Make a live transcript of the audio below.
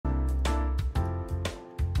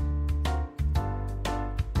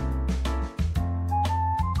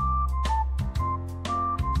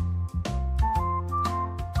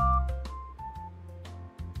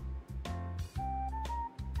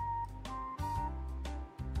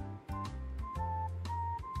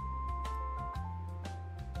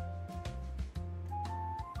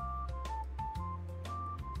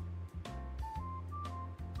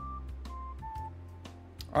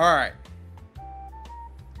All right.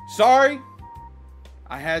 Sorry.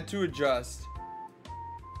 I had to adjust.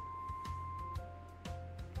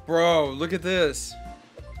 Bro, look at this.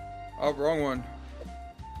 Oh, wrong one.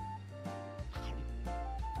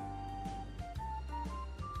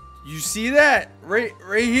 You see that? Right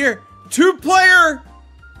here. 2-player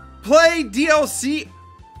play DLC.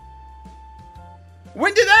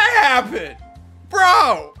 When did that happen?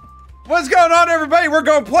 Bro, what's going on, everybody? We're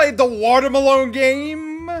going to play the Watermelon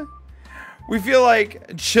game. We feel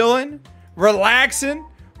like chilling, relaxing,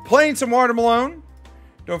 playing some Watermelon.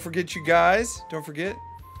 Don't forget, you guys. Don't forget.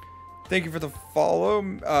 Thank you for the follow.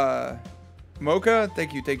 Mocha,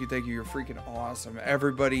 thank you. You're freaking awesome.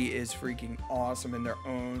 Everybody is freaking awesome in their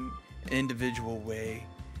own individual way.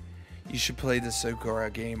 You should play the Sakura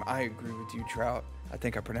game. I agree with you, Trout. I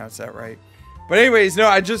think I pronounced that right. But anyways, no,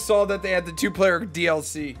 I just saw that they had the 2-player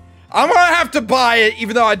DLC. I'm going to have to buy it,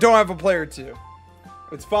 even though I don't have a player 2.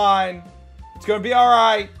 It's fine. It's going to be all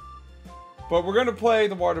right. But we're going to play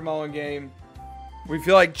the Watermelon game. We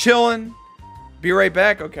feel like chilling. Be right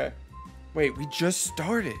back. Okay. Wait, we just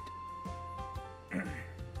started.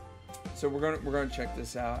 So we're gonna check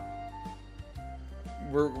this out.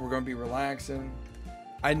 We're gonna be relaxing.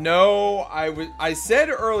 I know I said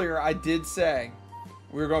earlier, I did say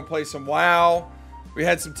we were gonna play some WoW. We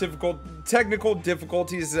had some technical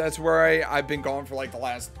difficulties. That's where I've been gone for like the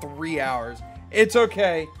last 3 hours. It's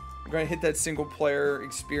okay. I'm gonna hit that single player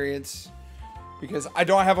experience because I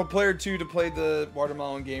don't have a player 2 to play the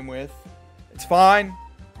Watermelon game with. It's fine.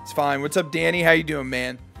 It's fine. What's up, Danny? How you doing,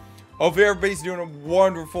 man? Hopefully everybody's doing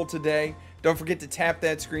wonderful today. Don't forget to tap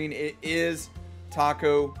that screen. It is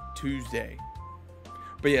Taco Tuesday.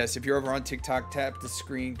 But yes, if you're over on TikTok, tap the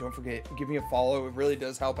screen. Don't forget, give me a follow. It really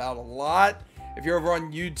does help out a lot. If you're over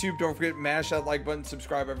on YouTube, don't forget, mash that like button,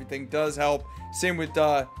 subscribe. Everything does help. Same with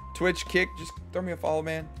Twitch, Kick. Just throw me a follow,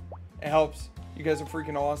 man. It helps. You guys are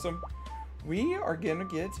freaking awesome. We are going to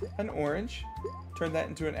get an orange. Turn that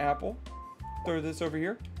into an apple. Throw this over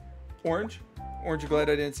here. Orange. Orange, you glad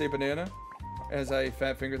I didn't say banana as I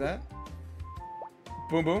fat finger that.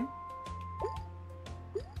 Boom, boom.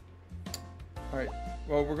 All right.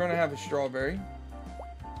 Well, we're going to have a strawberry.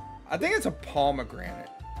 I think it's a pomegranate.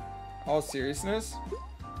 All seriousness.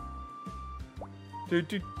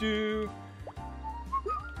 Do.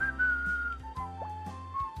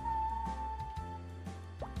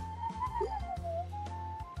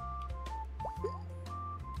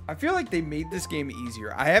 I feel like they made this game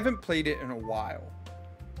easier. I haven't played it in a while.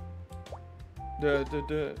 Throw that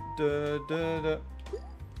there. Throw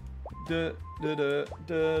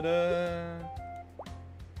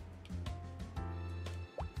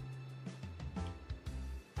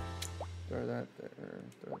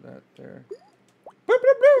that there. Boop,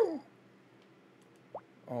 boop, boop.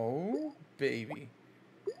 Oh, baby.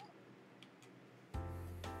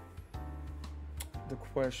 The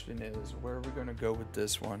question is, where are we gonna go with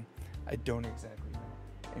this one? I don't exactly know.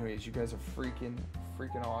 Anyways, you guys are freaking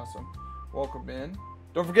awesome. Welcome in.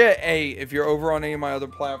 Don't forget, hey, if you're over on any of my other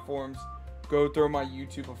platforms, go throw my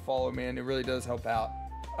YouTube a follow, man. It really does help out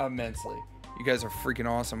immensely. You guys are freaking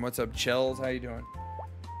awesome. What's up, Chels? How you doing?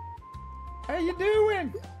 How you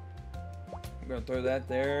doing? I'm gonna throw that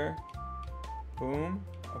there. Boom.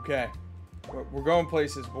 Okay. We're going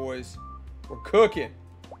places, boys. We're cooking.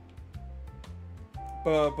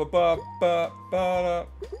 Ba ba ba ba ba.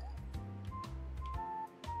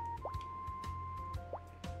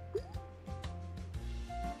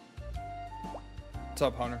 What's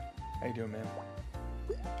up, Hunter? How you doing, man?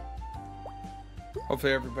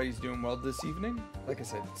 Hopefully everybody's doing well this evening. Like I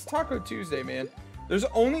said, it's Taco Tuesday, man. There's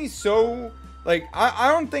only so, like,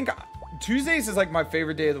 I don't think Tuesdays is like my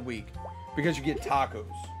favorite day of the week because you get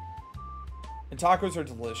tacos. And tacos are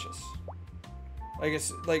delicious. Like,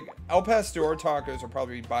 it's like El Pastor tacos are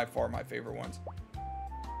probably by far my favorite ones.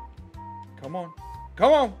 Come on.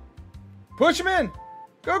 Come on. Push him in.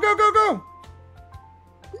 Go, go, go, go.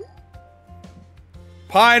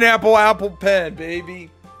 Pineapple apple pen,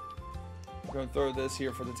 baby. I'm going to throw this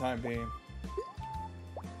here for the time being.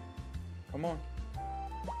 Come on.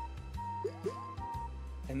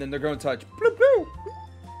 And then they're going to touch. Bloop, bloop.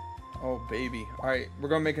 Oh, baby. All right. We're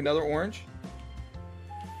going to make another orange.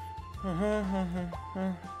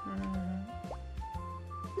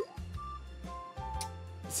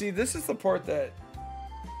 See, this is the part that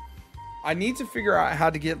I need to figure out how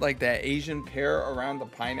to get like that Asian pear around the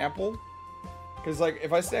pineapple. Because like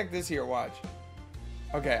if I stack this here, watch.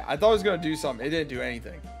 Okay, I thought I was going to do something. It didn't do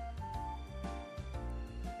anything.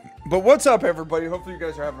 But what's up, everybody? Hopefully you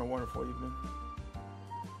guys are having a wonderful evening.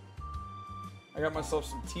 I got myself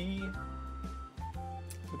some tea.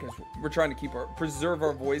 because we're trying to preserve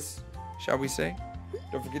our voice, shall we say.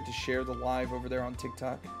 Don't forget to share the live over there on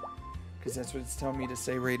TikTok, because that's what it's telling me to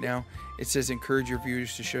say right now. It says encourage your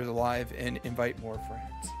viewers to share the live and invite more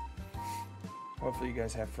friends. Hopefully you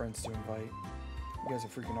guys have friends to invite. You guys are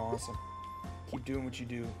freaking awesome. Keep doing what you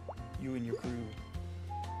do, you and your crew.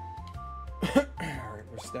 Alright,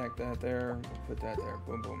 we'll stack that there. We'll put that there.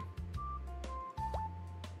 Boom, boom.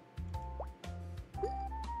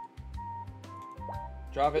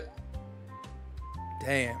 Drop it.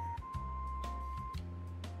 Damn.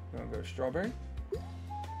 You wanna go strawberry?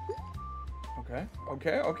 Okay,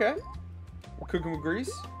 okay, okay. We're cooking with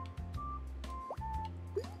grease.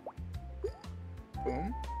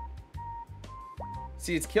 Boom.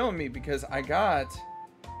 See, it's killing me because I got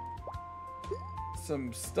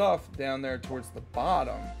some stuff down there towards the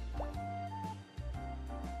bottom.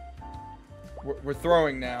 We're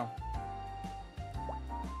throwing now.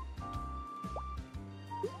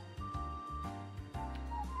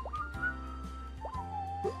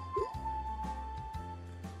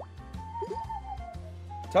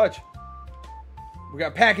 Touch. We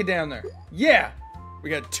got packet down there. Yeah. We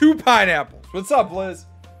got 2 pineapples. What's up, Liz?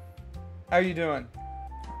 How you doing?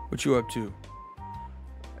 What you up to?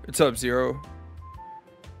 What's up, Zero?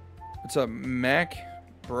 What's up, Mac?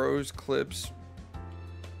 Bros, Clips.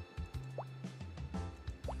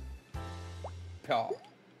 Pal.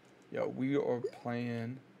 Yo, we are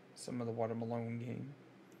playing some of the watermelon game.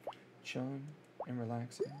 Chilling and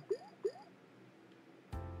relaxing.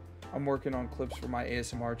 I'm working on clips for my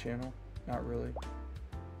ASMR channel. Not really.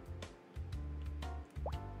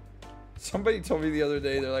 Somebody told me the other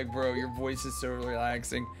day, they're like, bro, your voice is so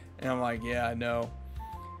relaxing. And I'm like, yeah, I know.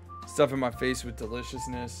 Stuff in my face with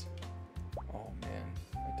deliciousness. Oh, man.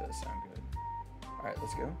 That does sound good. All right,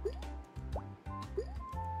 let's go.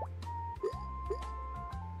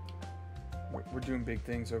 We're doing big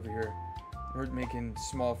things over here. We're making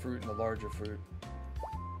small fruit into larger fruit.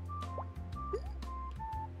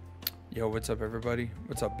 Yo, what's up, everybody?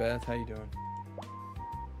 What's up, Beth? How you doing?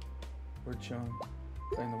 We're chilling.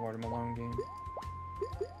 Playing the watermelon game.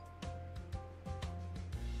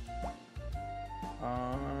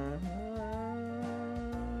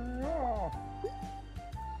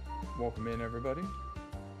 Welcome in, everybody.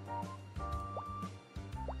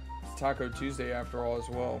 It's Taco Tuesday after all as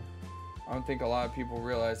well. I don't think a lot of people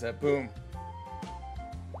realize that. Boom.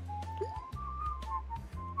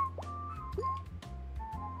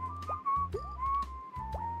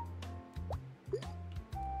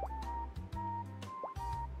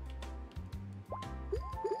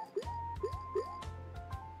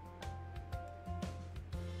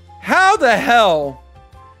 How the hell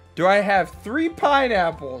do I have 3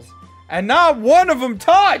 pineapples and not one of them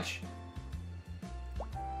touch?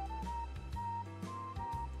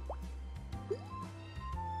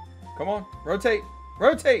 Come on, rotate,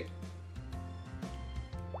 rotate.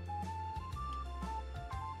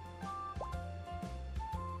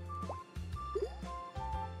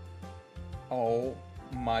 Oh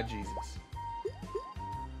my Jesus.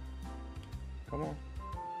 Come on.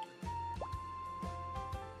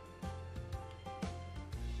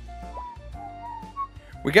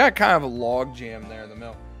 We got kind of a log jam there in the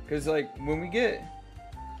middle. Because, like, when we get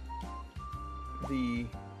the...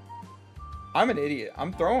 I'm an idiot.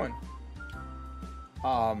 I'm throwing.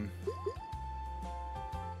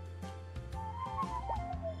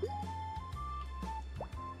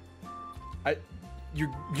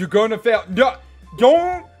 You're going to fail. No,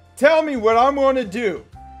 don't tell me what I'm going to do.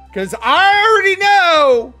 Because I already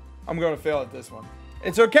know I'm going to fail at this one.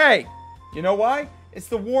 It's okay. You know why? It's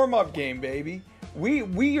the warm-up game, baby.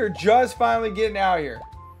 We are just finally getting out here.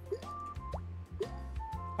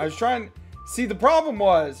 I was trying... See, the problem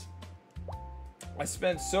was I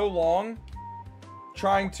spent so long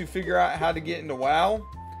trying to figure out how to get into WoW.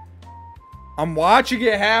 I'm watching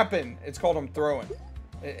it happen. It's called I'm throwing.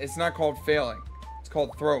 It's not called failing. It's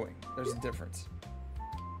called throwing. There's a difference.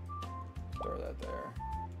 Throw that there.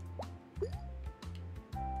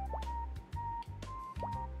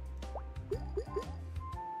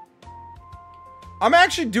 I'm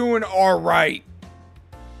actually doing all right.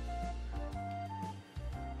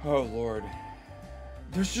 Oh, Lord.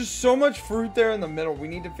 There's just so much fruit there in the middle. We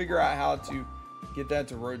need to figure out how to get that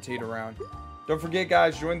to rotate around. Don't forget,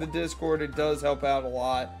 guys, join the Discord. It does help out a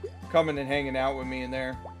lot. Coming and hanging out with me in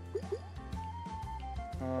there.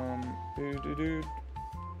 Doo-doo-doo.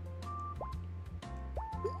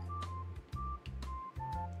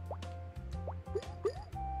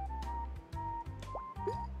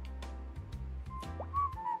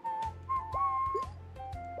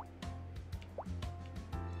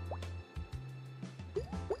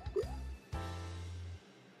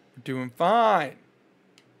 Doing fine.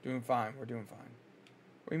 Doing fine. We're doing fine.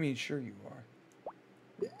 What do you mean, sure you are?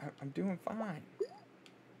 Yeah, I'm doing fine.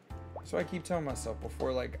 So I keep telling myself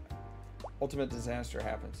before, like, ultimate disaster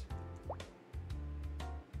happens.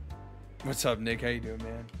 What's up, Nick? How you doing,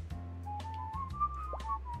 man?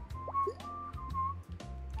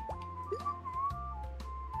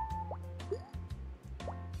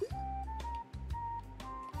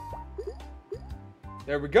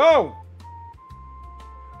 There we go.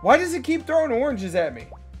 Why does it keep throwing oranges at me?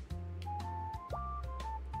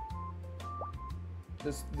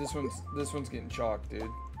 This one's getting chalked, dude.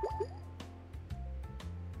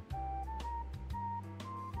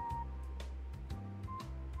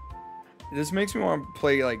 This makes me want to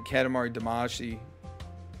play like Katamari Damacy.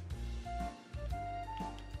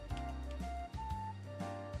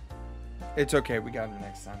 It's okay, we got it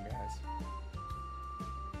next time, guys.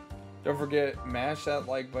 Don't forget, mash that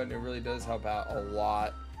like button. It really does help out a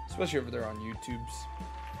lot, especially over there on YouTube's.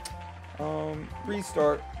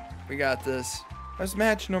 Restart. We got this. That's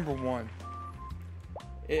match number 1.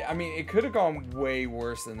 I mean, it could have gone way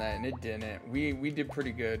worse than that, and it didn't. We did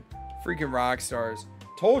pretty good. Freaking rock stars.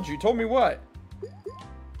 Told you. Told me what?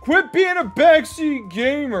 Quit being a backseat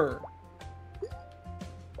gamer.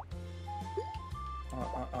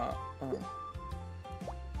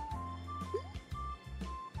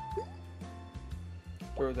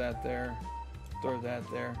 Throw that there. Throw that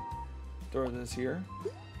there. Throw this here.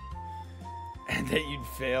 And then you'd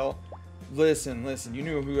fail. Listen, listen. You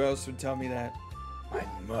knew who else would tell me that? My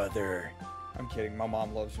mother. I'm kidding. My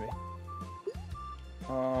mom loves me.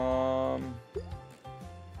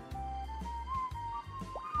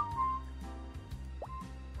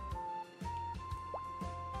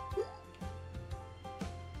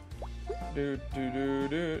 Do do do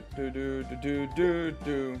do do do do do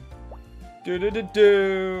do. Do do do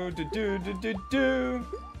do do do do do do.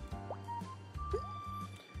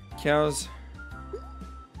 Cows.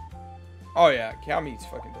 Oh yeah, cow meat's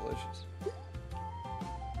fucking delicious.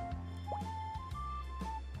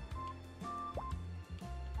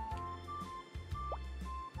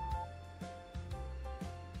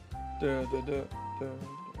 Da da da da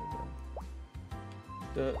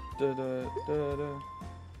da da da da da.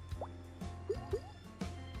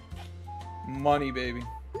 Money, baby.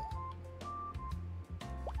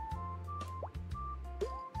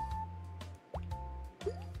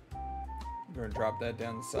 We're gonna drop that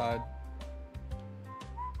down the side.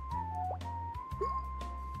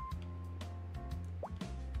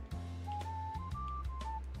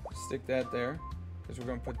 Stick that there, because we're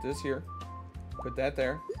gonna put this here. Put that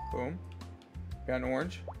there. Boom. Got an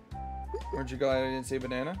orange. Aren't you glad I didn't say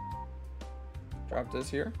banana? Drop this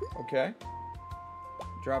here. Okay.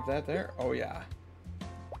 Drop that there. Oh yeah.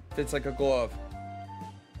 Fits like a glove.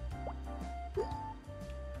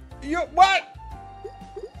 Yo, what?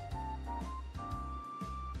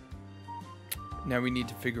 Now we need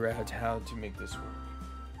to figure out how to make this work.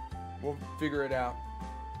 We'll figure it out.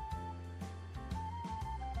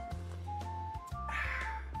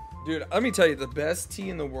 Dude, let me tell you, the best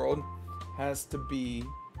tea in the world has to be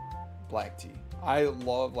black tea. I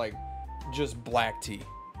love, like, just black tea.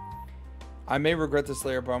 I may regret this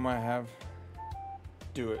later, but I'm gonna have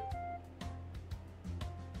do it.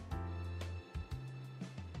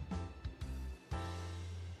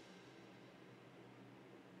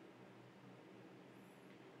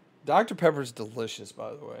 Dr. Pepper's delicious,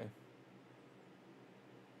 by the way.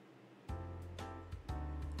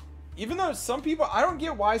 Even though some people, I don't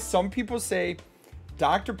get why some people say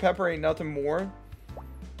Dr. Pepper ain't nothing more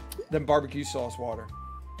than barbecue sauce water.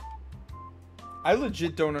 I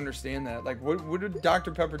legit don't understand that. Like, what did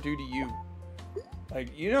Dr. Pepper do to you?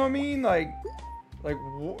 Like, you know what I mean? Like,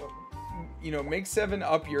 you know, make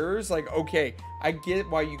 7-Up yours. Like, okay, I get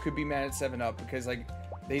why you could be mad at 7-Up because, like,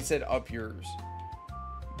 they said up yours.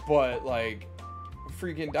 But, like,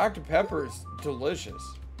 freaking Dr. Pepper is delicious.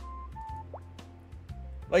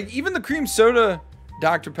 Like, even the cream soda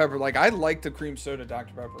Dr. Pepper. Like, I like the cream soda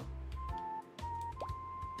Dr. Pepper.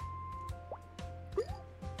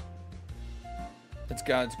 It's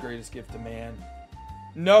God's greatest gift to man.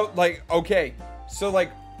 No, like, okay. So,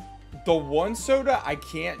 like, the one soda I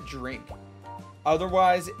can't drink.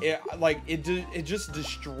 Otherwise, it just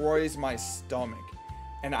destroys my stomach.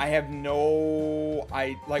 And I have no,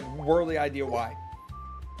 worldly idea why.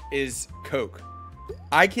 Is Coke.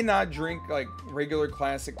 I cannot drink, like, regular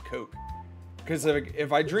classic Coke. Because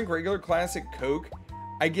if I drink regular classic Coke,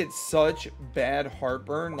 I get such bad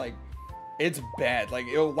heartburn. Like, it's bad. Like,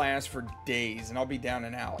 it'll last for days and I'll be down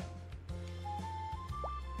and out.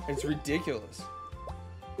 It's ridiculous.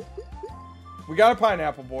 We got a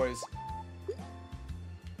pineapple, boys.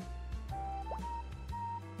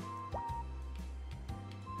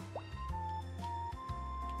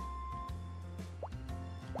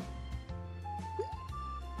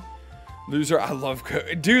 Loser, I love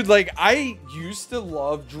Coke. Dude, like, I used to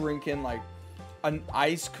love drinking, like, an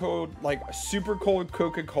ice cold, like, a super cold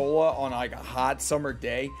Coca-Cola on, like, a hot summer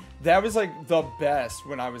day. That was, like, the best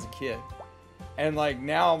when I was a kid. And, like,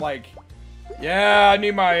 now I'm like, yeah, I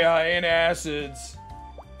need my antacids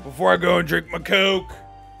before I go and drink my Coke.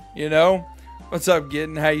 You know? What's up,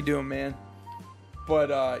 Gitten? How you doing, man?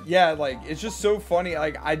 But, yeah, like, it's just so funny.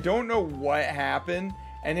 Like, I don't know what happened.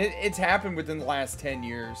 And it's happened within the last 10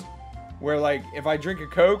 years. Where, like, if I drink a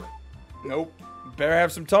Coke, nope. Better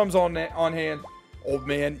have some Tums on hand. Old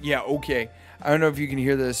man. Yeah, okay. I don't know if you can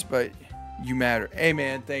hear this, but you matter. Hey,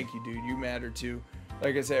 man, thank you, dude. You matter, too.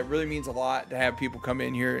 Like I said, it really means a lot to have people come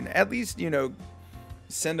in here and at least, you know,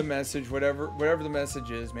 send a message, whatever the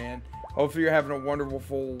message is, man. Hopefully you're having a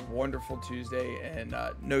wonderful Tuesday. And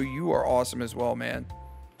no, you are awesome as well, man.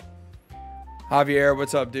 Javier,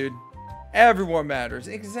 what's up, dude? Everyone matters.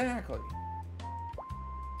 Exactly.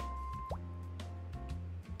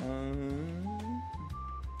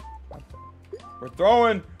 We're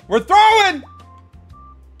throwing!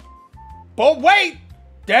 But wait!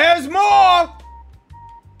 There's more!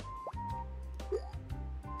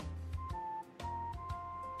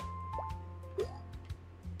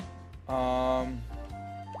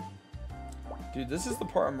 Dude, this is the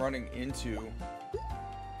part I'm running into.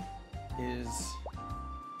 There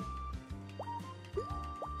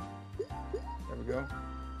we go.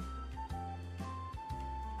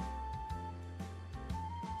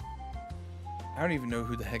 I don't even know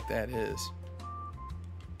who the heck that is.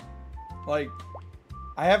 Like,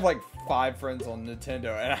 I have like 5 friends on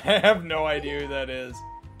Nintendo, and I have no idea who that is.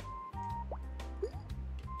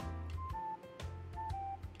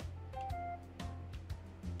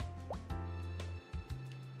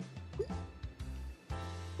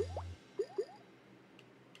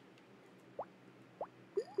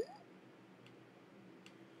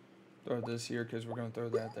 Throw this here because we're going to throw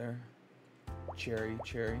that there. Cherry.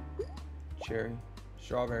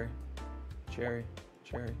 Strawberry. Cherry.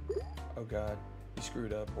 Oh, God. We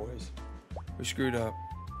screwed up, boys. We screwed up.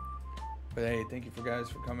 But, hey, thank you guys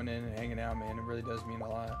for coming in and hanging out, man. It really does mean a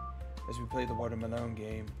lot. As we play the watermelon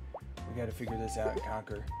game, we got to figure this out and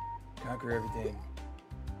conquer everything.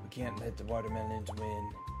 We can't let the watermelons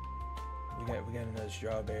win. We got another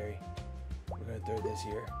strawberry. We're going to throw this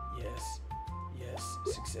here. Yes,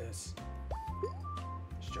 success.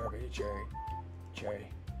 Strawberry, cherry.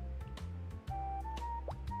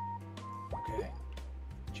 Okay,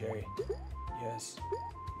 cherry. Yes,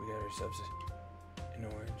 we got ourselves an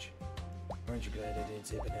orange. Aren't you glad I didn't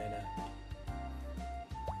say banana?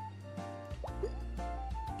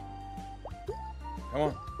 Come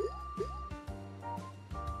on.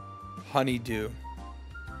 Honeydew.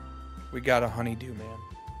 We got a honeydew, man.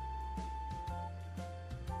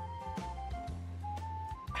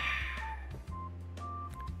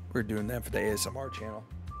 We're doing that for the ASMR channel.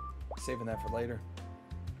 Saving that for later.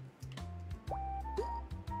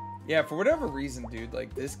 Yeah, for whatever reason, dude,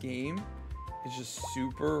 like, this game is just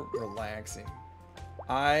super relaxing.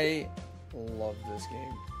 I love this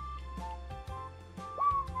game.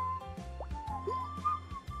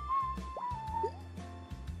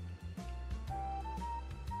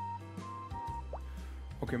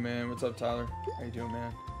 Okay, man. What's up, Tyler? How you doing,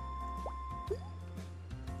 man?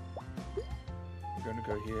 We're gonna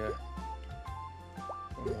go here.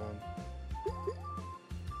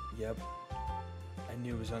 Yep. I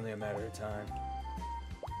knew it was only a matter of time.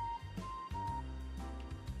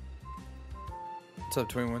 What's up,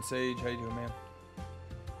 21 Sage? How you doing, man?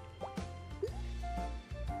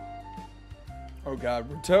 Oh God,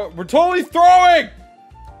 we're totally throwing!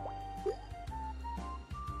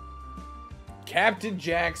 Captain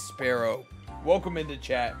Jack Sparrow, welcome into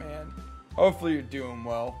chat, man. Hopefully you're doing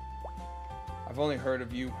well. I've only heard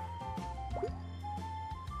of you.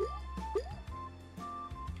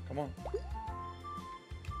 Come on.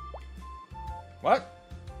 What?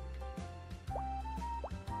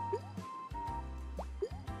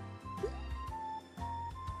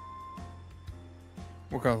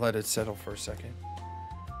 We're gonna let it settle for a second.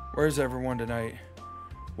 Where's everyone tonight?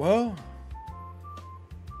 Well,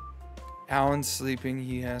 Alan's sleeping,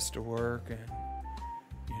 he has to work, and,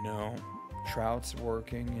 you know, Trout's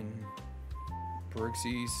working, and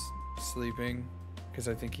Brixie's sleeping, because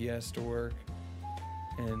I think he has to work,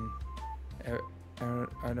 and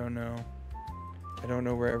I don't know. I don't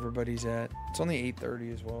know where everybody's at. It's only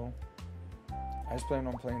 8:30 as well. I was planning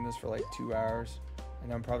on playing this for like 2 hours,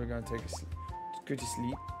 and I'm probably going to take go to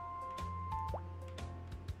sleep.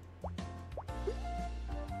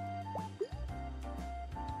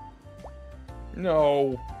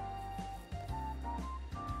 No.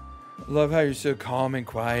 Love how you're so calm and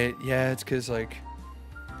quiet. Yeah, it's because, like,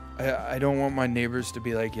 I don't want my neighbors to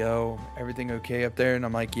be like, yo, everything okay up there? And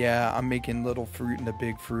I'm like, yeah, I'm making little fruit into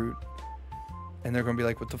big fruit. And they're going to be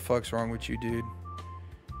like, what the fuck's wrong with you, dude?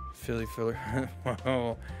 Philly filler.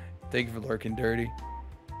 Wow. Thank you for lurking dirty.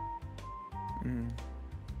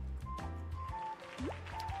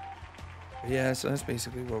 Yeah, so that's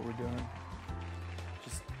basically what we're doing.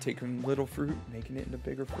 Just taking little fruit, making it into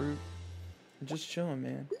bigger fruit. And just chilling,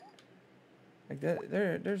 man. Like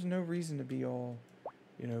that, there's no reason to be all,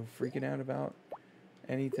 you know, freaking out about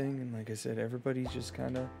anything. And like I said, everybody's just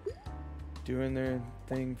kind of doing their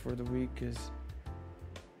thing for the week. Cause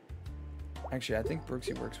actually, I think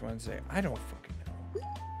Brooksy works Wednesday. I don't fucking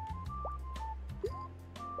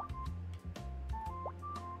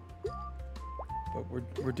know.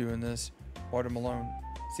 But we're doing this. Water Malone.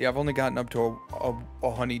 See, I've only gotten up to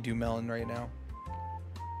a honeydew melon right now.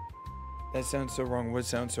 That sounds so wrong. What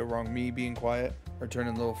sounds so wrong? Me being quiet or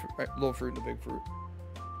turning little fruit into big fruit?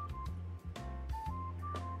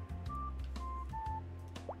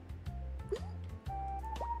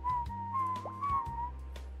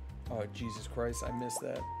 Oh, Jesus Christ. I missed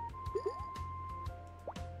that.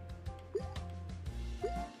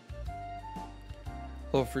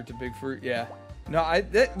 Little fruit to big fruit. Yeah. No,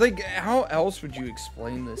 like, how else would you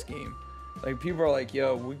explain this game? Like, people are like,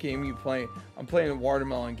 yo, what game are you playing? I'm playing a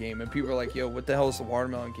watermelon game. And people are like, yo, what the hell is the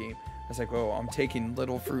watermelon game? I was like, oh, I'm taking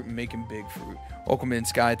little fruit and making big fruit. Welcome in,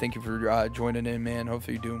 Sky. Thank you for joining in, man.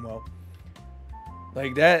 Hopefully you're doing well.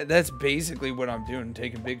 Like, that's basically what I'm doing.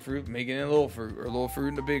 Taking big fruit, making it a little fruit. Or a little fruit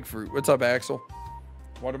into big fruit. What's up, Axel?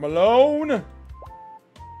 Watermelon!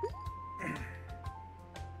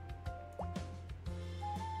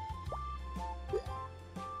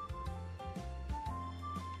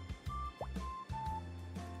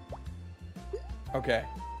 Okay,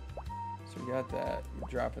 so we got that. We're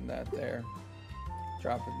dropping that there.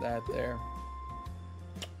 Dropping that there.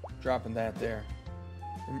 Dropping that there.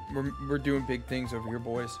 We're doing big things over here,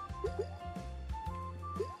 boys.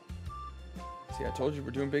 See, I told you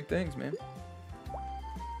we're doing big things, man.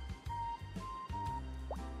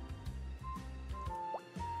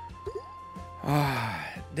 Ah,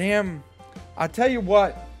 damn. I tell you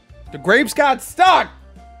what, the grapes got stuck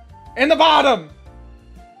in the bottom.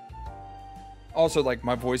 Also, like,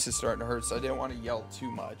 my voice is starting to hurt, so I didn't want to yell too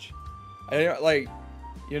much. I didn't, like,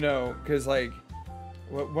 you know, because, like,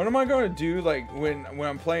 what am I going to do, like, when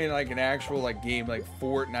I'm playing, like, an actual, like, game, like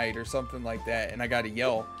Fortnite or something like that, and I got to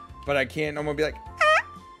yell, but I can't, I'm going to be like, ah!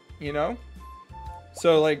 You know?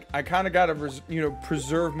 So, like, I kind of got to, you know,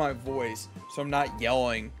 preserve my voice, so I'm not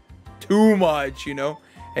yelling too much, you know?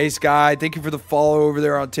 Hey, Sky, thank you for the follow over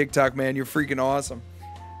there on TikTok, man. You're freaking awesome.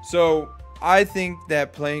 So, I think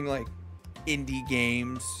that playing, like, indie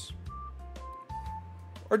games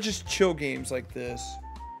or just chill games like this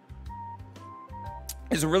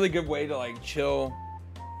is a really good way to, like, chill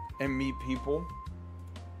and meet people.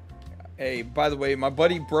 Hey, by the way, my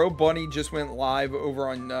buddy Bro Bunny just went live over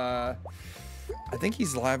on I think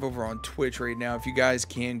he's live over on Twitch right now. If you guys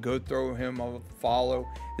can, go throw him a follow.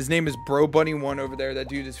 His name is Bro Bunny 1 over there. That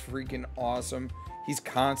dude is freaking awesome. He's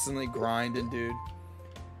constantly grinding, dude.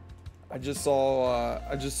 I just saw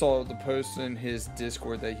the post in his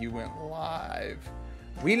Discord that he went live.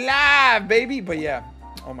 We live, baby! But yeah,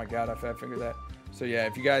 oh my god, I fat fingered that. So yeah,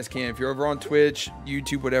 if you guys can, if you're over on Twitch,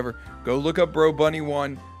 YouTube, whatever, go look up Bro Bunny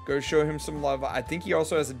 1. Go show him some love. I think he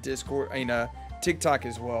also has a Discord, I mean, TikTok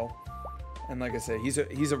as well. And like I said, he's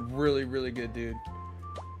a really, really good dude,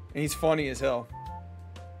 and he's funny as hell.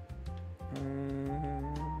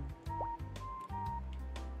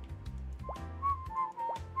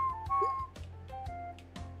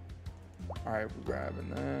 All right, we're grabbing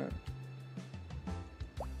that.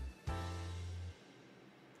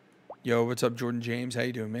 Yo, what's up, Jordan James? How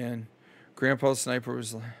you doing, man? Grandpa Sniper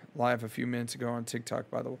was live a few minutes ago on TikTok,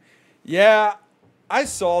 by the way. Yeah, I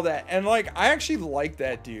saw that, and like, I actually like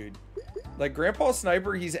that dude. Like, Grandpa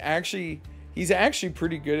Sniper, he's actually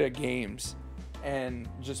pretty good at games and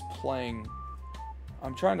just playing.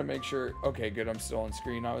 I'm trying to make sure. Okay, good. I'm still on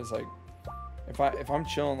screen. I was like, if I'm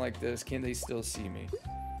chilling like this, can they still see me?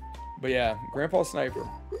 But yeah, Grandpa Sniper,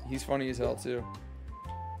 he's funny as hell too.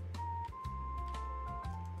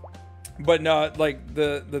 But no, like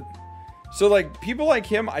so like people like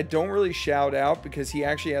him, I don't really shout out because he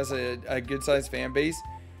actually has a good sized fan base.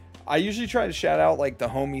 I usually try to shout out like the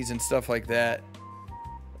homies and stuff like that.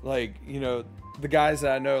 Like, you know, the guys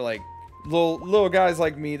that I know, like little guys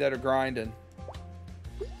like me that are grinding.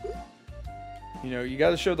 You know, you got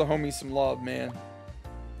to show the homies some love, man.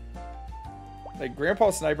 Like, Grandpa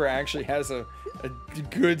Sniper actually has a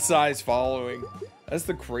good size following. That's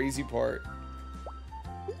the crazy part.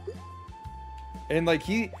 And like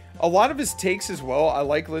a lot of his takes as well, I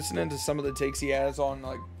like listening to some of the takes he has on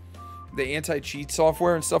like the anti-cheat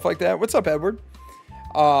software and stuff like that. What's up, Edward?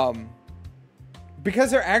 Because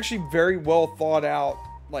they're actually very well thought out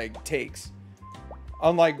like takes.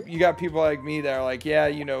 Unlike, you got people like me that are like, yeah,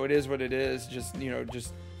 you know, it is what it is. Just, you know,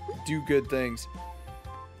 just do good things.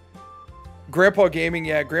 Grandpa Gaming,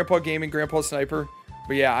 yeah, Grandpa Gaming, Grandpa Sniper.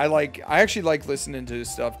 But yeah, I actually like listening to his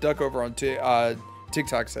stuff. Duck over on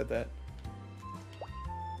TikTok said that.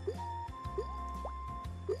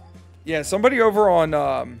 Yeah, somebody over on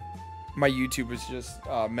my YouTube was just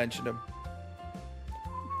mentioned him.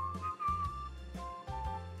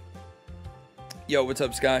 Yo, what's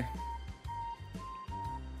up, Sky?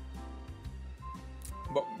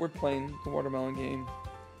 But we're playing the watermelon game.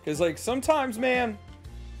 Because, like, sometimes, man,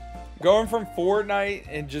 going from Fortnite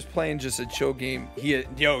and just playing just a chill game, he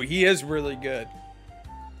is really good.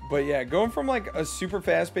 But, yeah, going from, like, a super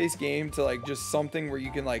fast-paced game to, like, just something where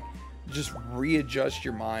you can, like, just readjust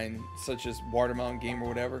your mind, such as watermelon game or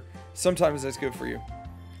whatever, sometimes that's good for you.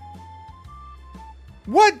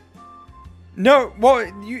 What? No,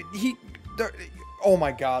 well, oh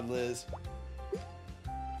my God, Liz.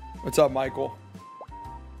 What's up, Michael?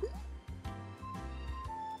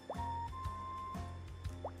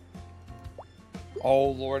 Oh,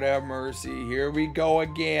 Lord have mercy. Here we go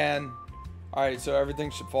again. All right, so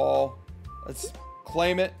everything should fall. Let's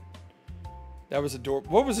claim it. That was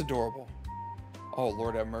adorable. What was adorable? Oh,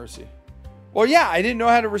 Lord have mercy. Well, yeah, I didn't know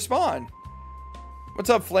how to respond. What's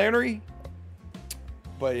up, Flannery?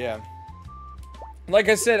 But, yeah. Like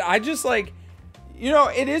I said, I just, like, you know,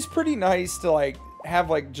 it is pretty nice to, like, have,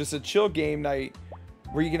 like, just a chill game night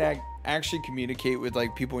where you can actually communicate with,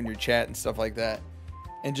 like, people in your chat and stuff like that.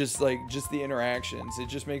 And just, like, just the interactions. It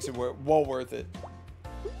just makes it well worth it.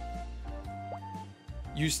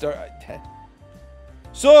 You start...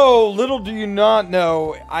 So, little do you not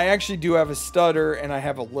know, I actually do have a stutter and I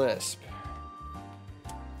have a lisp.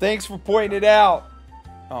 Thanks for pointing it out.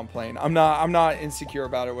 Oh, I'm playing. I'm not insecure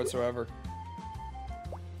about it whatsoever.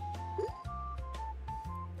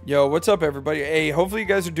 Yo, what's up, everybody? Hey, hopefully you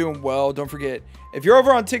guys are doing well. Don't forget, if you're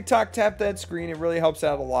over on TikTok, tap that screen. It really helps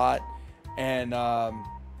out a lot. And,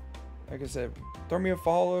 like I said, throw me a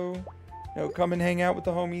follow. You know, come and hang out with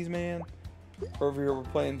the homies, man. Over here, we're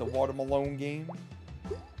playing the watermelon game.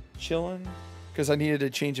 Chilling. Because I needed a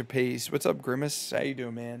change of pace. What's up, Grimace? How you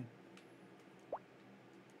doing, man?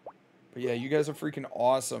 But yeah, you guys are freaking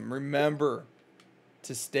awesome. Remember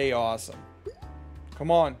to stay awesome.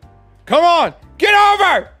 Come on. Come on! Get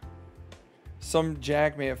over! Some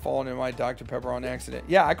Jack may have fallen in my Dr. Pepper on accident.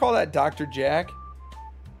 Yeah, I call that Dr. Jack.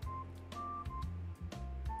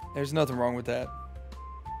 There's nothing wrong with that.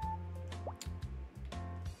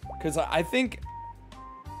 Because I think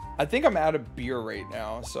I'm out of beer right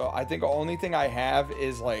now. So I think the only thing I have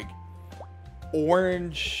is like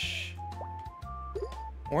orange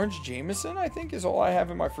Jameson, I think is all I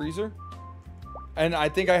have in my freezer. And I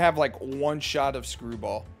think I have like one shot of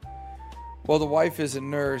Screwball. Well, the wife is a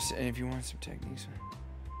nurse, and if you want some techniques,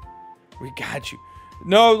 we got you.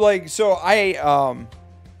 No, like, so I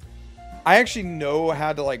actually know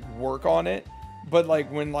how to like work on it, but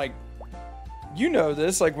like when like, you know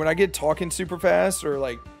this, like when I get talking super fast or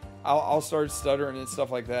like I'll start stuttering and stuff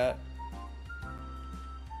like that.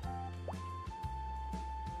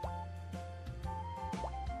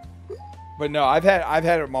 But no, I've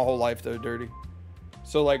had it my whole life though, Dirty.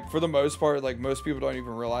 So like for the most part, like most people don't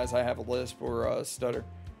even realize I have a lisp or a stutter.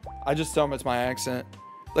 I just tell them it's my accent.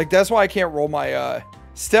 Like that's why I can't roll my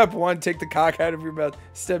step 1, take the cock out of your mouth.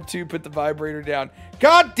 Step 2, put the vibrator down.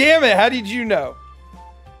 God damn it! How did you know?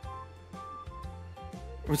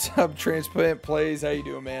 What's up, Transplant Plays? How you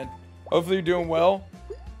doing, man? Hopefully you're doing well.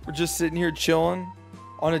 We're just sitting here chilling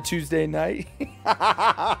on a Tuesday night.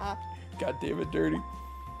 God damn it, Dirty.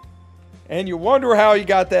 And you wonder how you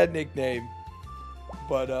got that nickname.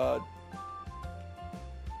 But,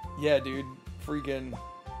 yeah, dude, freaking,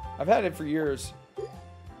 I've had it for years,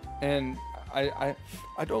 and I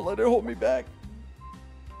don't let it hold me back.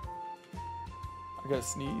 I gotta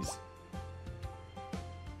sneeze.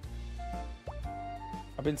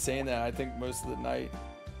 I've been saying that, I think, most of the night.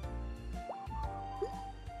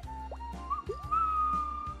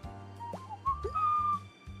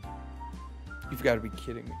 You've got to be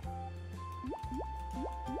kidding me.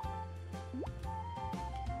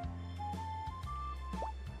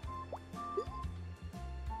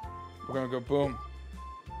 We're gonna go boom.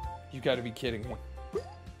 You gotta be kidding me.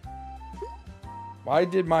 Why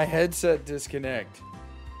did my headset disconnect?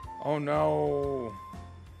 Oh no.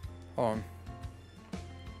 Hold on.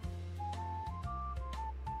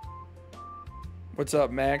 What's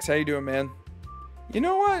up, Max? How you doing, man? You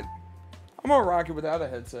know what? I'm gonna rock it without a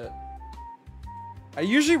headset. I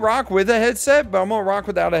usually rock with a headset, but I'm gonna rock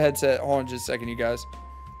without a headset. Hold on just a second, you guys.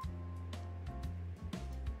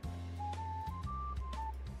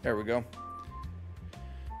 There we go.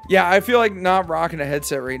 Yeah, I feel like not rocking a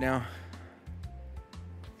headset right now.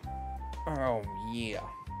 Oh, yeah.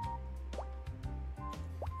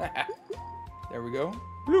 There we go.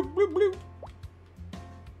 Bloop, bloop, bloop.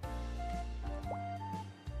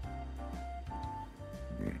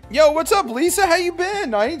 Yo, what's up, Lisa? How you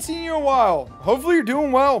been? I ain't seen you in a while. Hopefully you're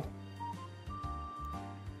doing well.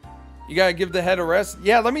 You gotta give the head a rest.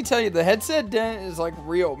 Yeah, let me tell you, the headset dent is like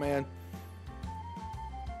real, man.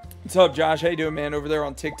 What's up, Josh? How you doing, man, over there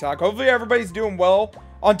on TikTok? Hopefully everybody's doing well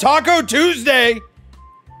on Taco Tuesday.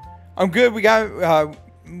 I'm good.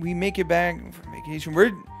 We make it back from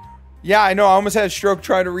vacation. Yeah, I know. I almost had a stroke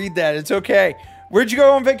trying to read that. It's okay. Where'd you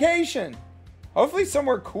go on vacation? Hopefully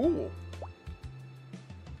somewhere cool.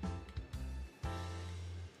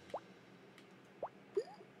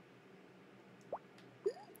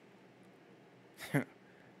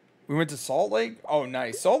 We went to Salt Lake. Oh,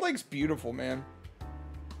 nice. Salt Lake's beautiful, man.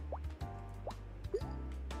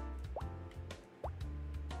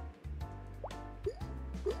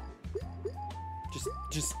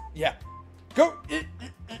 Yeah. Go.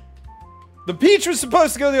 The peach was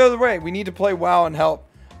supposed to go the other way. We need to play WoW and help.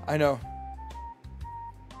 I know.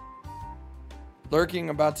 Lurking,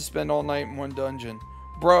 about to spend all night in one dungeon.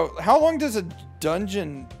 Bro, how long does a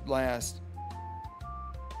dungeon last?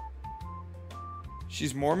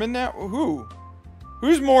 She's Mormon now? Who?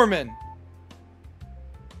 Who's Mormon?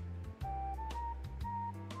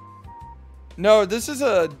 No, this is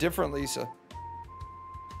a different Lisa.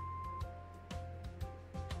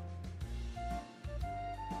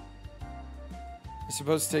 It's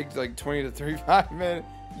supposed to take like 20 to 35 minutes.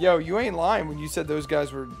 Yo, you ain't lying when you said those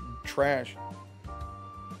guys were trash.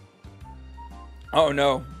 Oh,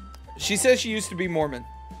 no. She says she used to be Mormon.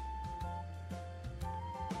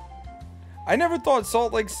 I never thought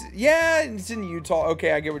Salt Lake... Yeah, it's in Utah.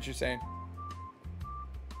 Okay, I get what you're saying.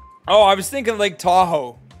 Oh, I was thinking Lake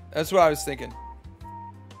Tahoe. That's what I was thinking.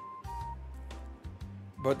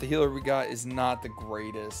 But the healer we got is not the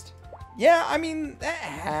greatest. Yeah, I mean, that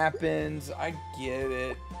happens. I get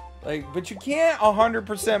it. Like, but you can't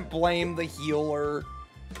 100% blame the healer.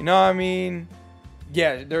 You know what I mean?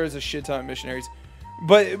 Yeah, there is a shit ton of missionaries.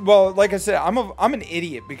 But, well, like I said, I'm an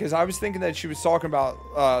idiot because I was thinking that she was talking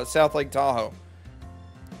about South Lake Tahoe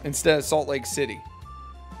instead of Salt Lake City.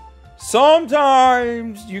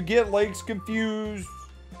 Sometimes you get lakes confused.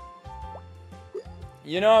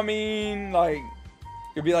 You know what I mean? Like,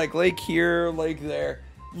 you'll be like, lake here, lake there.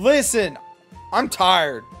 Listen, I'm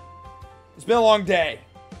tired. It's been a long day.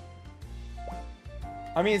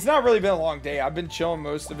 I mean, it's not really been a long day. I've been chilling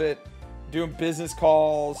most of it. Doing business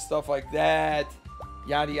calls, stuff like that.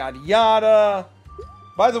 Yada, yada, yada.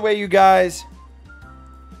 By the way, you guys.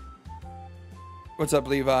 What's up,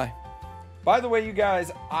 Levi? By the way, you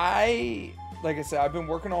guys, like I said, I've been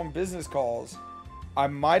working on business calls. I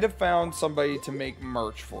might have found somebody to make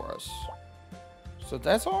merch for us. So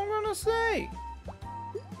that's all I'm going to say.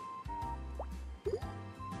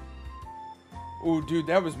 Oh, dude,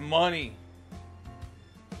 that was money.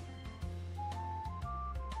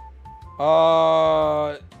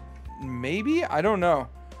 Maybe? I don't know.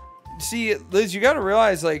 See, Liz, you got to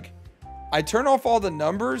realize, like, I turn off all the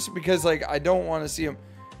numbers because, like, I don't want to see them.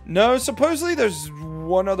 No, supposedly there's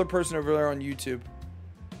one other person over there on YouTube.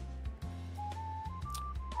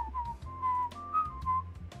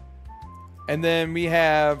 And then we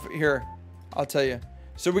have, here, I'll tell you.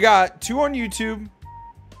 So we got 2 on YouTube.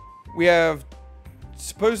 We have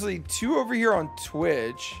supposedly 2 over here on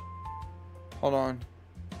Twitch. Hold on.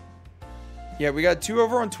 Yeah, we got 2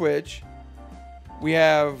 over on Twitch. We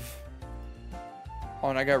have...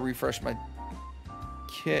 Hold on, I gotta refresh my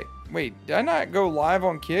Kick. Wait, did I not go live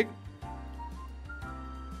on Kick?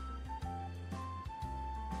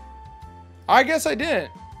 I guess I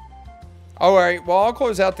didn't. Alright, well, I'll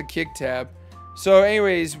close out the Kick tab. So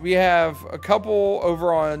anyways, we have a couple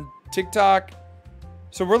over on TikTok.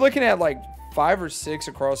 So we're looking at like 5 or 6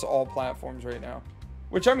 across all platforms right now.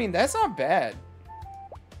 Which, I mean, that's not bad.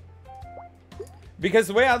 Because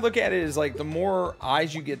the way I look at it is like the more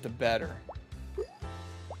eyes you get, the better.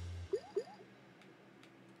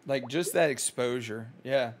 Like just that exposure.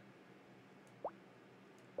 Yeah.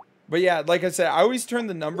 But yeah, like I said, I always turn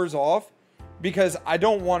the numbers off because I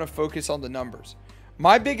don't want to focus on the numbers.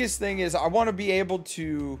 My biggest thing is I want to be able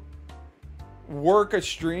to work a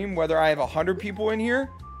stream whether I have 100 people in here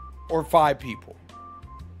or 5 people.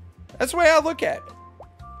 That's the way I look at it.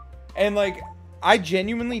 And like, I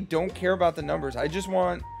genuinely don't care about the numbers. I just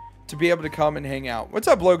want to be able to come and hang out. What's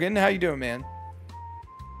up, Logan? How you doing, man?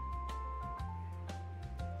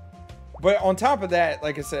 But on top of that,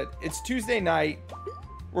 like I said, it's Tuesday night.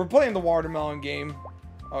 We're playing the watermelon game.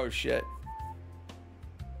 Oh, shit.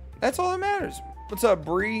 That's all that matters. What's up,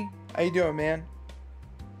 Bree? How you doing, man?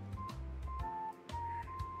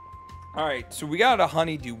 All right, so we got a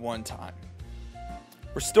honeydew one time.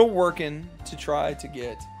 We're still working to try to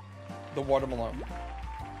get the watermelon.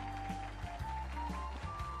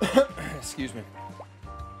 Excuse me.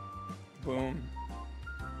 Boom.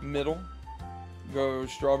 Middle. Go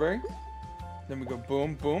strawberry. Then we go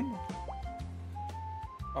boom, boom.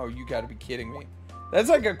 Oh, you gotta be kidding me. That's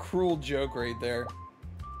like a cruel joke right there.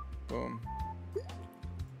 Boom.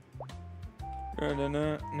 Na na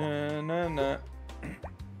na na na na.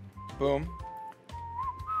 Boom.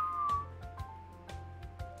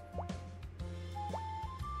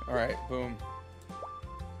 Alright, boom.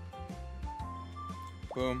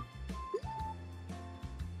 Boom.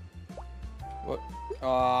 What?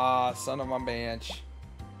 Ah, son of a bench.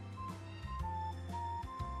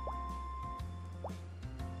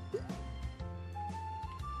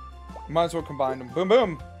 Might as well combine them. Boom,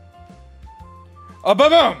 boom. Oh, boom,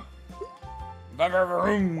 boom. Boom,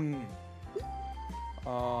 boom,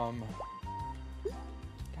 boom.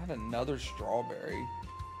 Got another strawberry.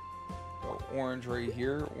 Got orange right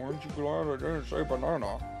here. Orange, you glad I didn't say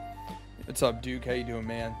banana. What's up, Duke? How you doing,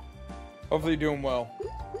 man? Hopefully you're doing well.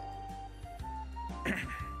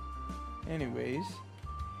 Anyways.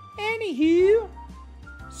 Anywho.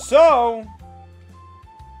 So,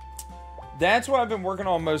 that's what I've been working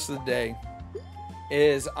on most of the day.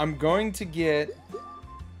 Is I'm going to get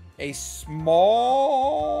a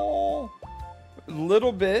small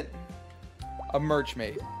little bit of merch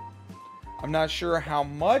made. I'm not sure how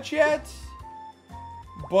much yet,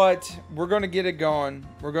 but we're going to get it going.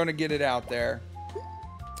 We're going to get it out there.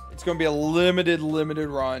 It's going to be a limited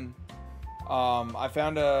run. I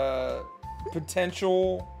found a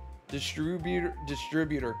potential distributor,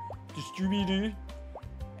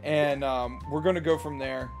 and we're going to go from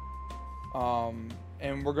there.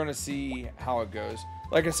 And we're going to see how it goes.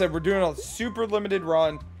 Like I said, we're doing a super limited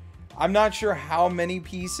run. I'm not sure how many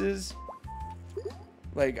pieces.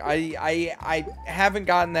 Like, I haven't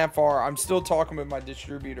gotten that far. I'm still talking with my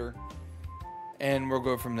distributor. And we'll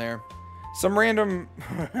go from there. Some random...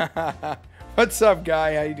 What's up,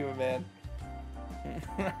 guy? How you doing, man?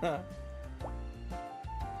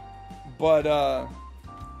 But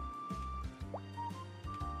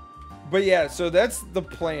yeah, so that's the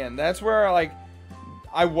plan. That's where, like,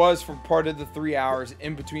 I was for part of the 3 hours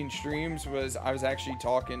in between streams. Was I was actually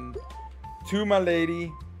talking to my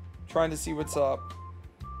lady, trying to see what's up.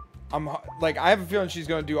 I'm like, I have a feeling she's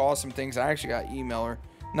gonna do awesome things. I actually got to email her.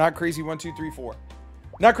 Not crazy 1234.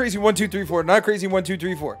 Not crazy 1234. Not crazy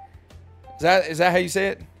 1234. Is that how you say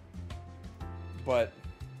it? But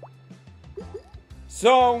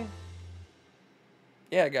so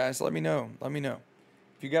yeah, guys, let me know. Let me know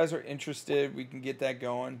if you guys are interested. We can get that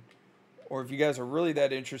going. Or if you guys are really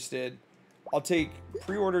that interested, I'll take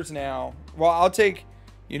pre-orders now. Well, I'll take,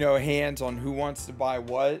 you know, hands on who wants to buy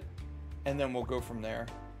what, and then we'll go from there.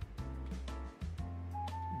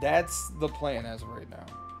 That's the plan as of right now.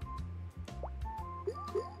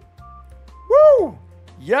 Woo!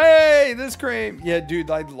 Yay! This game. Yeah, dude,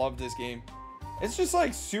 I love this game. It's just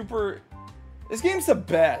like super... This game's the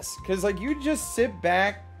best. Because, like, you just sit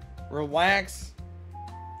back, relax,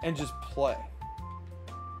 and just play.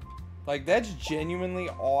 Like, that's genuinely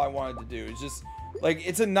all I wanted to do. It's just, like,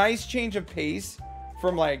 it's a nice change of pace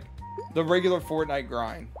from, like, the regular Fortnite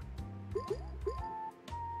grind.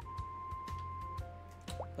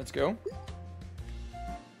 Let's go.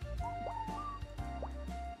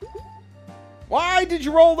 Why did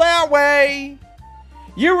you roll that way?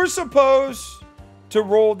 You were supposed to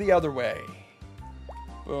roll the other way.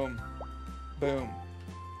 Boom. Boom.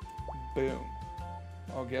 Boom.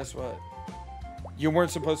 Oh, guess what? You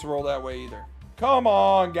weren't supposed to roll that way either. Come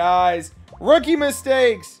on, guys. Rookie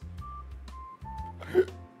mistakes.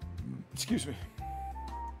 Excuse me.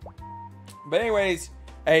 But anyways,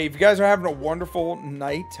 hey, if you guys are having a wonderful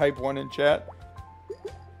night, type 1 in chat.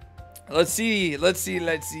 Let's see.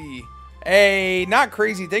 Hey, not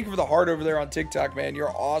crazy. Thank you for the heart over there on TikTok, man.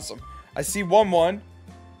 You're awesome. I see 1-1.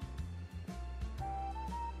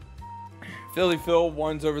 Philly Phil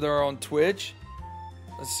 1's over there on Twitch.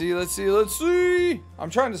 Let's see.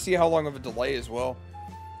 I'm trying to see how long of a delay as well.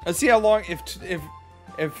 Let's see how long if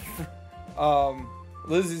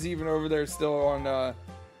Liz is even over there still on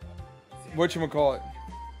whatchamacallit,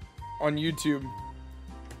 on YouTube.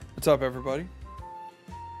 What's up, everybody?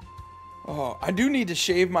 Oh, I do need to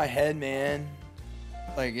shave my head, man.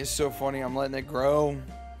 Like, it's so funny. I'm letting it grow.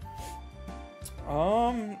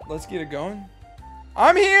 Let's get it going.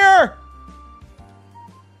 I'm here!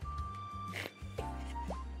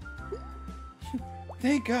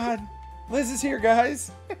 Thank God. Liz is here,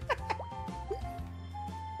 guys.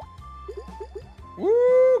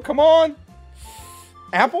 Woo! Come on!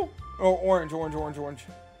 Apple? Oh, orange.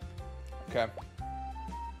 Okay.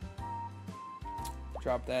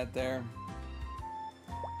 Drop that there.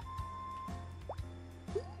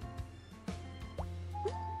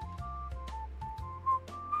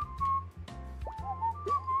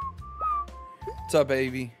 What's up,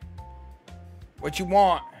 baby? What you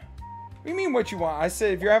want? What do you mean what you want? I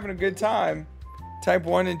said if you're having a good time, type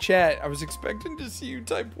 1 in chat. I was expecting to see you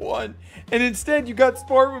type 1. And instead you got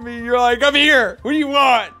smart with me. You're like, I'm here. What do you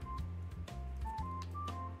want?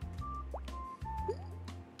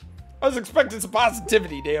 I was expecting some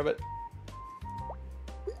positivity, damn it.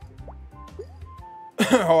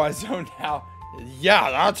 Oh, I zoned out.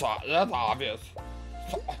 Yeah, that's obvious.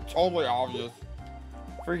 Totally obvious.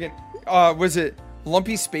 Freaking, was it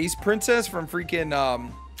Lumpy Space Princess from freaking,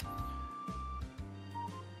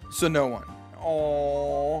 So no one.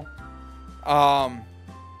 Oh.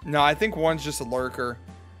 No, I think one's just a lurker.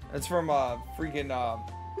 That's from, freaking,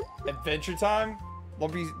 Adventure Time.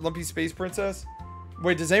 Lumpy Space Princess.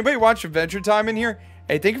 Wait, does anybody watch Adventure Time in here?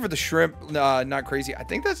 Hey, thank you for the shrimp. Not crazy. I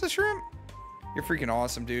think that's a shrimp. You're freaking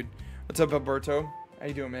awesome, dude. What's up, Alberto? How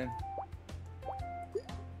you doing, man?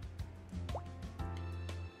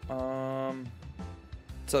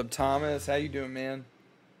 What's up, Thomas? How you doing, man?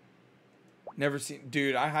 Never seen,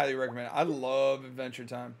 dude. I highly recommend it. I love Adventure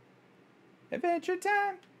Time. Adventure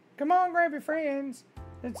Time. Come on, grab your friends.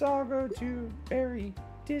 Let's all go to very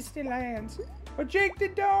distant lands. But Jake the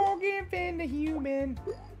dog and Finn the human.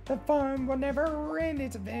 The fun will never end.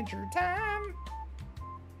 It's Adventure Time.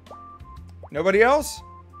 Nobody else?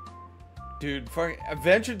 Dude, fucking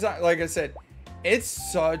Adventure Time. Like I said, it's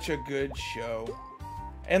such a good show.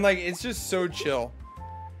 And like, it's just so chill.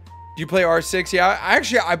 Do you play R6? Yeah,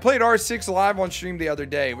 I played R6 live on stream the other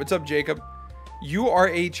day. What's up, Jacob? You are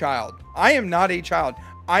a child. I am not a child.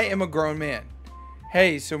 I am a grown man.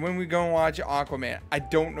 Hey, so when we go and watch Aquaman? I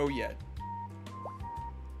don't know yet.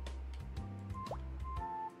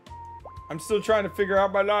 I'm still trying to figure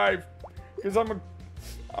out my life. Because I'm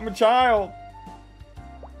a child.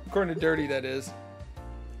 According to Dirty, that is.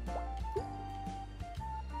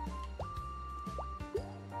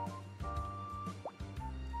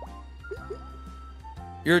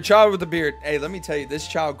 You're a child with a beard. Hey, let me tell you, this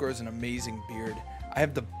child grows an amazing beard. I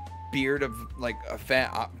have the beard of like a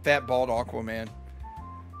fat bald Aquaman.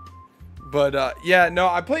 But yeah, no,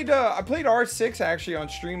 I played R6 actually on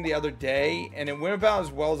stream the other day, and it went about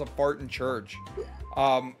as well as a fart in church.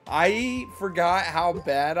 I forgot how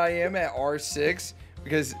bad I am at R6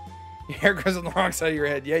 because your hair grows on the wrong side of your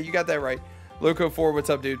head. Yeah, you got that right. Loco 4,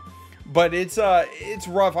 what's up, dude? But it's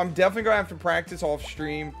rough. I'm definitely gonna have to practice off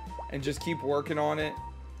stream and just keep working on it.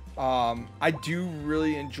 I do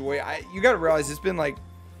really enjoy. You gotta realize it's been like,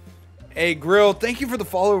 hey, Grill, thank you for the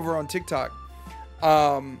follow over on TikTok.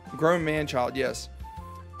 Grown man child, yes.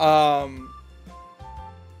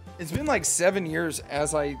 It's been like 7 years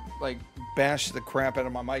as I like bash the crap out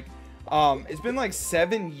of my mic. It's been like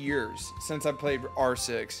 7 years since I played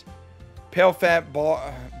R6. Pale, fat,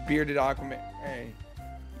 bearded Aquaman. Hey,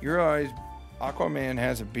 you realize Aquaman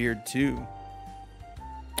has a beard too.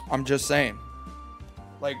 I'm just saying.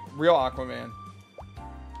 Like, real Aquaman.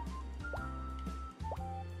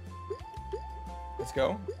 Let's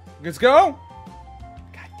go. Let's go!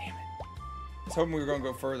 God damn it. I was hoping we were going to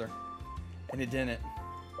go further. And it didn't.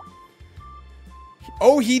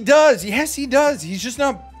 Oh, he does! Yes, he does! He's just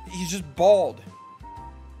not... He's just bald.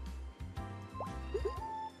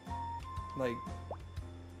 Like...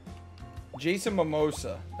 Jason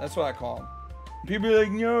Momoa. That's what I call him. People are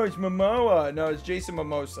like, no, it's Momoa. No, it's Jason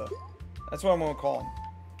Momoa. That's what I'm going to call him.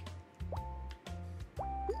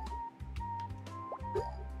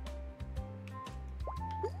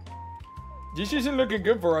 This isn't looking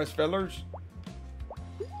good for us, fellas.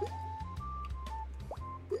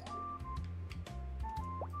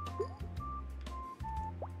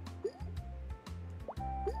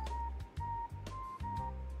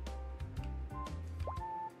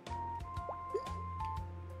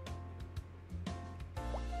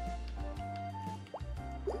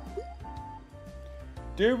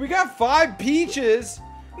 Dude, we got 5 peaches.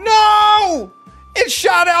 No! It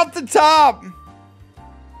shot out the top.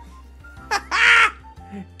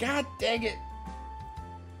 God dang it.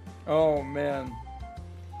 Oh, man.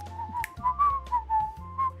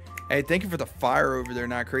 Hey, thank you for the fire over there,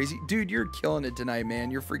 Not Crazy. Dude, you're killing it tonight, man.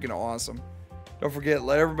 You're freaking awesome. Don't forget,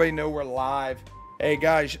 let everybody know we're live. Hey,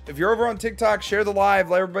 guys, if you're over on TikTok, share the live.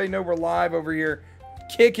 Let everybody know we're live over here.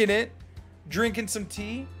 Kicking it. Drinking some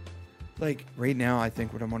tea. Like, right now, I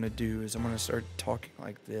think what I'm going to do is I'm going to start talking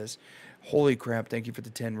like this. Holy crap, thank you for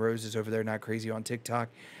the 10 roses over there, Not Crazy on TikTok.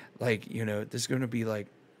 Like, you know, this is going to be like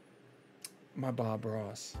my Bob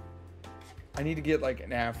Ross. I need to get, like,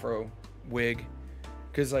 an afro wig.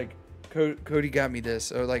 Because, like, Cody got me this.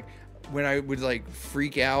 So, like, when I would, like,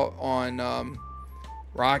 freak out on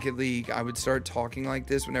Rocket League, I would start talking like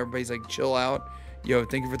this when everybody's like, chill out. Yo,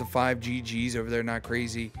 thank you for the 5 GGs over there, Not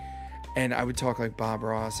Crazy. And I would talk like Bob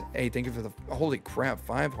Ross. Hey, thank you for the, holy crap,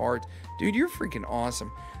 5 hearts. Dude, you're freaking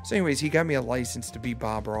awesome. So anyways, he got me a license to be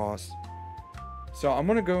Bob Ross. So I'm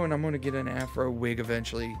going to go and I'm going to get an afro wig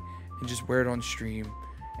eventually and just wear it on stream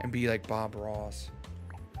and be like Bob Ross.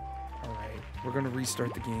 All right, we're going to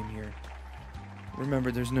restart the game here.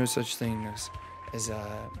 Remember, there's no such thing as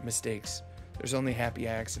mistakes. There's only happy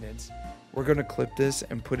accidents. We're going to clip this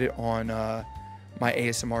and put it on my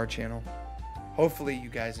ASMR channel. Hopefully you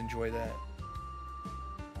guys enjoy that.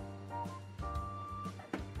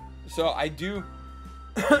 So I do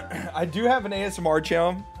I do have an ASMR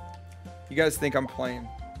channel. You guys think I'm playing.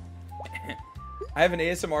 I have an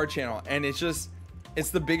ASMR channel and it's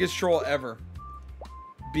the biggest troll ever.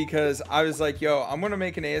 Because I was like, yo, I'm going to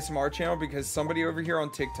make an ASMR channel because somebody over here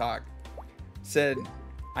on TikTok said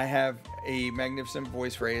I have a magnificent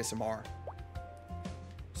voice for ASMR.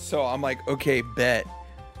 So I'm like, okay, bet.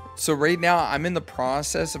 So right now I'm in the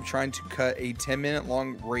process of trying to cut a 10-minute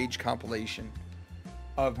long rage compilation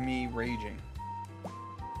of me raging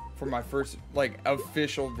for my first like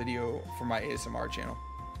official video for my ASMR channel.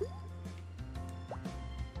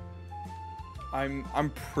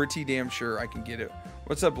 I'm pretty damn sure I can get it.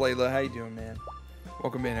 What's up, Layla? How you doing, man?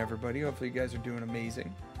 Welcome in, everybody. Hopefully you guys are doing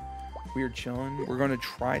amazing. We are chilling. We're going to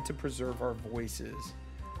try to preserve our voices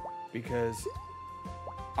because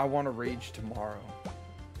I want to rage tomorrow.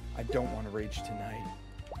 I don't want to rage tonight.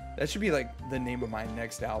 That should be like the name of my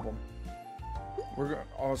next album. We're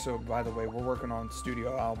also, by the way, we're working on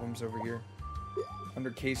studio albums over here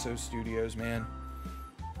under Queso Studios, man.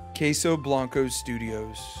 Queso Blanco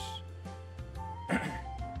Studios.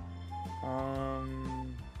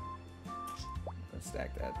 Let's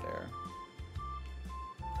stack that there.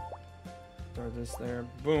 Throw this there.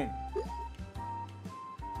 Boom.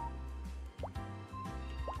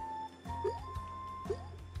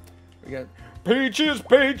 We got peaches,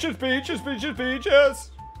 peaches, peaches, peaches,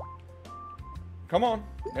 peaches. Come on.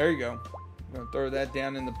 There you go. I'm gonna throw that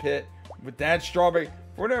down in the pit with that strawberry.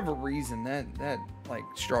 For whatever reason, that like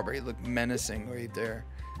strawberry looked menacing right there.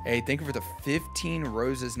 Hey, thank you for the 15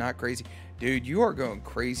 roses, Not Crazy. Dude, you are going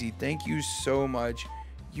crazy. Thank you so much.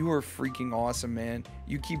 You are freaking awesome, man.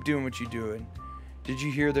 You keep doing what you're doing. Did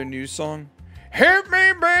you hear their new song? Hit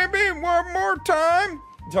me, baby, one more time.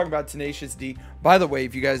 I'm talking about Tenacious D. By the way,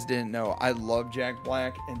 if you guys didn't know, I love Jack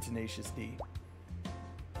Black and Tenacious D.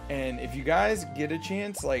 And if you guys get a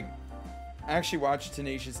chance, like, actually watch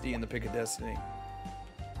Tenacious D in The Pick of Destiny.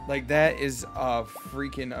 Like, that is a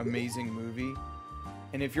freaking amazing movie.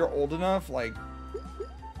 And if you're old enough, like,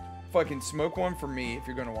 fucking smoke one for me if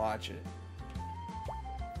you're gonna watch it.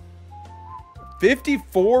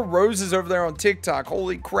 54 roses over there on TikTok.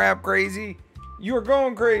 Holy crap, Crazy. You are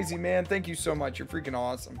going crazy, man. Thank you so much. You're freaking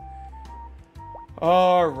awesome.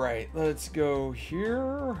 All right, let's go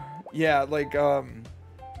here. Yeah, like, no,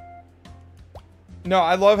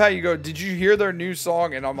 I love how you go, did you hear their new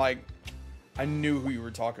song? And I'm like, I knew who you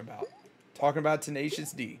were talking about. Talking about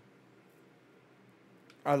Tenacious D.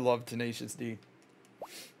 I love Tenacious D.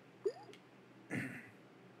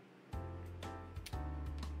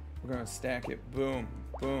 We're gonna stack it. Boom,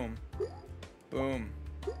 boom, boom.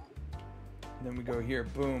 And then we go here.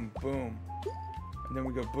 Boom, boom. And then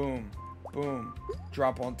we go boom, boom.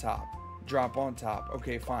 Drop on top. Drop on top.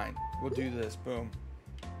 Okay, fine. We'll do this. Boom.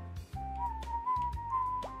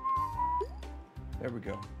 There we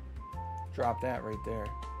go. Drop that right there.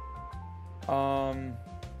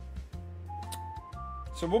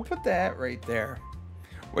 So we'll put that right there.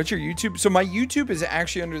 What's your YouTube? So my YouTube is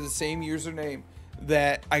actually under the same username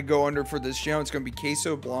that I go under for this channel. It's going to be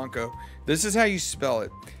Queso Blanco. This is how you spell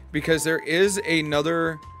it. Because there is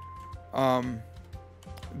another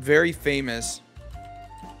very famous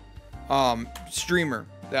streamer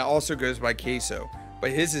that also goes by Queso.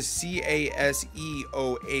 But his is C-A-S-E-O-H.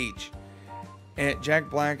 And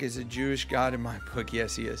Jack Black is a Jewish god in my book.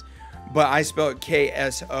 Yes, he is. But I spell it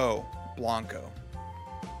K-S-O, Blanco.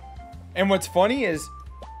 And what's funny is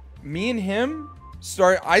me and him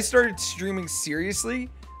I started streaming seriously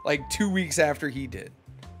like 2 weeks after he did.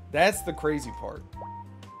 That's the crazy part.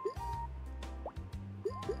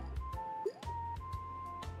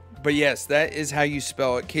 But yes, that is how you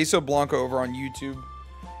spell it. Queso Blanco over on YouTube.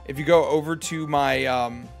 If you go over to my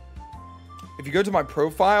if you go to my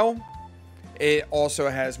profile, it also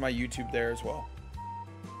has my YouTube there as well.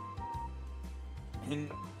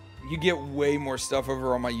 And you get way more stuff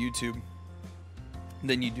over on my YouTube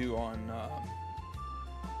than you do on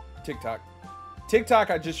TikTok.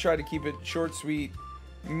 TikTok, I just try to keep it short, sweet,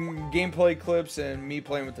 gameplay clips, and me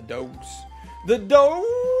playing with the dogs. The dogs!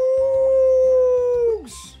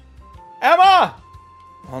 Emma!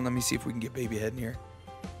 Hold on, let me see if we can get Baby Head in here.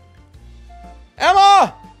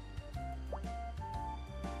 Emma!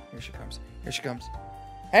 Here she comes. Here she comes.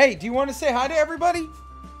 Hey, do you want to say hi to everybody?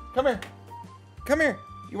 Come here. Come here.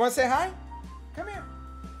 You want to say hi? Come here.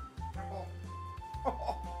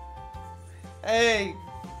 Oh. Hey.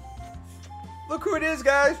 Look who it is,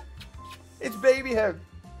 guys. It's Baby Head.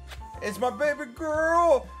 It's my baby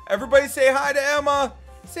girl. Everybody say hi to Emma.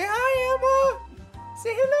 Say hi, Emma.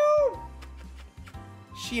 Say hello.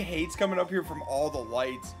 She hates coming up here from all the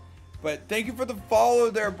lights. But thank you for the follow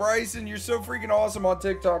there, Bryson. You're so freaking awesome on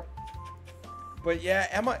TikTok. But yeah,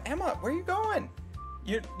 Emma, where you going?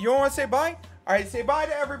 You don't want to say bye? All right, say bye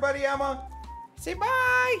to everybody, Emma. Say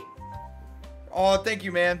bye. Oh, thank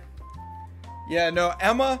you, man. Yeah, no,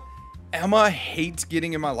 Emma hates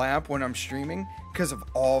getting in my lap when I'm streaming because of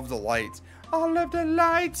all of the lights. All of the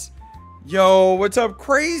lights. Yo, what's up,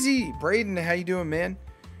 Crazy? Braden, how you doing, man?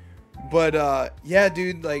 But yeah,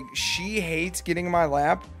 dude, like she hates getting in my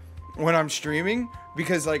lap when I'm streaming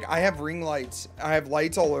because like I have ring lights. I have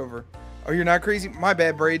lights all over. Oh, you're not crazy? My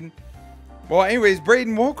bad, Braden. Well, anyways,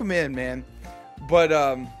 Braden, welcome in, man. But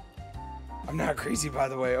I'm not crazy, by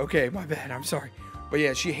the way. Okay, my bad. I'm sorry. But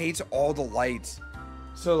yeah, she hates all the lights.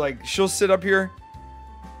 So like she'll sit up here.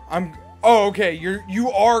 Oh, okay,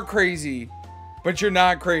 you are crazy, but you're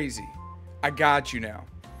not crazy. I got you now.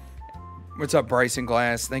 What's up, Bryson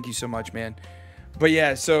Glass? Thank you so much, man. But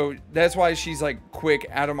yeah, so that's why she's like quick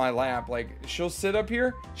out of my lap. Like she'll sit up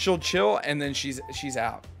here, she'll chill, and then she's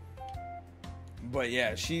out. But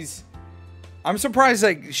yeah, I'm surprised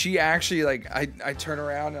like she actually like I turn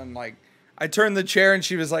around and like I turned the chair and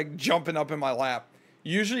she was like jumping up in my lap.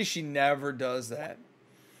 Usually she never does that.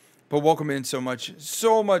 But welcome in so much,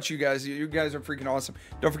 you guys. You guys are freaking awesome.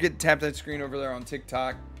 Don't forget to tap that screen over there on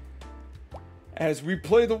TikTok as we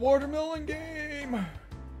play the watermelon game.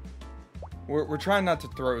 We're trying not to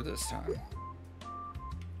throw this time,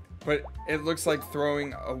 but it looks like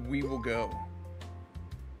throwing a we will go.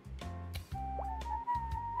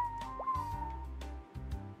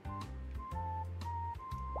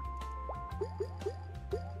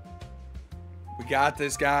 We got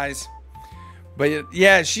this, guys. But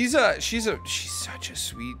yeah, she's such a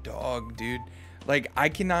sweet dog, dude. Like I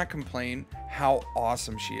cannot complain how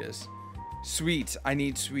awesome she is. Sweets, I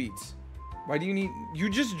need sweets. Why do you need? You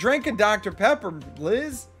just drank a Dr. Pepper,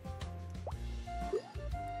 Liz.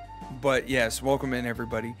 But yes, welcome in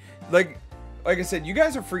everybody. Like I said, you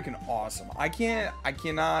guys are freaking awesome. I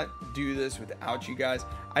cannot do this without you guys.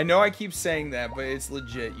 I know I keep saying that, but it's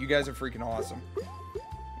legit. You guys are freaking awesome.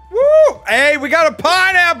 Woo! Hey, we got a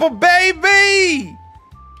pineapple, baby!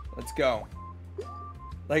 Let's go.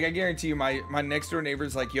 Like, I guarantee you, my next door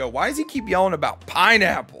neighbor's like, yo, why does he keep yelling about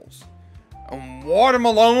pineapples and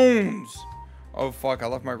watermelons? Oh, fuck, I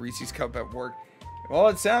left my Reese's cup at work. Well,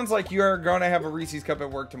 it sounds like you are going to have a Reese's cup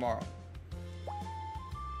at work tomorrow.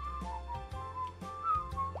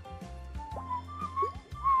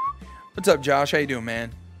 What's up, Josh? How you doing,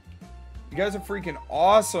 man? You guys are freaking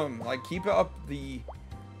awesome. Like, keep up the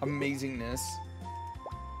amazingness.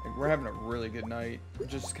 Like, we're having a really good night. We're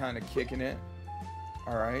just kind of kicking it.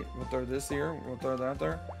 All right, we'll throw this here. We'll throw that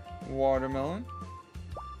there. Watermelon.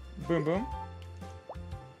 Boom, boom.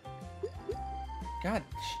 God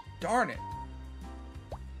darn it.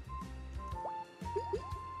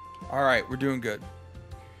 All right, we're doing good.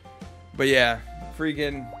 But yeah,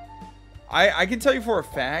 freaking... I can tell you for a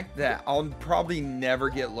fact that I'll probably never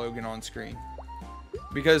get Logan on screen.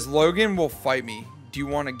 Because Logan will fight me. Do you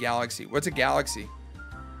want a galaxy? What's a galaxy?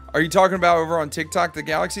 Are you talking about over on TikTok, the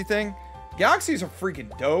galaxy thing? Galaxies are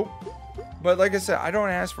freaking dope. But like I said, I don't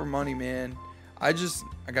ask for money, man. I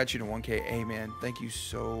got you to 1K. Hey, man, thank you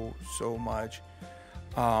so much.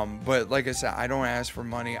 But like I said, I don't ask for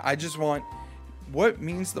money. I just want... What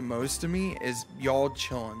means the most to me is y'all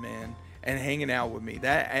chilling, man. And hanging out with me.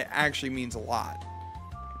 That actually means a lot.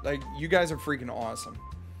 Like, you guys are freaking awesome.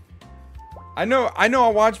 I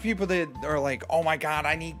watch people that are like, oh my god,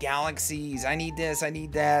 I need galaxies, I need this, I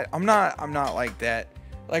need that. I'm not like that.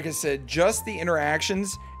 Like I said, just the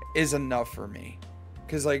interactions is enough for me.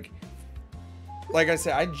 Cause like I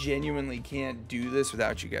said, I genuinely can't do this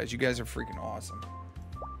without you guys. You guys are freaking awesome.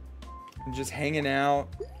 I'm just hanging out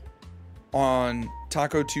on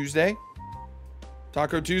Taco Tuesday.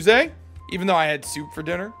 Even though I had soup for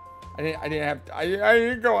dinner, I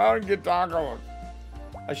didn't go out and get tacos.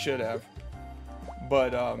 I should have.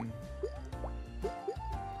 But all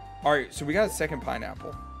right, so we got a second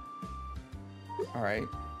pineapple. All right,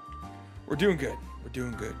 we're doing good.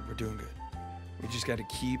 We just got to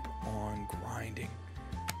keep on grinding.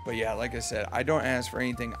 But yeah, like I said, I don't ask for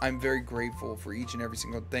anything. I'm very grateful for each and every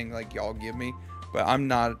single thing like y'all give me. But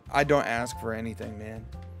I don't ask for anything, man.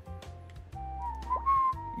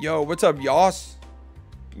 Yo, what's up, Yoss?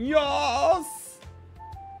 Yoss!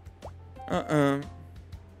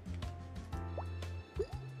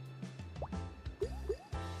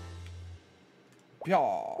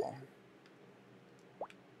 Y'all.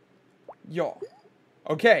 Yo.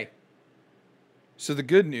 Okay. So the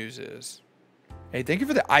good news is, hey, thank you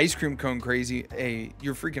for the ice cream cone, Crazy. Hey,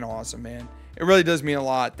 you're freaking awesome, man. It really does mean a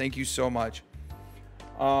lot. Thank you so much.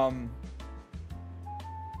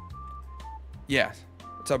 Yeah.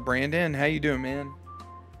 What's up, Brandon? How you doing, man?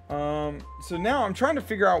 So now I'm trying to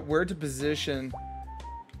figure out where to position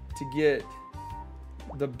to get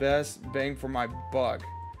the best bang for my buck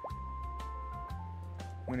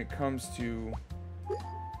when it comes to,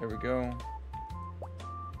 there we go.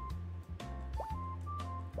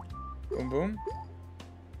 Boom, boom.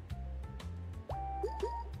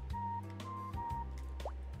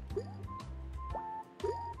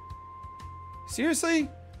 Seriously?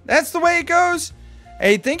 That's the way it goes?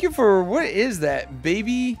 Hey, thank you for, what is that?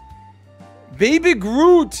 Baby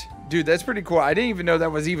Groot. Dude, that's pretty cool. I didn't even know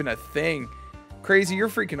that was even a thing. Crazy, you're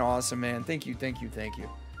freaking awesome, man. Thank you.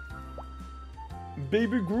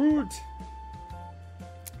 Baby Groot.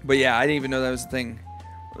 But yeah, I didn't even know that was a thing.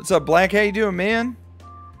 What's up, Black? How you doing, man?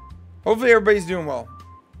 Hopefully everybody's doing well.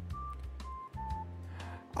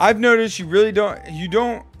 I've noticed you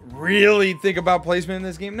don't really think about placement in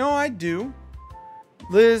this game. No, I do.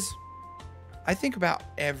 Liz, I think about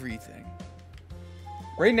everything.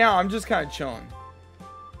 Right now, I'm just kind of chilling.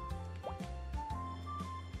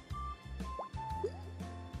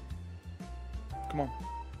 Come on.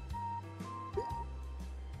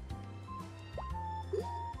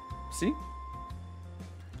 See?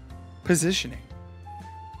 Positioning.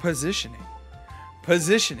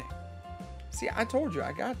 See, I told you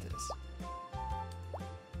I got this.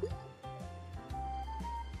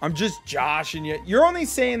 I'm just joshing you. You're only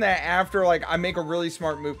saying that after, like, I make a really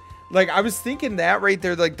smart move. Like, I was thinking that right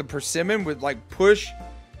there, like, the persimmon would, like, push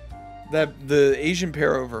the Asian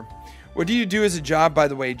pear over. What do you do as a job, by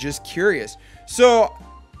the way? Just curious. So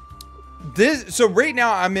right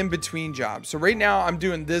now I'm in between jobs. So right now I'm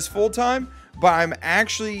doing this full time, but I'm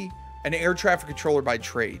actually an air traffic controller by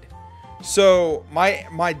trade. So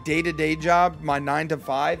my day-to-day job, my 9 to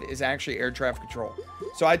 5 is actually air traffic control.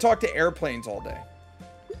 So I talk to airplanes all day.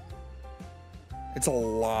 It's a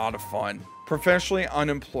lot of fun. Professionally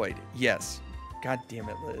unemployed. Yes. God damn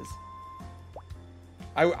it, Liz.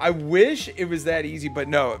 I wish it was that easy, but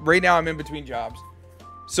no. Right now I'm in between jobs.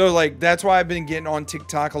 So like that's why I've been getting on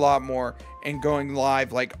TikTok a lot more and going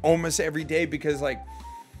live like almost every day, because like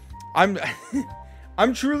I'm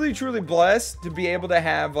I'm truly blessed to be able to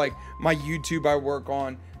have like my YouTube I work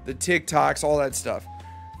on, the TikToks, all that stuff.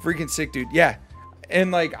 Freaking sick, dude. Yeah.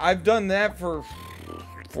 And like I've done that for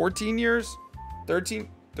 14 years. 13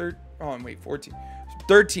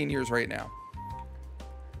 years right now.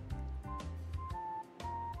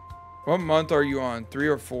 What month are you on? 3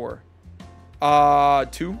 or 4?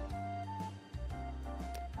 2.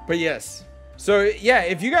 But yes. So yeah,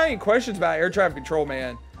 if you got any questions about air traffic control,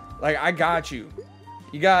 man, like I got you.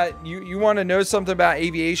 You want to know something about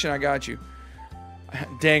aviation? I got you.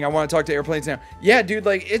 Dang, I want to talk to airplanes now. Yeah, dude,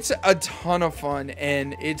 like it's a ton of fun,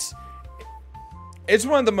 and it's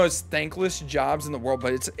one of the most thankless jobs in the world,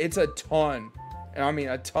 but it's a ton, and I mean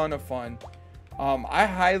a ton of fun. I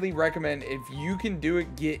highly recommend, if you can do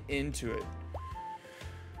it, get into it.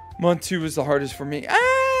 Month 2 was the hardest for me.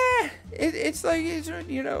 It's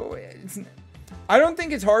you know, I don't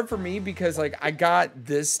think it's hard for me because like I got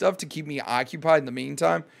this stuff to keep me occupied in the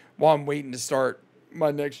meantime while I'm waiting to start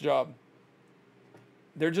my next job.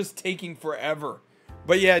 They're just taking forever.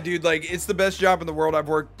 But yeah, dude, like it's the best job in the world. I've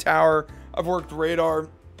worked tower, I've worked radar,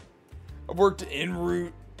 I've worked en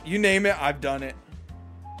route, you name it, I've done it.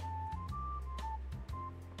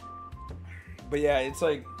 But yeah, it's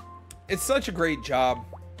like, it's such a great job.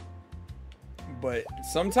 But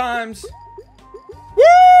sometimes,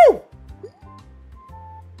 woo!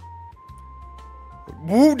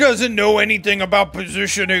 Who doesn't know anything about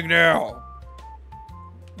positioning now?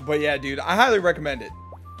 But yeah, dude, I highly recommend it.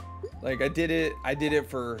 Like, I did it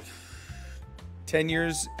for 10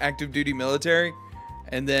 years active duty military.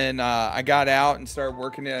 And then I got out and started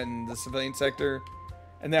working in the civilian sector.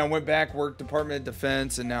 And then I went back, worked Department of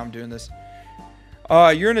Defense, and now I'm doing this.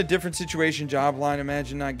 You're in a different situation, job line.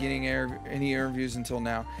 Imagine not getting any interviews until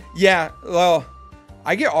now. Yeah, well,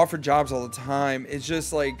 I get offered jobs all the time. It's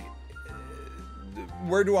just like,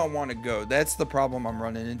 where do I want to go? That's the problem I'm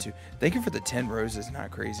running into. Thank you for the 10 roses.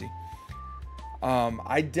 Not crazy.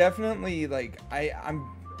 I definitely like,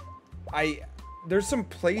 there's some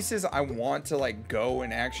places I want to like go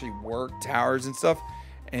and actually work towers and stuff.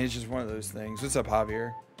 And it's just one of those things. What's up,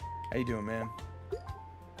 Javier? How you doing, man?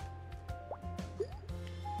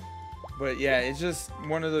 But yeah, it's just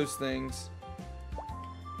one of those things.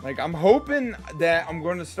 Like, I'm hoping that I'm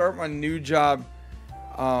going to start my new job.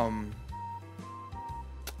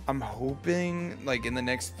 I'm hoping like in the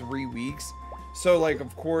next 3 weeks. So like,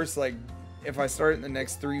 of course, like if I start in the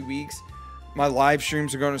next 3 weeks, my live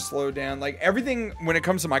streams are going to slow down. Like everything when it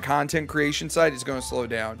comes to my content creation side is going to slow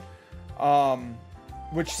down.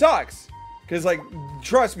 Which sucks. Cause like,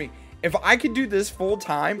 trust me, if I could do this full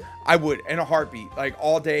time, I would, in a heartbeat. Like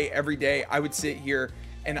all day, every day, I would sit here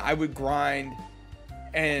and I would grind,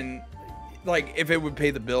 and like if it would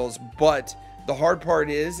pay the bills. But the hard part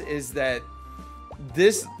is that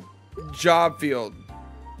this job field,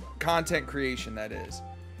 content creation, that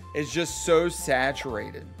is just so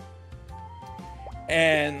saturated,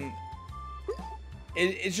 and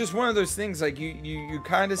it's just one of those things. Like you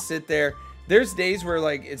kind of sit there. There's days where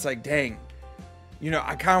like it's like, dang, you know,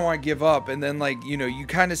 I kind of want to give up. And then like, you know, you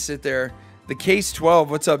kind of sit there. The Case 12,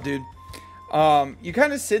 what's up, dude? You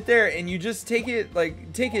kind of sit there and you just take it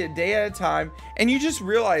a day at a time, and you just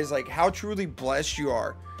realize like how truly blessed you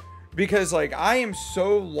are. Because like, I am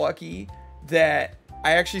so lucky that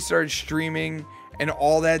I actually started streaming and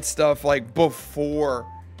all that stuff like before,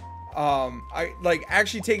 I like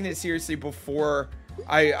actually taking it seriously before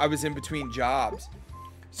I was in between jobs.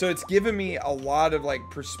 So it's given me a lot of like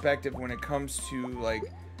perspective when it comes to like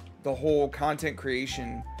the whole content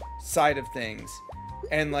creation side of things,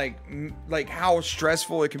 and like how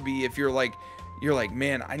stressful it can be if you're like,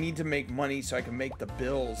 man, I need to make money so I can make the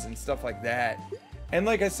bills and stuff like that. And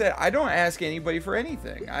like I said, I don't ask anybody for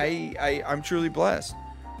anything. I'm truly blessed.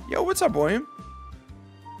 Yo, what's up, William?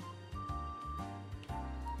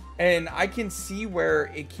 And I can see where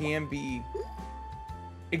it can be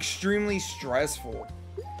extremely stressful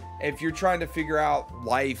if you're trying to figure out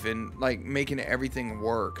life and like making everything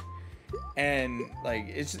work. And like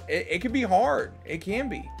it can be hard. It can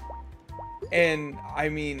be. And I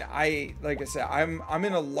mean, like I said, I'm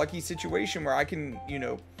in a lucky situation where I can, you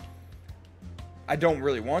know, I don't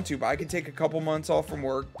really want to, but I can take a couple months off from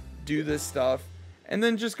work, do this stuff, and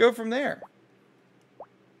then just go from there.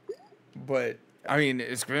 But I mean,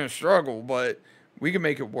 it's been a struggle, but we can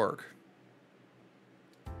make it work.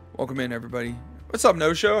 Welcome in, everybody. What's up,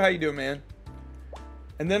 No Show? How you doing, man?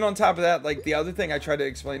 And then on top of that, like the other thing I try to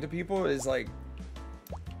explain to people is like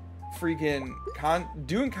freaking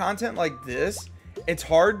doing content like this. It's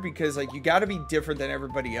hard because like you got to be different than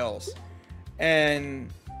everybody else.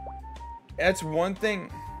 And that's one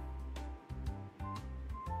thing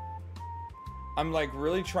I'm like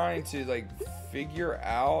really trying to like figure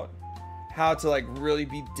out how to like really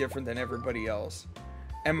be different than everybody else.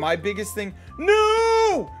 And my biggest thing,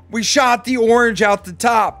 no, we shot the orange out the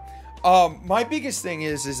top. My biggest thing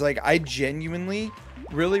is like, I genuinely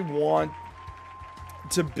really want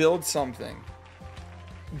to build something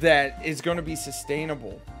that is going to be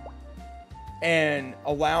sustainable and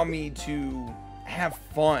allow me to have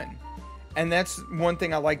fun. And that's one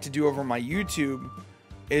thing I like to do over my YouTube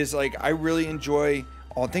is like, I really enjoy,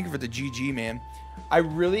 oh, thank you for the GG, man. I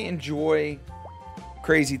really enjoy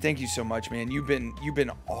Crazy. Thank you so much, man. You've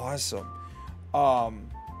been awesome. I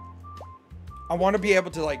want to be able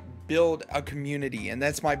to like build a community, and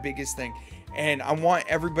that's my biggest thing. And I want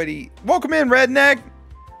everybody, welcome in, Redneck.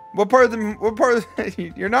 What part of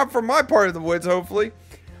you're not from my part of the woods, hopefully.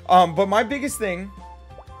 But my biggest thing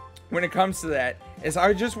when it comes to that is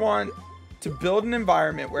I just want to build an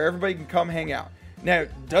environment where everybody can come hang out. Now,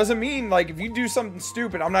 doesn't mean like if you do something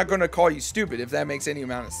stupid, I'm not going to call you stupid, if that makes any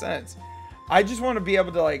amount of sense. I just want to be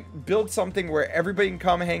able to like build something where everybody can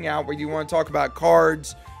come hang out, where you want to talk about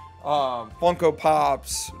cards, Funko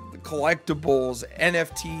Pops, collectibles,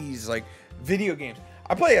 NFTs, like video games.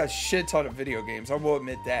 I play a shit ton of video games, I will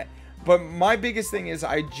admit that. But my biggest thing is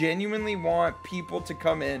I genuinely want people to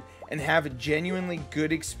come in and have a genuinely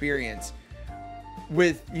good experience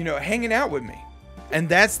with, you know, hanging out with me. And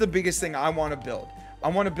that's the biggest thing I want to build. I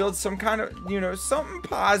want to build some kind of, you know, something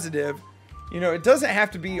positive. You know, it doesn't have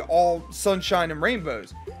to be all sunshine and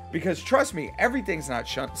rainbows, because trust me, everything's not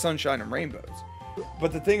sunshine and rainbows.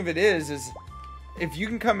 But the thing of it is if you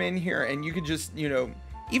can come in here and you can just, you know,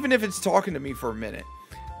 even if it's talking to me for a minute,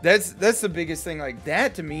 that's the biggest thing. Like,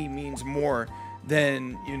 that to me means more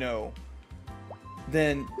than, you know,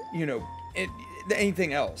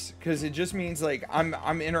 anything else, because it just means like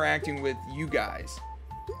I'm interacting with you guys,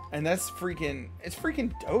 and it's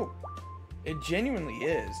freaking dope. It genuinely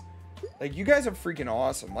is. Like, you guys are freaking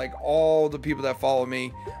awesome. Like, all the people that follow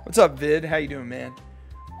me. What's up, Vid? How you doing, man?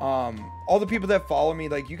 All the people that follow me,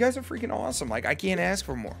 like, you guys are freaking awesome. Like, I can't ask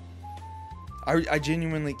for more. I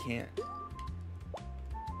genuinely can't.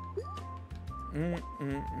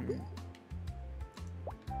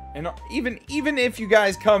 And even if you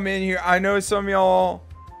guys come in here, I know some of y'all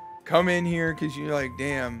come in here because you're like,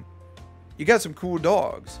 damn, you got some cool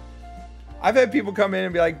dogs. I've had people come in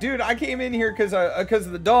and be like, dude, I came in here because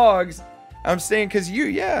of the dogs. I'm staying because of you.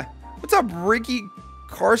 Yeah. What's up, Ricky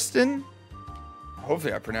Karsten?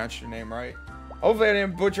 Hopefully I pronounced your name right. Hopefully I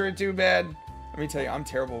didn't butcher it too bad. Let me tell you, I'm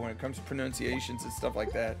terrible when it comes to pronunciations and stuff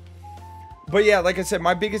like that. But yeah, like I said,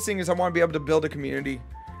 my biggest thing is I want to be able to build a community.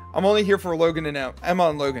 I'm only here for Logan and Emma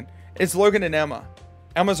and Logan. It's Logan and Emma.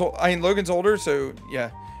 Logan's older, so yeah.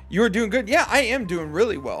 You are doing good. Yeah, I am doing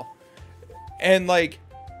really well. And like,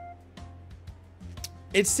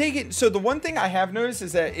 it's taken, so the one thing I have noticed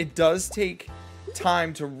is that it does take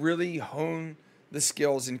time to really hone the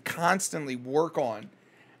skills and constantly work on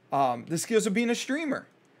the skills of being a streamer.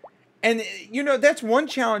 And, you know, that's one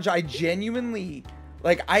challenge I genuinely,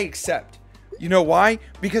 like, I accept. You know why?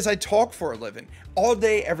 Because I talk for a living. All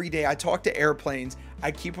day, every day, I talk to airplanes.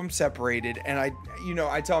 I keep them separated. And I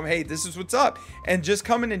tell them, hey, this is what's up. And just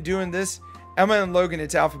coming and doing this, Emma and Logan,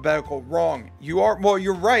 it's alphabetical. Wrong. Well,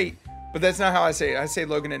 you're right. But that's not how I say it. I say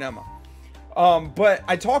Logan and Emma. But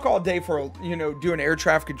I talk all day for, you know, doing air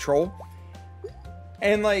traffic control.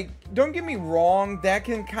 And like, don't get me wrong, that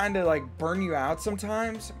can kind of like burn you out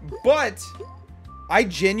sometimes. But I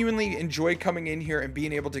genuinely enjoy coming in here and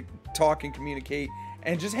being able to talk and communicate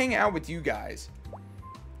and just hang out with you guys.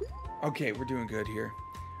 Okay, we're doing good here.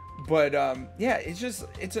 But yeah, it's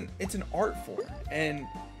an art form, and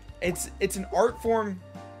it's an art form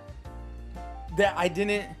that I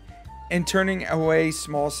didn't, and turning away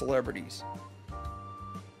small celebrities.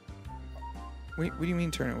 Wait, what do you mean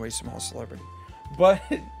turning away small celebrity? But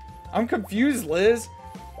I'm confused, Liz.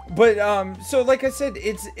 But so like I said,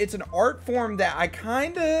 it's an art form that I've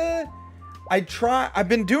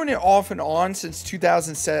been doing it off and on since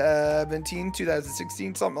 2017,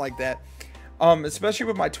 2016, something like that. Especially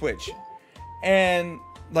with my Twitch. And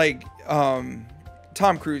like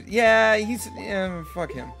Tom Cruise, yeah,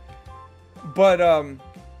 fuck him. But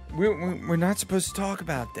we're not supposed to talk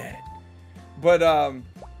about that. But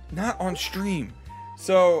not on stream.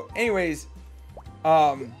 So anyways,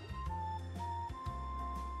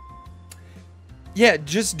 yeah,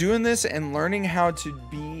 just doing this and learning how to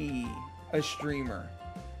be a streamer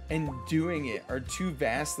and doing it are two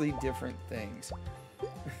vastly different things.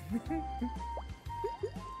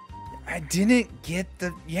 I didn't get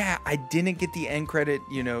the end credit,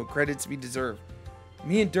 you know, credits we deserve.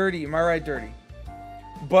 Me and Dirty, am I right, Dirty?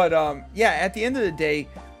 But yeah, at the end of the day,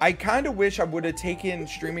 I kind of wish I would have taken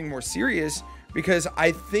streaming more serious, because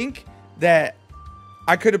I think that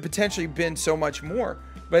I could have potentially been so much more.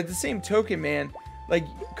 But at the same token, man, like,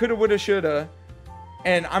 coulda, woulda, shoulda.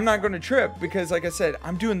 And I'm not going to trip, because like I said,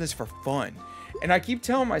 I'm doing this for fun. And I keep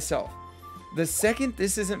telling myself, the second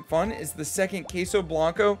this isn't fun is the second Queso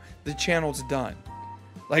Blanco, the channel's done.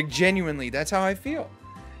 Like, genuinely, that's how I feel.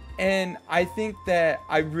 And I think that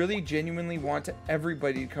I really genuinely want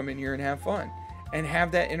everybody to come in here and have fun and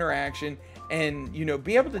have that interaction, and, you know,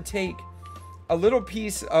 be able to take a little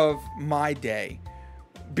piece of my day,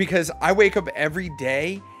 because I wake up every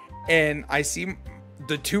day and I see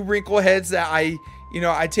the two wrinkle heads that I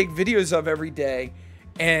take videos of every day.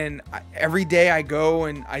 And every day I go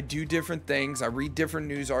and I do different things. I read different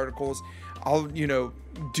news articles. I'll, you know,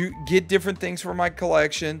 get different things for my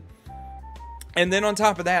collection. And then on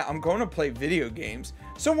top of that, I'm going to play video games.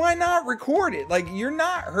 So why not record it? Like, you're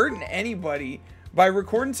not hurting anybody by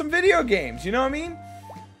recording some video games. You know what I mean?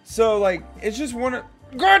 So, like, it's just one of...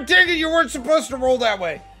 God dang it, you weren't supposed to roll that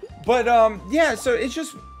way. But, yeah, so it's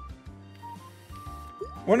just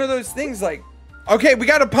one of those things, like, okay, we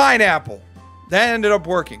got a pineapple. That ended up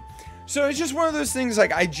working. So it's just one of those things,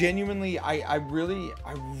 like, I genuinely, I really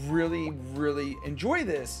enjoy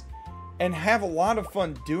this. and have a lot of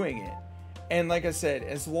fun doing it. And like I said,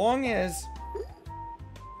 as long as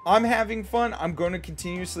I'm having fun, I'm going to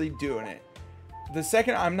continuously doing it. The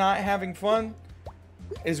second I'm not having fun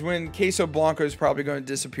is when Queso Blanco is probably going to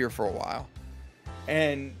disappear for a while.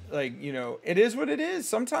 And like, you know, it is what it is.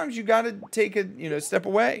 Sometimes you got to take a, you know, step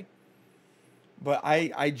away. But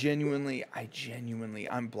I genuinely,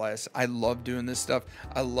 I'm blessed. I love doing this stuff.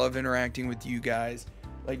 I love interacting with you guys.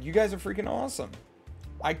 Like, you guys are freaking awesome.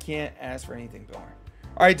 I can't ask for anything more.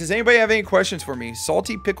 All right, does anybody have any questions for me?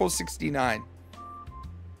 Salty Pickle 69.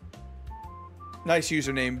 Nice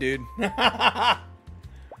username, dude.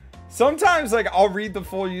 Sometimes, like, I'll read the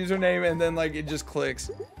full username and then, like, it just clicks.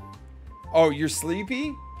 Oh, you're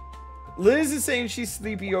sleepy? Liz is saying she's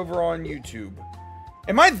sleepy over on YouTube.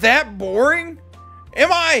 Am I that boring? Am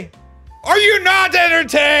I? Are you not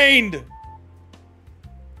entertained?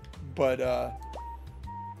 But,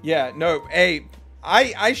 yeah, no, hey,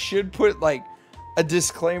 I should put, like, a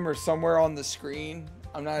disclaimer somewhere on the screen.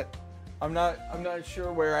 I'm not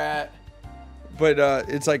sure where at. But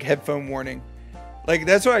it's like headphone warning. Like,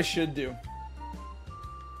 that's what I should do.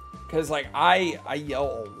 Because, like, I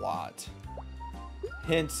yell a lot.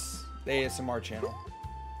 Hence the ASMR channel.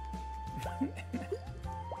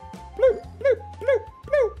 Bloop, bloop, bloop,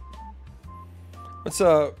 bloop. What's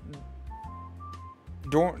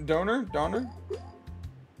Donor?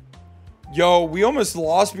 Yo, we almost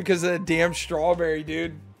lost because of that damn strawberry,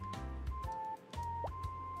 dude.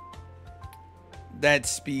 That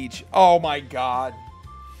speech. Oh my god.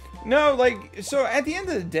 No, like, so at the end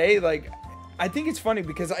of the day, like, I think it's funny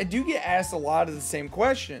because I do get asked a lot of the same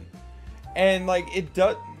question. And, like, it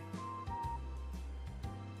does...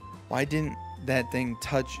 Why didn't that thing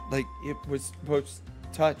touch? Like, it was supposed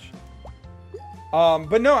to touch.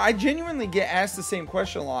 But no, I genuinely get asked the same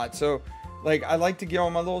question a lot. So, like, I like to get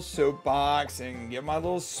on my little soapbox and give my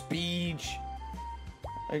little speech.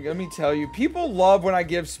 Like, let me tell you, people love when I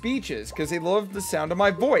give speeches because they love the sound of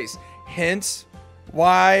my voice. Hence,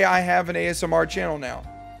 why I have an ASMR channel now.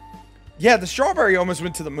 Yeah, the strawberry almost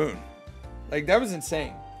went to the moon. Like, that was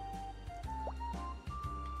insane.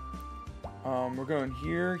 We're going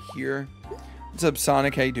here. What's up,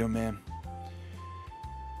 Sonic? How you doing, man?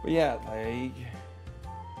 But yeah, like,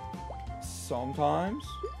 sometimes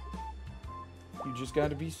you just got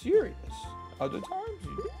to be serious. Other times,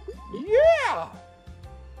 yeah.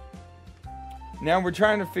 Now we're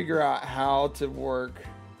trying to figure out how to work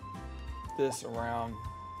this around.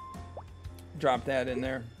 Drop that in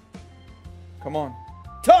there. Come on.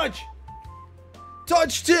 Touch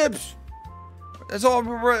tips. That's all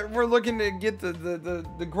we're looking to get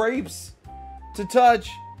the grapes to touch.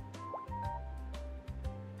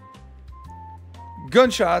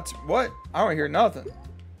 Gunshots. What? I don't hear nothing.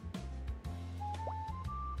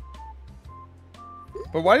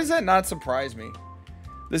 But why does that not surprise me?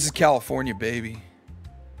 This is California, baby.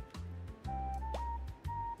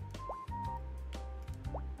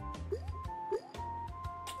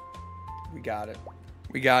 We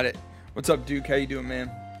got it. What's up, Duke? How you doing,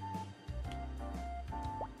 man?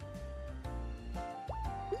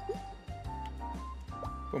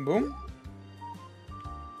 Boom, boom.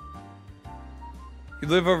 You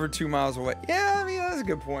live over 2 miles away. Yeah, I mean, that's a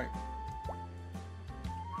good point.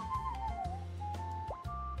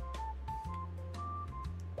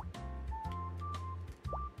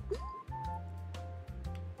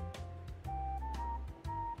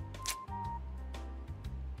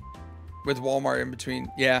 With Walmart in between.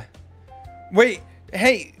 Yeah. Wait,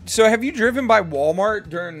 hey, so have you driven by Walmart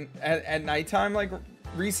during at nighttime, like,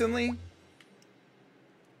 recently?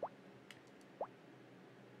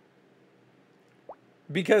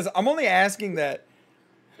 Because I'm only asking that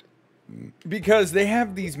because they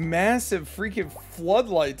have these massive freaking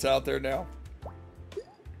floodlights out there now.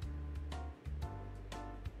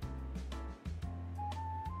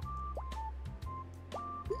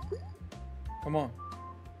 Come on.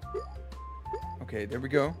 Okay, there we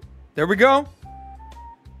go. There we go.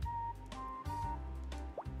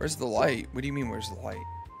 Where's the light? What do you mean, where's the light?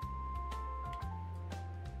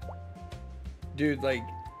 Dude, like,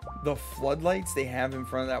 the floodlights they have in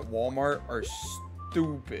front of that Walmart are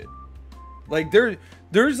stupid. Like,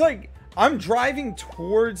 there's like, I'm driving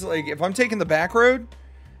towards, like, if I'm taking the back road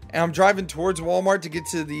and I'm driving towards Walmart to get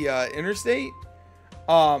to the interstate,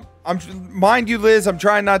 mind you, Liz, I'm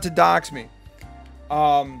trying not to dox me.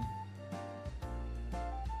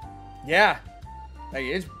 Yeah, like,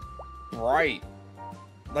 it's bright.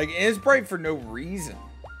 Like, it's bright for no reason.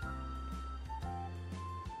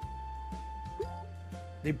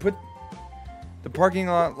 They put the parking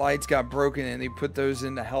lot lights got broken and they put those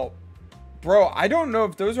in to help. Bro, I don't know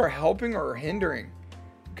if those are helping or hindering.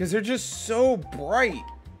 Because they're just so bright.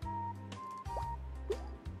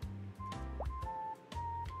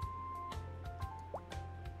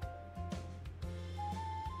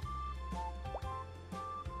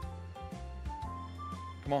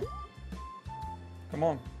 Come on. Come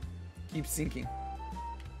on. Keep sinking.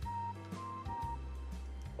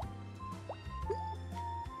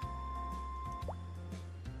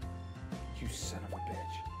 You son of a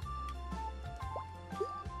bitch.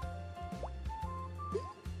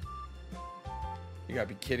 You gotta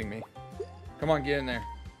be kidding me. Come on, get in there.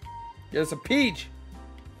 Get us a peach.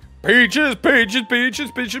 Peaches, peaches,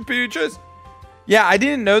 peaches, peaches, peaches. Yeah, I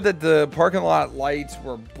didn't know that the parking lot lights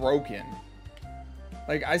were broken.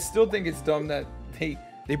 Like, I still think it's dumb that they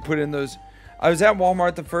put in those. I was at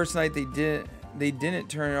Walmart the first night. They didn't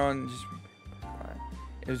turn it on. Just,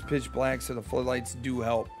 it was pitch black, so the floodlights do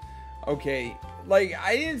help. Okay, like,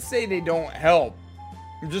 I didn't say they don't help.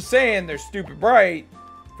 I'm just saying they're stupid bright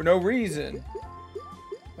for no reason.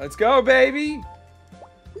 Let's go, baby.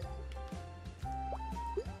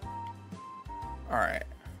 All right.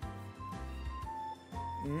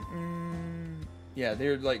 Yeah, they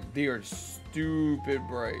are stupid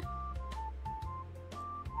bright.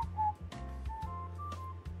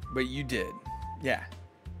 But you did. Yeah.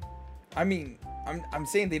 I mean, I'm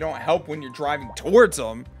saying they don't help when you're driving towards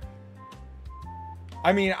them.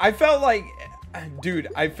 I mean, I felt like, dude,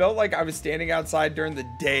 I felt like I was standing outside during the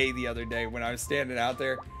day the other day when I was standing out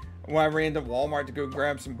there. When I ran to Walmart to go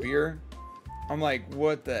grab some beer. I'm like,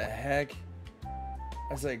 what the heck?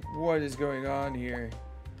 I was like, what is going on here?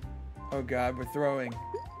 Oh God, we're throwing.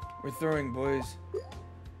 We're throwing, boys.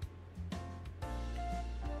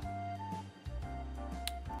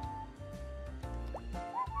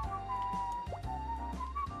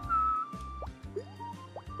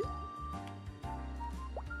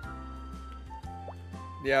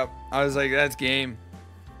 Yep, I was like, that's game.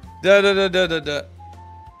 Da da da da da da.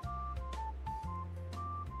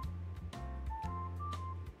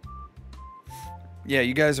 Yeah,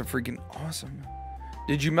 you guys are freaking awesome.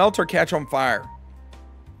 Did you melt or catch on fire?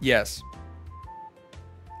 Yes.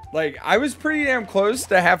 Like, I was pretty damn close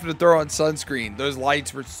to having to throw on sunscreen. Those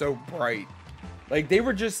lights were so bright. Like, they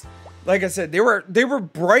were just, like I said, they were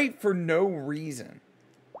bright for no reason.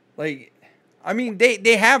 Like, I mean,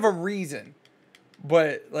 they have a reason.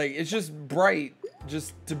 But, like, it's just bright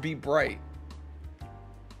just to be bright.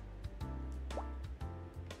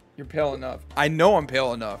 You're pale enough. I know I'm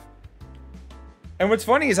pale enough. And what's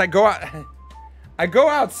funny is I go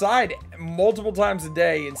outside multiple times a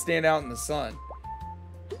day and stand out in the sun.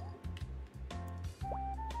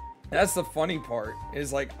 That's the funny part,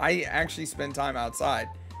 is like I actually spend time outside.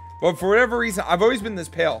 But for whatever reason, I've always been this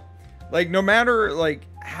pale. Like, no matter like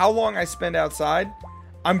how long I spend outside,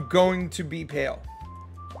 I'm going to be pale.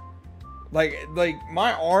 Like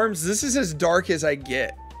my arms, this is as dark as I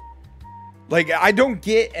get. Like, I don't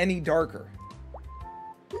get any darker.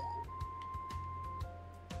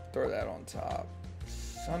 Throw that on top.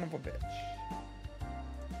 Son of a bitch.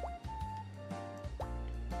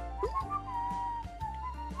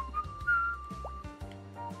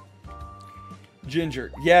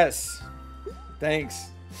 Ginger. Yes. Thanks.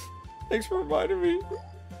 Thanks for reminding me.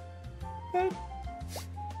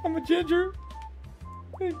 I'm a ginger.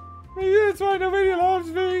 Maybe that's why nobody loves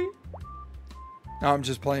me. No, I'm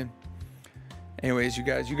just playing. Anyways, you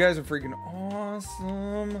guys are freaking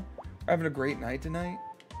awesome. We're having a great night tonight.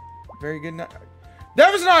 Very good night.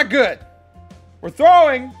 That was not good. We're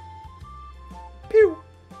throwing. Pew.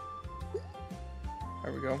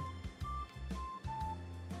 There we go.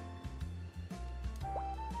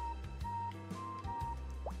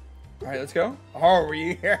 All right, let's go. Oh,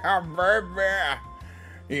 yeah,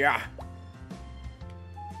 baby. Yeah.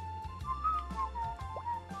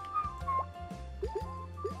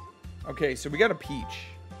 Okay, so we got a peach.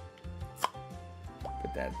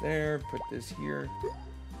 Put that there. Put this here.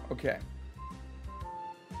 Okay.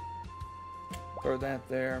 Throw that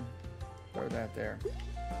there. Throw that there.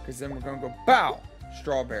 Because then we're going to go, bow,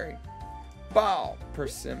 strawberry. Bow,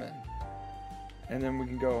 persimmon. And then we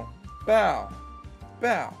can go, bow,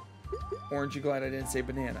 bow. Orange, you glad I didn't say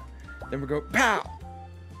banana. Then we go, pow.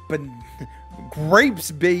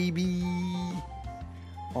 Grapes, baby.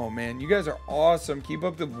 Oh, man. You guys are awesome. Keep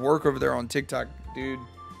up the work over there on TikTok, dude.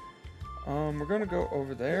 We're going to go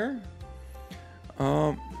over there.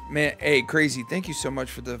 Man, hey, Crazy, thank you so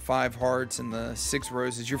much for the 5 hearts and the 6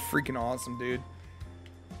 roses. You're freaking awesome, dude.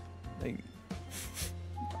 Like,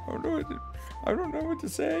 I don't know what to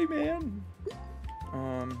say, man.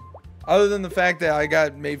 Other than the fact that I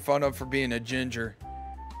got made fun of for being a ginger.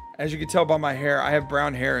 As you can tell by my hair, I have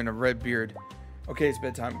brown hair and a red beard. Okay, it's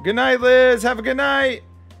bedtime. Good night, Liz. Have a good night.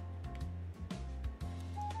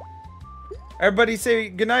 Everybody say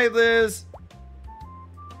goodnight, Liz.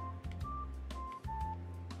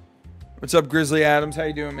 What's up, Grizzly Adams? How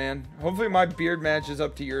you doing, man? Hopefully my beard matches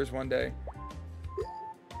up to yours one day.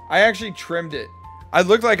 I actually trimmed it. I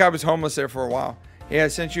looked like I was homeless there for a while. Yeah, I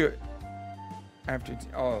sent you after.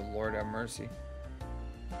 Oh, Lord have mercy.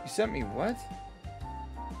 You sent me what?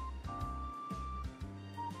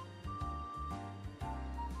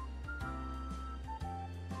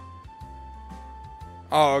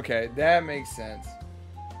 Oh, okay. That makes sense.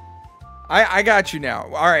 I got you now.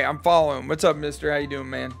 All right, I'm following. What's up, mister? How you doing,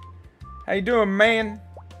 man? How you doing, man?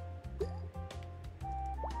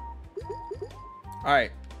 All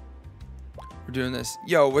right. We're doing this.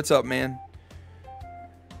 Yo, what's up, man?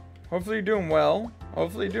 Hopefully you're doing well.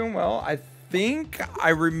 Hopefully you're doing well. I think I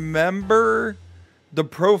remember the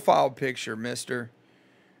profile picture, mister.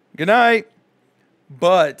 Good night.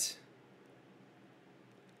 But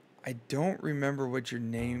I don't remember what your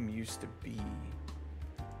name used to be.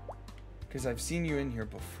 Because I've seen you in here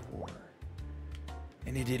before.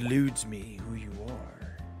 And it eludes me who you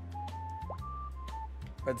are.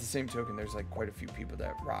 But at the same token, there's like quite a few people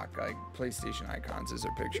that rock like PlayStation icons as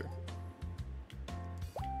their picture.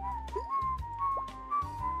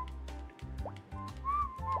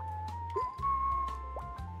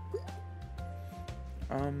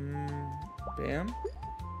 Bam.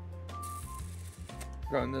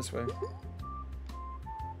 Going this way.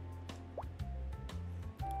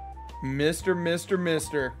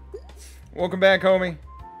 Mister. Welcome back, homie.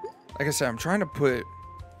 Like I said, I'm trying to put...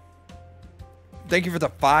 Thank you for the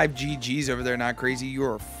 5 GGs over there, Not Crazy. You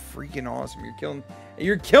are freaking awesome.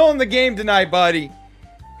 You're killing the game tonight, buddy.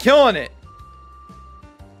 Killing it.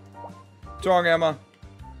 What's wrong, Emma?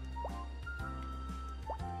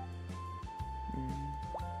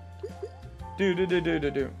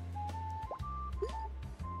 Do.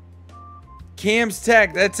 Cam's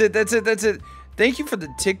Tech. That's it. Thank you for the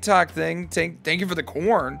TikTok thing. Thank you for the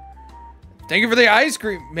corn. Thank you for the ice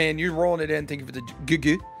cream. Man, you're rolling it in. Thank you for the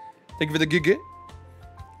gig. Thank you for the gig.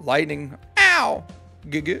 Lightning. Ow.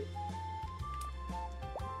 Gig.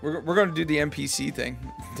 We're going to do the NPC thing.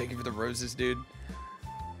 Thank you for the roses, dude.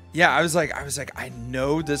 Yeah, I was like, I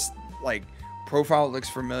know this like profile looks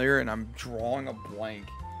familiar and I'm drawing a blank.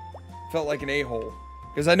 Felt like an a-hole.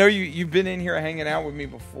 Because I know you've been in here hanging out with me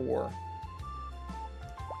before.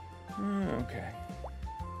 Okay.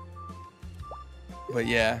 But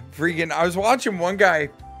yeah, freaking, I was watching one guy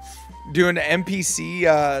doing an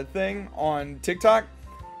NPC thing on TikTok,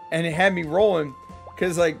 and it had me rolling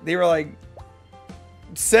because like they were like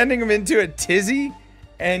sending him into a tizzy,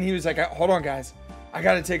 and he was like, hold on guys, I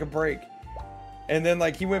gotta take a break. And then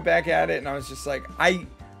like he went back at it, and I was just like,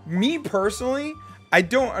 me personally, I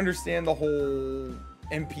don't understand the whole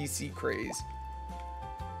NPC craze.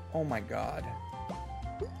 Oh my god.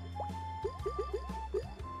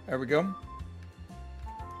 There we go.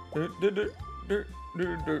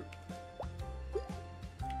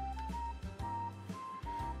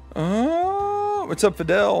 Oh, what's up,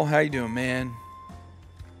 Fidel? How you doing, man?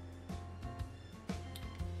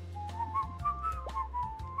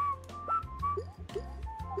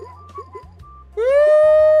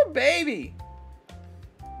 Woo, baby!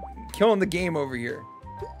 Killing the game over here.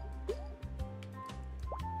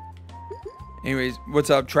 Anyways, what's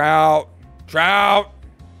up, Trout? Trout!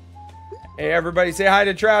 Hey, everybody, say hi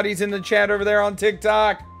to Trout. He's in the chat over there on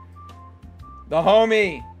TikTok. The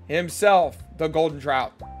homie himself, the Golden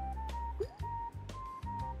Trout.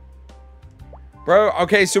 Bro,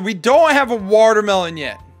 okay, so we don't have a watermelon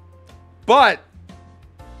yet. But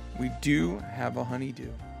we do have a honeydew.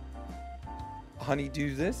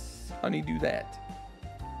 Honeydew this, honeydew that.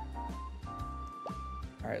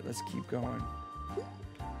 All right, let's keep going.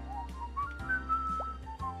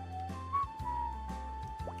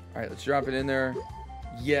 All right, let's drop it in there.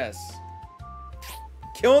 Yes.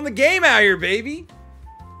 Killing the game out here, baby.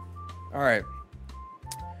 All right.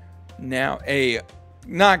 Now,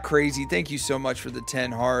 Not Crazy. Thank you so much for the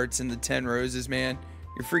 10 hearts and the 10 roses, man.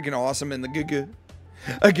 You're freaking awesome. And the good.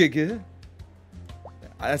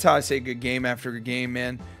 That's how I say good game after a game,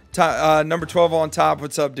 man. Number 12 on top.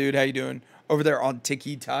 What's up, dude? How you doing? Over there on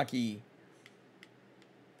Tiki-Taki.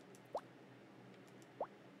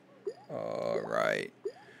 All right.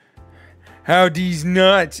 Howdy's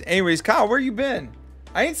nuts. Anyways, Kyle, where you been?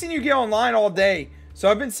 I ain't seen you get online all day. So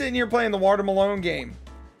I've been sitting here playing the Watermelon game.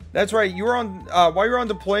 That's right. You were on, while you were on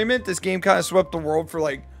deployment, this game kind of swept the world for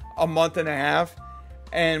like a month and a half.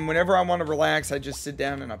 And whenever I want to relax, I just sit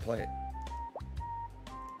down and I play it.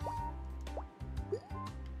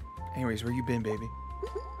 Anyways, where you been, baby?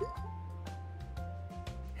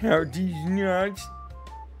 Howdy's nuts.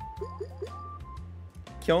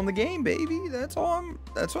 killing the game, baby. That's what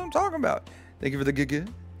I'm talking about. Thank you for the good.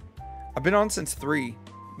 I've been on since 3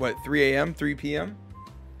 a.m., 3 p.m.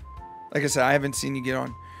 Like I said, I haven't seen you get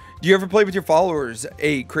on. Do you ever play with your followers?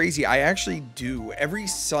 Hey, crazy. I actually do. Every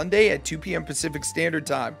Sunday at 2 p.m. Pacific Standard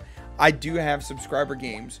Time, I do have subscriber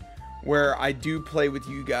games where I do play with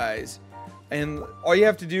you guys. And all you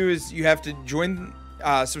have to do is you have to join,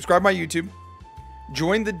 subscribe my YouTube,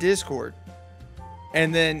 join the Discord.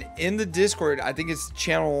 And then in the Discord, I think it's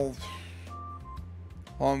channel...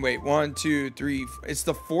 Hold on, wait. 1, 2, 3. It's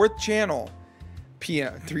the 4th channel.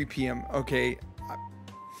 3 p.m. Okay.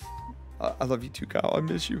 I love you too, Kyle. I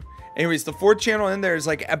miss you. Anyways, the 4th channel in there is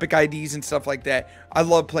like epic IDs and stuff like that. I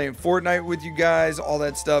love playing Fortnite with you guys, all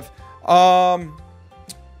that stuff.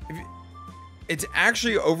 It's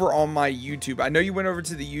actually over on my YouTube. I know you went over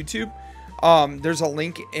to the YouTube. There's a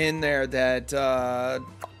link in there that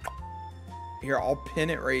here, I'll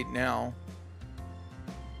pin it right now.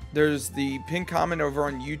 There's the pinned comment over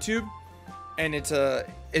on YouTube, and it's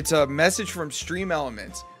a message from Stream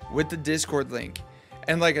Elements with the Discord link.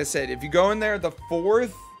 And like I said, if you go in there, the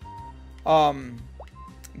 4th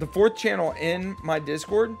channel in my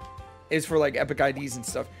Discord is for like epic IDs and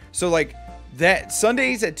stuff. So like that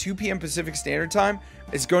Sundays at 2 p.m. Pacific Standard Time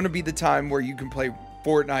is going to be the time where you can play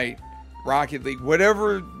Fortnite, Rocket League,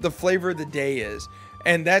 whatever the flavor of the day is.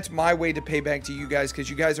 And that's my way to pay back to you guys, because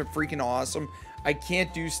you guys are freaking awesome. I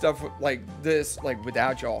can't do stuff like this like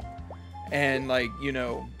without y'all. And like, you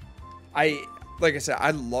know, like I said, I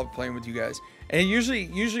love playing with you guys. And usually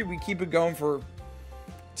we keep it going for,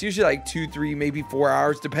 it's usually like 2, 3, maybe 4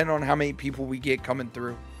 hours, depending on how many people we get coming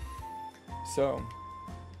through. So,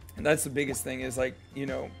 and that's the biggest thing is like, you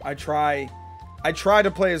know, I try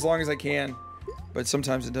to play as long as I can, but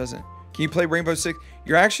sometimes it doesn't. Can you play Rainbow Six?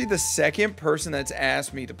 You're actually the 2nd person that's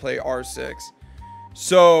asked me to play R6.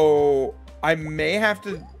 So I may have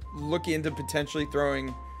to look into potentially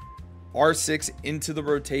throwing R6 into the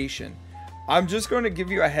rotation. I'm just going to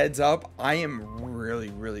give you a heads up. I am really,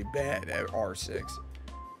 really bad at R6.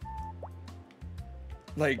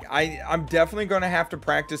 Like, I'm definitely going to have to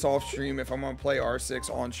practice off stream if I'm going to play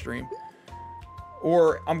R6 on stream.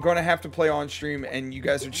 Or I'm going to have to play on stream and you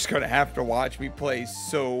guys are just going to have to watch me play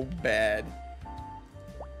so bad.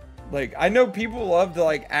 Like, I know people love to,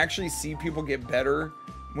 like, actually see people get better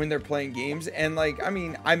when they're playing games. And, like, I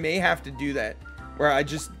mean, I may have to do that. Where I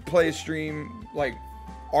just play a stream, like,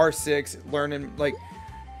 R6, learning, like,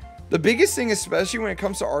 the biggest thing, especially when it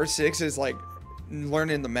comes to R6, is, like,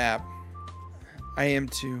 learning the map. I am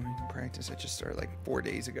too in practice. I just started, like, 4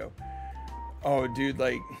 days ago. Oh, dude,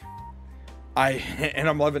 like... and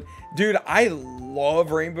I'm loving, dude, I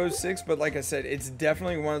love Rainbow Six, but like I said, it's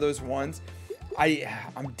definitely one of those ones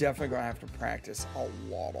I'm definitely gonna have to practice a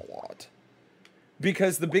lot,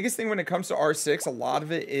 because the biggest thing when it comes to R6, a lot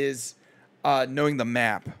of it is knowing the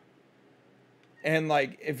map. And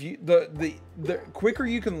like, if you the quicker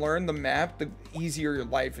you can learn the map, the easier your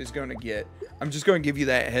life is going to get. I'm just going to give you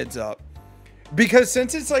that heads up, because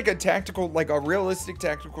since it's like a tactical, like a realistic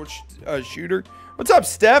tactical shooter. What's up,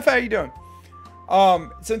 Steph? How you doing?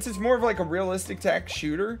 Since it's more of like a realistic tac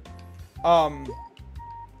shooter,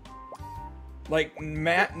 like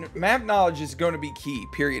map knowledge is going to be key,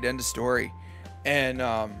 period, end of story. And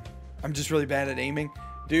I'm just really bad at aiming,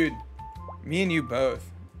 dude. Me and you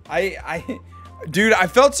both. Dude, I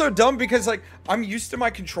felt so dumb because like I'm used to my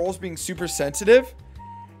controls being super sensitive,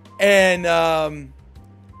 and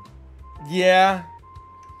yeah,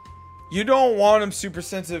 you don't want them super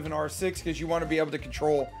sensitive in R6 because you want to be able to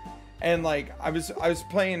control. And like I was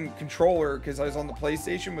playing controller because I was on the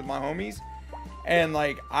PlayStation with my homies, and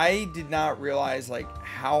like I did not realize like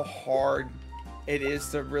how hard it is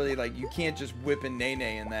to really, like, you can't just whip and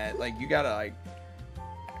nay in that. Like, you gotta like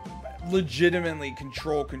legitimately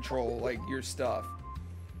control like your stuff.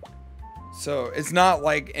 So it's not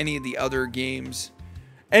like any of the other games.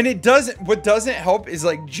 And it doesn't, what doesn't help is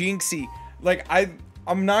like Jinxie. Like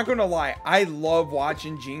I'm not gonna lie, I love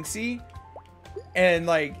watching Jinxie. And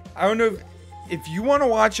like, I don't know if you want to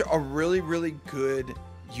watch a really good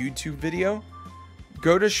YouTube video,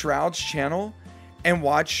 go to Shroud's channel and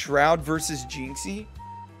watch Shroud versus Jinxie.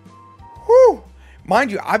 Whew!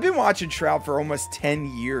 Mind you, I've been watching Shroud for almost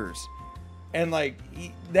 10 years. And like,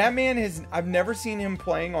 that man I've never seen him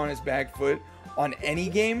playing on his back foot on any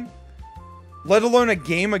game, let alone a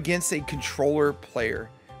game against a controller player.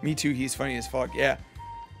 Me too, he's funny as fuck, yeah.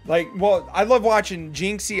 Like, well, I love watching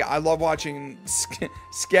Jinxie. I love watching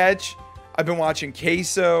Sketch. I've been watching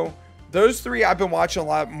Queso. Those three I've been watching a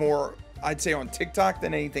lot more, I'd say, on TikTok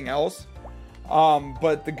than anything else.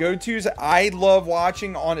 But the go-tos I love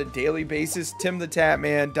watching on a daily basis: Tim the Tap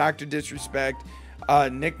Man, Dr. Disrespect,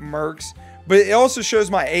 Nick Merckx. But it also shows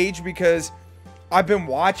my age because I've been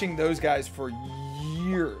watching those guys for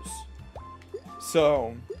years.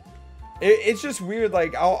 So it's just weird.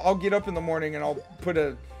 Like I'll get up in the morning and I'll put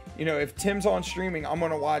a, you know, if Tim's on streaming, I'm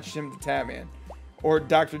gonna watch Tim the Tatman or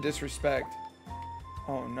Dr. Disrespect.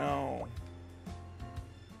 Oh no.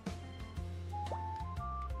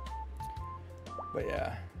 But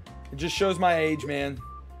yeah, it just shows my age, man.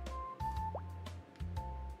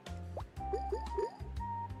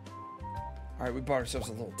 All right, we bought ourselves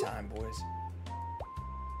a little time, boys.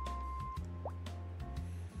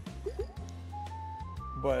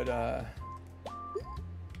 But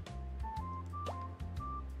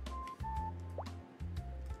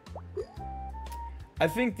I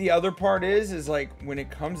think the other part is like when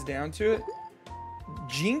it comes down to it,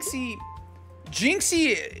 Jinxie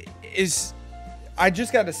is, I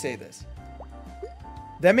just got to say this.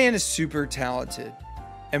 That man is super talented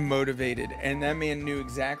and motivated, and that man knew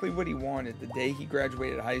exactly what he wanted the day he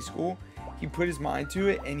graduated high school. He put his mind to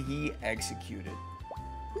it and he executed.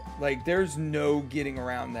 Like, there's no getting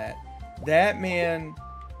around that. That man,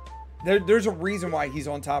 there's a reason why he's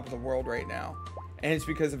on top of the world right now, and it's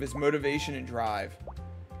because of his motivation and drive.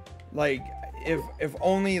 Like, if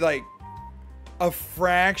only like a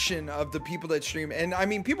fraction of the people that stream, and I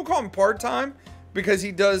mean, people call him part-time because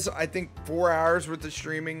he does, I think, 4 hours worth of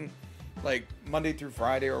streaming, like Monday through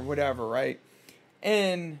Friday or whatever, right?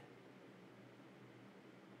 And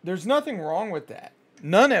there's nothing wrong with that.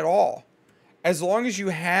 None at all. As long as you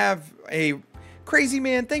have a crazy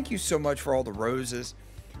man, thank you so much for all the roses.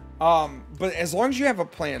 But as long as you have a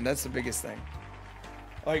plan, that's the biggest thing.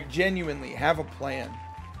 Like, genuinely have a plan.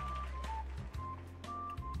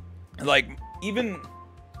 Like, even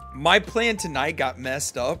my plan tonight got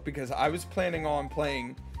messed up because I was planning on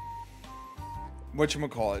playing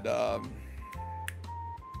whatchamacallit,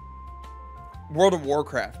 World of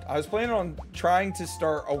Warcraft. I was planning on trying to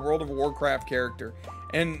start a World of Warcraft character,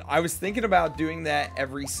 and I was thinking about doing that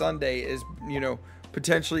every Sunday, is, you know,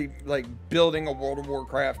 potentially like building a World of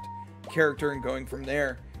Warcraft character and going from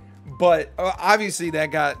there. But obviously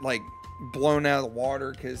that got like blown out of the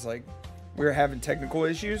water because like we were having technical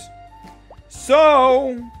issues.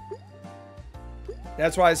 So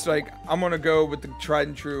that's why it's like I'm gonna go with the tried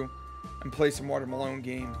and true and play some Water Malone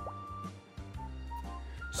game.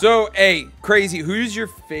 So, hey, Crazy, who's your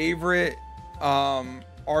favorite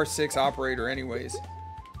R6 operator anyways?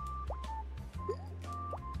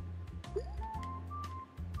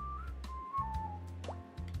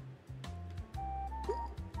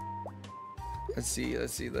 Let's see.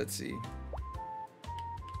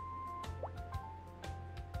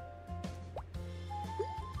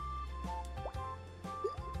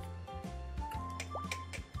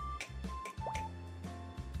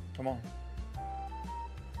 Come on.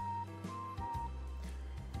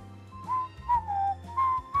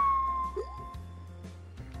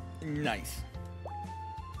 Nice.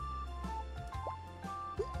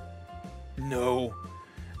 No.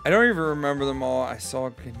 I don't even remember them all. I saw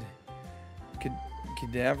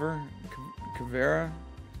Cadaver? Caveira?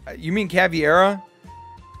 You mean Caviera?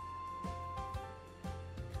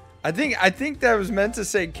 I think that was meant to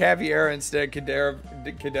say Caviera instead of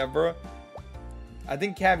Cadavera. I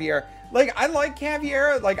think Caviera. Like, I like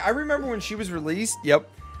Caviera. Like, I remember when she was released. Yep.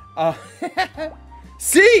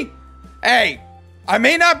 See? Hey, I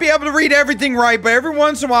may not be able to read everything right, but every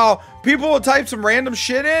once in a while, people will type some random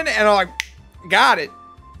shit in, and I'm like, got it.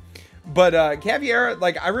 But Caviera,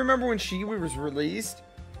 like, I remember when she was released,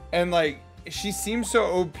 and like, she seemed so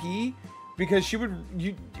OP because she would,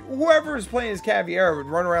 whoever was playing as Caviera would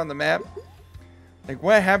run around the map. Like,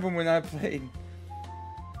 what happened when I played?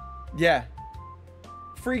 Yeah.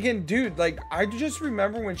 Freaking dude, like, I just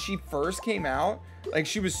remember when she first came out, like,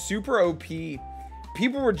 she was super OP.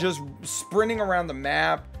 People were just sprinting around the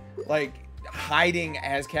map, like, hiding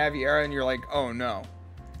as Caviera, and you're like, oh no.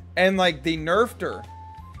 And like, they nerfed her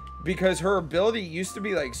because her ability used to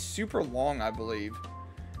be like super long, I believe.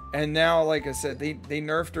 And now, like I said, they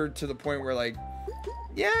nerfed her to the point where, like,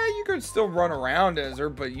 yeah, you could still run around as her,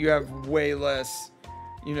 but you have way less,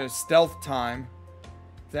 you know, stealth time.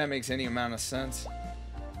 If that makes any amount of sense.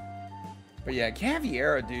 But yeah,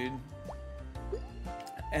 Caviera, dude.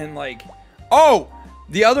 And like, oh,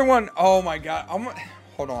 the other one, oh my god,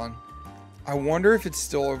 hold on. I wonder if it's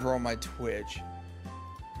still over on my Twitch.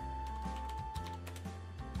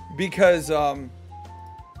 Because I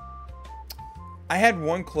had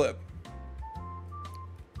one clip.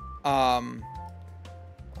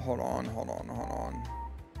 Hold on.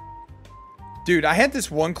 Dude, I had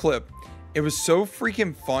this one clip. It was so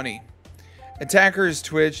freaking funny. Attacker is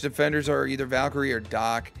Twitch. Defenders are either Valkyrie or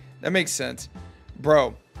Doc. That makes sense.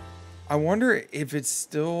 Bro, I wonder if it's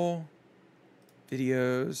still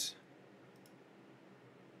videos,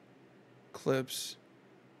 clips,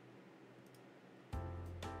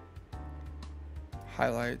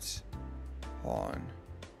 highlights, on.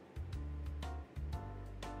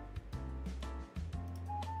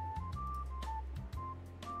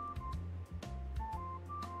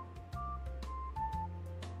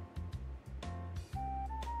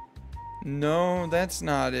 No, that's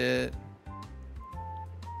not it.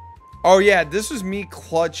 Oh yeah, this was me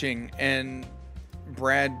clutching and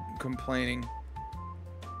Brad complaining.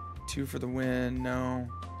 2 for the win. No.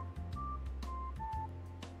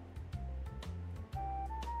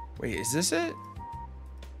 Wait, is this it?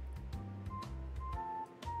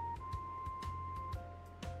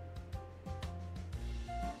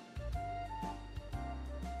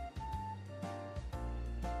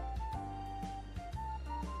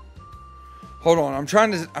 Hold on, I'm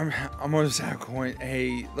trying to. I'm on a sad coin.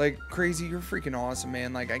 Hey, like crazy, you're freaking awesome,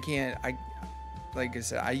 man. Like I can't. Like I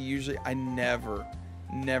said, I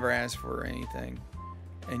never ask for anything,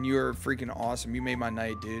 and you're freaking awesome. You made my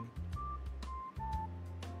night, dude.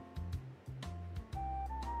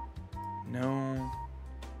 No.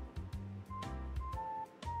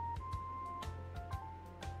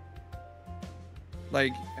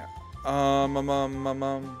 Like, all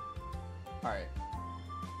right.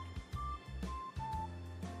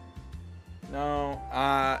 No,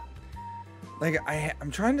 like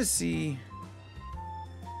I'm trying to see.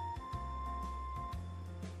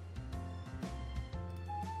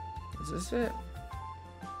 Is this it?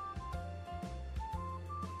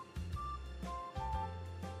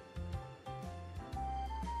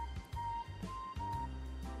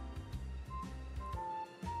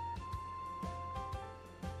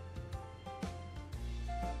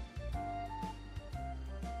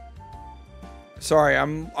 Sorry,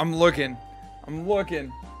 I'm looking. I'm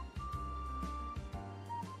looking.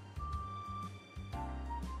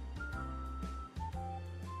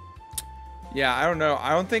 Yeah, I don't know.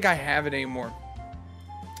 I don't think I have it anymore.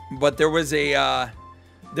 But there was a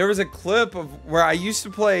clip of where I used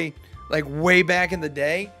to play, like way back in the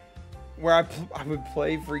day, where I would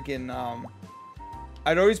play freaking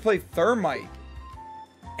I'd always play Thermite,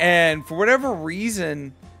 and for whatever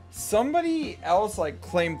reason, somebody else like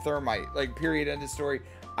claimed Thermite, like period, end of story.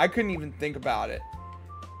 I couldn't even think about it,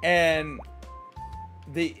 and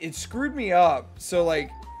it screwed me up. So like,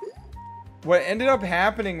 what ended up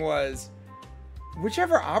happening was,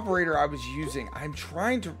 whichever operator I was using, I'm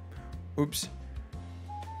trying to, oops,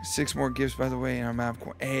 6 more gifts by the way, and I'm out of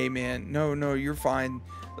coin. Hey man, no, you're fine.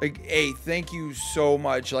 Like, hey, thank you so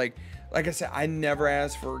much. Like I said, I never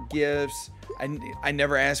ask for gifts. I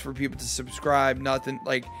never ask for people to subscribe. Nothing.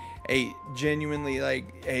 Like, hey, genuinely,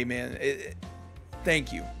 like, hey man,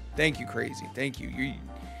 thank you, crazy, thank you. You,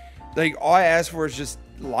 like, all I ask for is just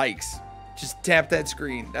likes. Just tap that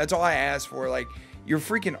screen. That's all I ask for. Like, you're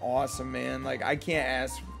freaking awesome, man. Like, I can't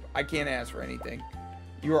ask for anything.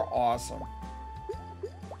 You're awesome.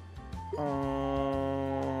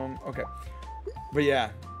 Okay. But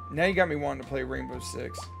yeah, now you got me wanting to play Rainbow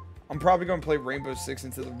Six. I'm probably going to play Rainbow Six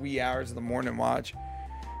into the wee hours of the morning watch.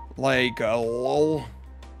 Like, lol.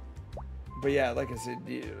 But yeah, like I said,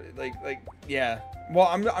 like, yeah. Well,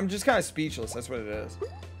 I'm just kind of speechless. That's what it is.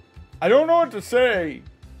 I don't know what to say.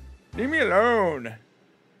 Leave me alone.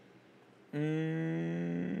 What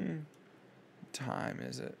time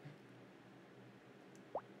is it?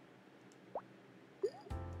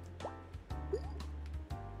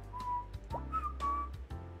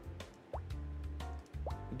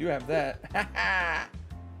 You do have that.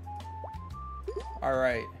 All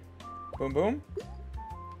right. Boom, boom.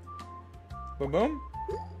 Boom, boom.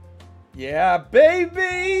 Yeah,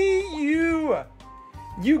 baby.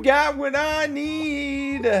 You got what I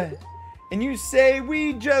need. And you say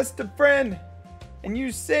we just a friend. And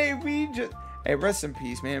you say we just... Hey, rest in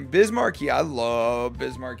peace, man. Bismarcky. I love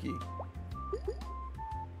Bismarcky.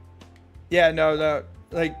 Yeah, no.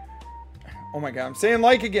 Like... Oh my god, I'm saying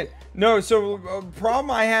like again. No, so a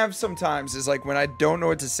problem I have sometimes is like when I don't know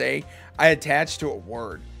what to say, I attach to a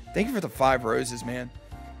word. Thank you for the 5 roses, man.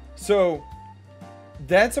 So...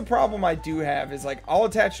 That's a problem I do have, is like I'll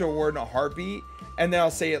attach to a word in a heartbeat and then I'll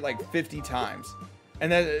say it like 50 times.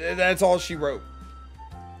 And that's all she wrote.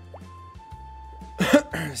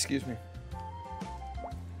 Excuse me.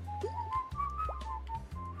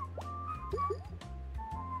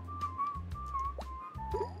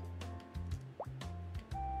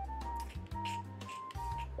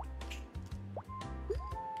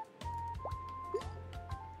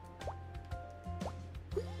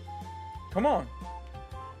 Come on.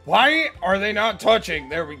 Why are they not touching?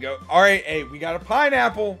 There we go. All right, hey, we got a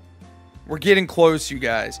pineapple. We're getting close, you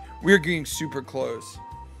guys. We're getting super close.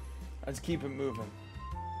 Let's keep it moving.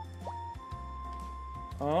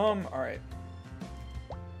 All right.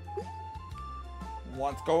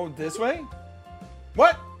 Let's go this way.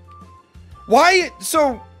 What? Why?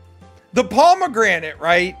 So, the pomegranate,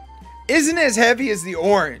 right, isn't as heavy as the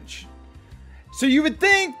orange. So you would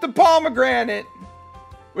think the pomegranate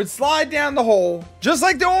would slide down the hole, just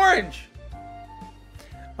like the orange.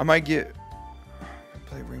 I might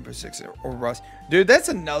play Rainbow Six or Rust. Dude, that's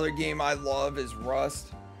another game I love is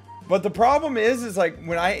Rust. But the problem is like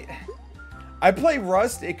when I play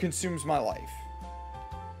Rust, it consumes my life.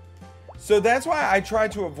 So that's why I try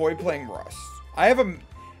to avoid playing Rust. I have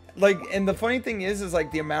and the funny thing is like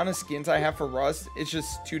the amount of skins I have for Rust, it's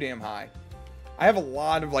just too damn high. I have a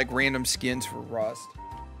lot of like random skins for Rust.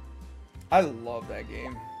 I love that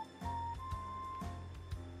game.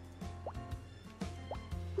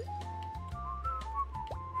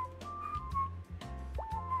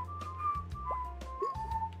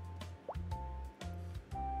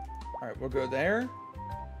 All right, we'll go there.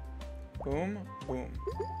 Boom, boom,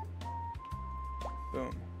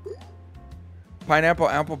 boom. Pineapple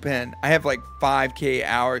apple pen. I have like 5K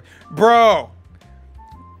hours, bro.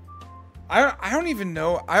 I don't even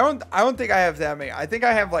know. I don't think I have that many. I think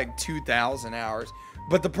I have like 2,000 hours.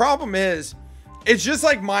 But the problem is, it's just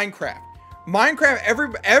like Minecraft. Minecraft,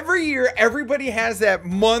 every year, everybody has that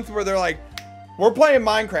month where they're like, we're playing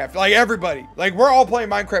Minecraft. Like everybody. Like we're all playing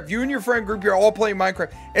Minecraft. You and your friend group, you're all playing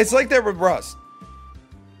Minecraft. It's like that with Rust.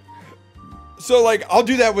 So like, I'll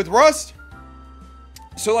do that with Rust.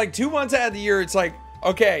 So like 2 months out of the year, it's like,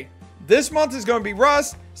 okay, this month is going to be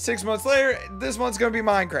Rust. 6 months later, this month's going to be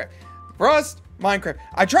Minecraft. Rust, Minecraft.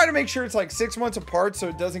 I try to make sure it's like 6 months apart so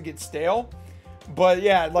it doesn't get stale. But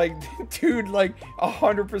yeah, like, dude, like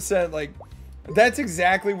 100%, like, that's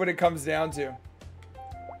exactly what it comes down to.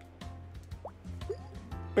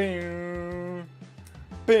 Boom,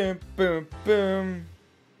 boom, boom, boom.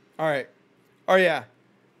 All right. Oh yeah.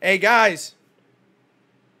 Hey guys.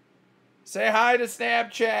 Say hi to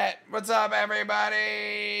Snapchat. What's up, everybody?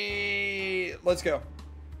 Let's go.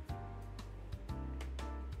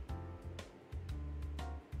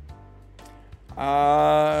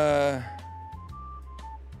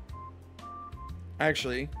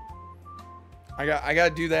 Actually, I got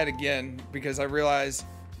to do that again because I realized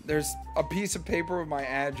there's a piece of paper with my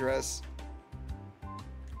address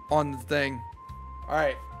on the thing. All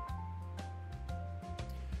right.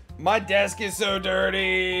 My desk is so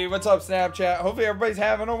dirty. What's up, Snapchat? Hopefully everybody's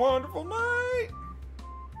having a wonderful night.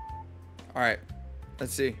 All right.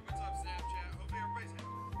 Let's see. What's up, Snapchat? Hopefully everybody's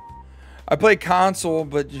having I play console,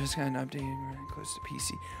 but just got an update really close to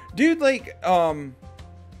PC. Dude, like,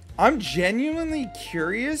 I'm genuinely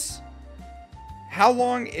curious how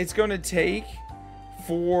long it's going to take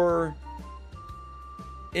for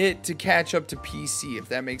it to catch up to PC, if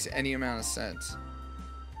that makes any amount of sense.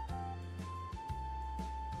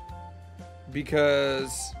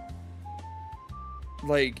 Because,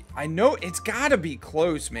 like, I know it's got to be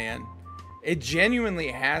close, man. It genuinely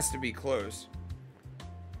has to be close.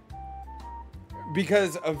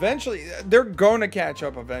 Because eventually, they're going to catch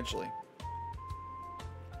up eventually.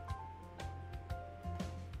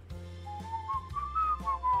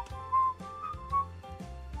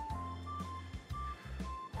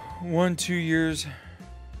 One, 2 years.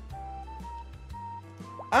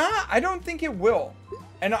 I don't think it will.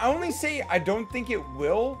 And I only say I don't think it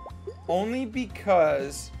will only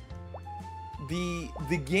because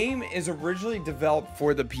the game is originally developed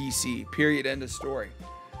for the PC, period, end of story.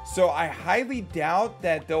 So I highly doubt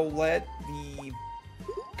that they'll let the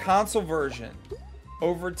console version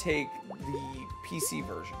overtake the PC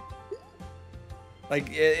version. Like,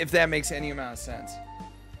 if that makes any amount of sense.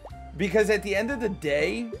 Because at the end of the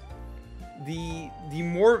day, the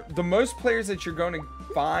most players that you're going to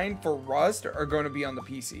find for Rust are going to be on the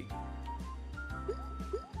PC.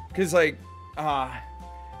 Because, like,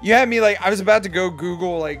 you had me, like, I was about to go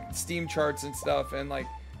Google, like, Steam charts and stuff and, like,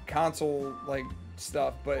 console, like,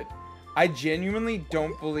 stuff, but I genuinely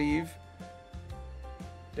don't believe.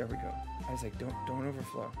 There we go. I was like, don't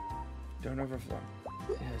overflow. Don't overflow.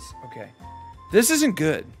 Yes, okay. This isn't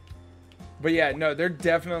good. But yeah, no, they're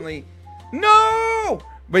definitely no.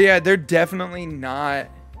 But yeah, they're definitely not.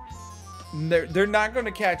 They're not going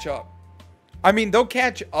to catch up. I mean, they'll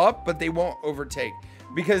catch up, but they won't overtake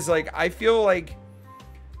because, like, I feel like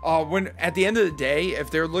when at the end of the day,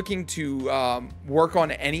 if they're looking to work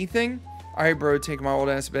on anything, all right, bro, take my old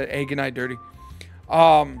ass to bed. Hey, good night, dirty.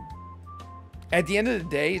 At the end of the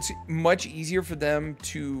day, it's much easier for them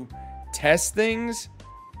to test things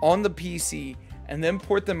on the PC and then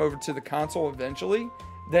port them over to the console eventually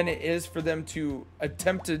than it is for them to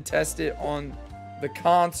attempt to test it on the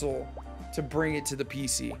console to bring it to the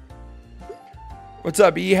PC. What's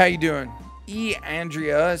up, E? How you doing? E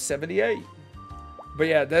Andrea 78. But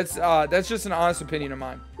yeah, that's just an honest opinion of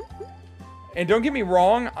mine. And don't get me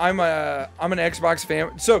wrong, I'm an Xbox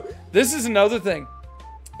fan. So this is another thing,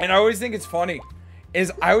 and I always think it's funny,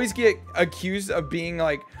 is I always get accused of being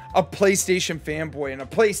like a PlayStation fanboy and a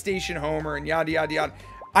PlayStation homer and yada yada yada.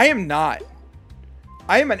 I am not.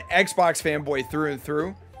 I am an Xbox fanboy through and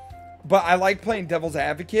through, but I like playing devil's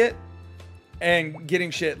advocate and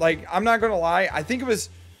getting shit. Like, I'm not gonna lie, I think it was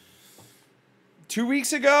 2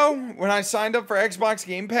 weeks ago when I signed up for Xbox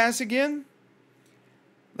Game Pass again.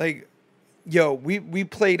 Like, yo, we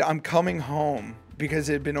played I'm Coming Home because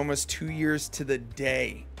it had been almost 2 years to the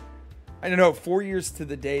day. I don't know, 4 years to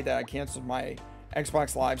the day that I canceled my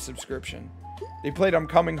Xbox Live subscription. They played I'm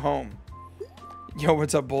Coming Home. Yo,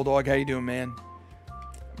 what's up, Bulldog? How you doing, man?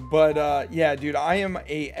 But yeah, dude, I am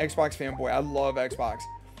a Xbox fanboy. I love Xbox.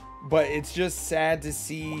 But it's just sad to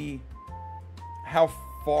see how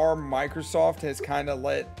far Microsoft has kind of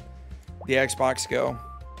let the Xbox go.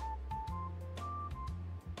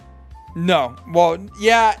 No. Well,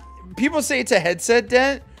 yeah, people say it's a headset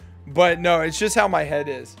dent, but no, it's just how my head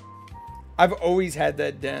is. I've always had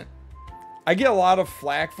that dent. I get a lot of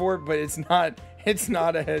flack for it, but it's not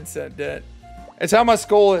a headset dent. It's how my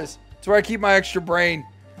skull is. It's where I keep my extra brain.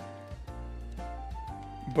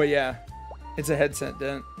 But yeah, it's a headset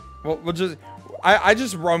dent. Well, I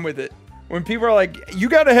just run with it. When people are like, you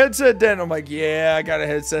got a headset dent, I'm like, yeah, I got a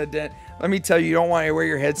headset dent. Let me tell you, you don't want to wear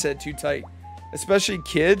your headset too tight. Especially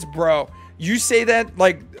kids, bro. You say that,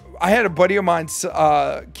 like, I had a buddy of mine's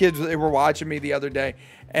kids, they were watching me the other day,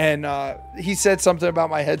 and he said something about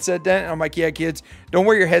my headset dent, and I'm like, yeah, kids, don't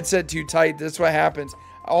wear your headset too tight. That's what happens.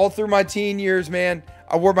 All through my teen years, man,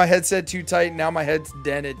 I wore my headset too tight, and now my head's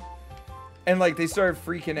dented. And, like, they started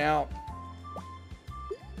freaking out.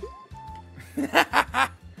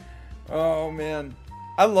 Oh, man.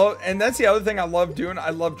 And that's the other thing I love doing. I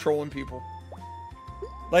love trolling people.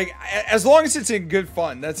 Like, as long as it's in good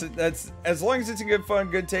fun. That's as long as it's in good fun,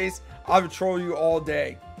 good taste, I'll troll you all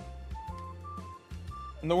day.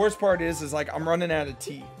 And the worst part is like, I'm running out of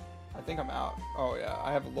tea. I think I'm out. Oh, yeah.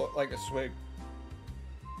 I have like a swig.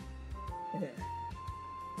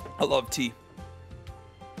 I love tea.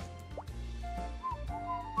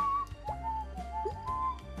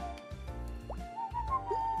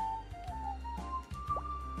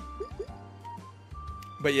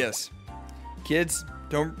 But yes, kids,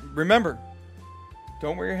 don't wear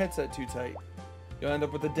your headset too tight. You'll end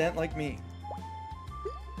up with a dent like me.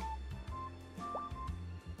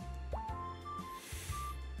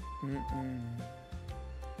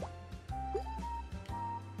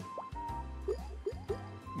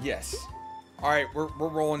 Yes. All right, we're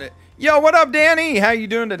rolling it. Yo, what up, Danny? How you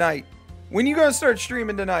doing tonight? When you gonna start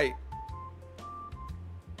streaming tonight?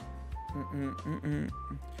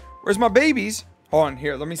 Where's my babies? Hold on,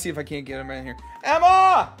 here. Let me see if I can't get them in here.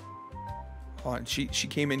 Emma! Hold on, she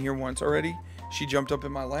came in here once already. She jumped up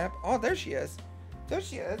in my lap. Oh, there she is. There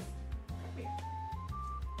she is. Come here.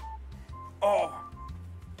 Oh.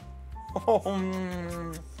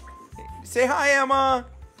 Oh. Say hi, Emma.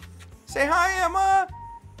 Say hi, Emma.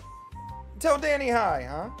 Tell Danny hi,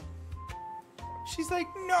 huh? She's like,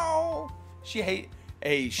 no. She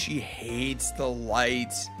hates the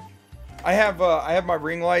lights. I have my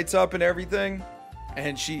ring lights up and everything.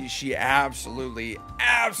 And she absolutely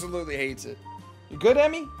hates it. You good,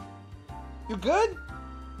 Emmy? You good?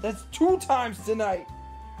 That's 2 times tonight.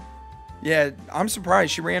 Yeah, I'm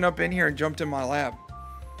surprised. She ran up in here and jumped in my lap.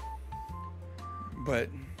 But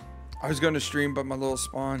I was going to stream, but my little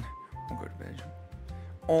spawn won't go to bed.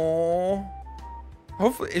 Oh.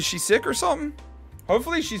 Hopefully, is she sick or something?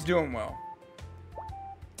 Hopefully she's doing well.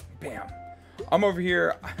 Bam. I'm over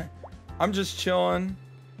here. I'm just chilling.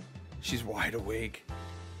 She's wide awake.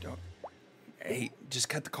 Hey, just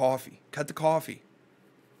cut the coffee. Cut the coffee.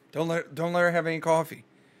 Don't let her have any coffee.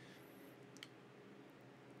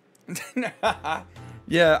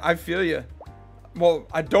 Yeah, I feel you. Well,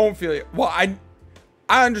 I don't feel you. Well, I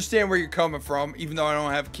understand where you're coming from, even though I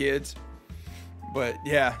don't have kids. But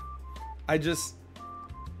yeah, I just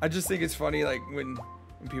think it's funny, like when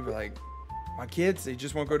people are like, my kids, they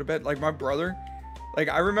just won't go to bed. Like my brother. Like,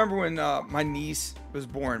 I remember when my niece was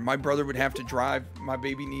born, my brother would have to drive my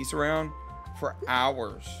baby niece around for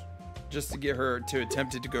hours just to get her to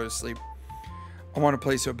attempt to go to sleep. I want to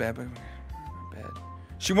play so bad, but bad.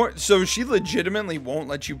 So she legitimately won't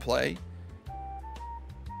let you play?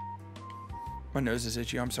 My nose is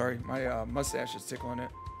itchy. I'm sorry. My mustache is tickling it.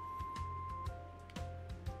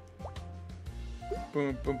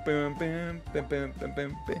 Boom, boom, boom, boom, boom, boom, boom,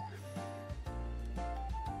 boom, boom.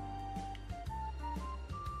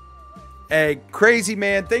 Hey, crazy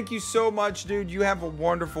man, thank you so much, dude. You have a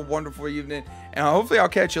wonderful, wonderful evening. And hopefully I'll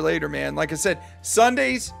catch you later, man. Like I said,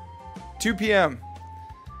 Sundays, 2 p.m.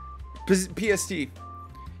 PST.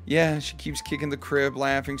 Yeah, she keeps kicking the crib,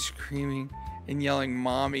 laughing, screaming, and yelling,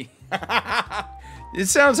 "Mommy." It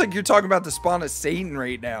sounds like you're talking about the spawn of Satan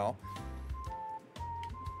right now.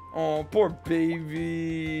 Oh, poor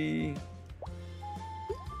baby.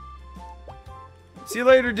 See you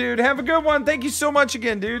later, dude. Have a good one. Thank you so much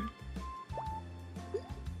again, dude.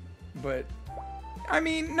 But, I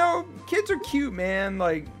mean, no, kids are cute, man.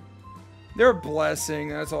 Like, they're a blessing.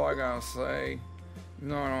 That's all I gotta say.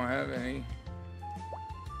 No, I don't have any.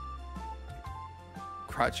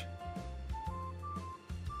 Crutch.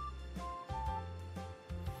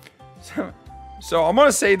 So I'm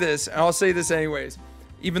gonna say this, and I'll say this anyways.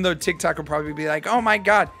 Even though TikTok will probably be like, "Oh my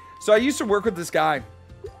God." So I used to work with this guy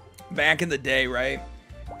back in the day, right?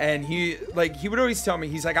 And he would always tell me,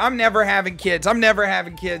 he's like, "I'm never having kids. I'm never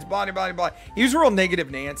having kids." Blah, blah, blah, blah. He was real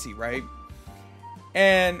negative Nancy, right?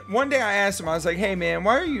 And one day I asked him, I was like, "Hey man,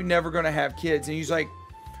 why are you never gonna have kids?" And he's like,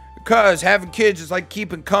 "Because having kids is like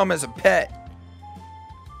keeping cum as a pet."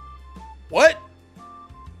 What?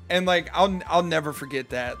 And like, I'll never forget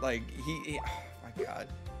that. Like he oh my God.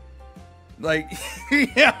 Like,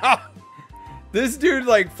 yeah. This dude,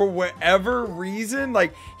 like, for whatever reason,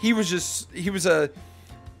 like, he was a,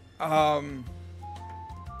 I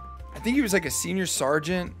think he was like a senior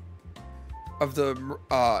sergeant of the,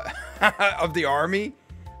 of the army.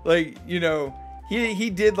 Like, you know, he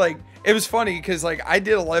did like, it was funny because like I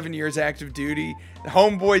did 11 years active duty.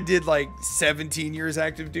 Homeboy did like 17 years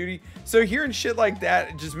active duty. So hearing shit like that,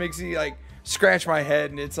 it just makes me like scratch my head.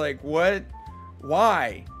 And it's like, what?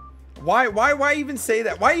 Why? Why even say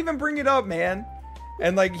that? Why even bring it up, man?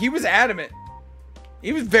 And like, he was adamant.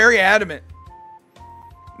 He was very adamant.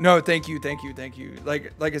 No, thank you.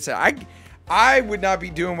 Like I said, I would not be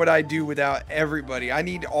doing what I do without everybody. I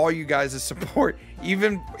need all you guys' support.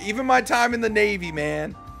 Even my time in the Navy,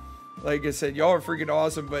 man. Like I said, y'all are freaking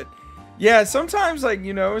awesome. But yeah, sometimes, like,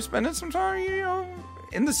 you know, spending some time, you know,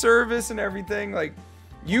 in the service and everything, like,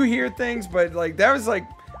 you hear things, but like, that was like,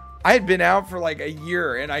 I had been out for like a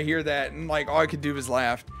year and I hear that and like all I could do was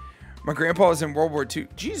laugh. My grandpa was in World War II.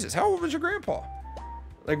 Jesus, how old was your grandpa?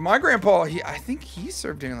 Like my grandpa, I think he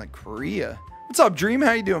served in like Korea. What's up, Dream?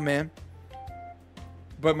 How you doing, man?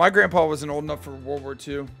 But my grandpa wasn't old enough for World War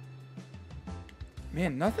II.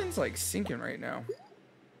 Man, nothing's like sinking right now.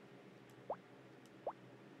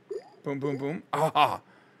 Boom, boom, boom. Ah,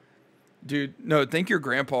 dude, no, thank your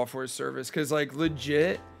grandpa for his service, because like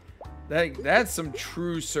legit, that's some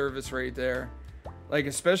true service right there. Like,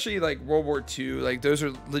 especially like World War II, like those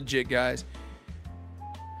are legit guys.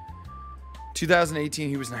 2018,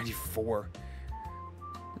 he was 94.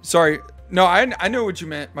 Sorry, no, I know what you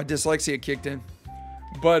meant. My dyslexia kicked in,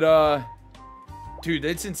 but dude,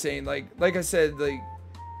 it's insane. Like I said, like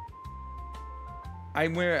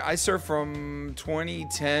I served from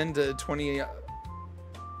 2010 to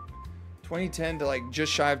 2010 to like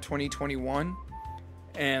just shy of 2021,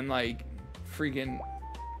 and like freaking,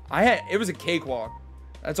 it was a cakewalk.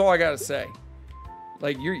 That's all I gotta say.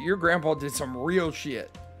 Like your grandpa did some real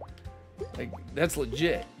shit. Like that's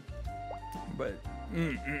legit. But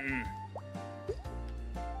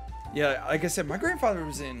yeah, like I said, my grandfather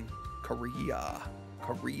was in Korea.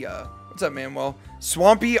 What's up, Manuel?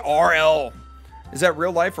 Swampy RL. Is that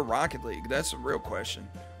real life or Rocket League? That's a real question.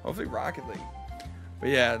 Hopefully Rocket League. But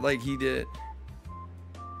yeah, like he did.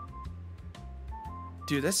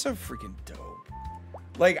 Dude, that's so freaking dope.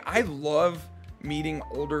 Like, I love meeting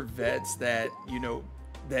older vets that, you know,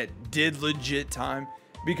 that did legit time.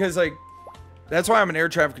 Because, like, that's why I'm an air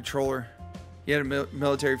traffic controller. He had a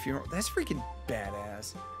military funeral. That's freaking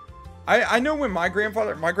badass. I know when my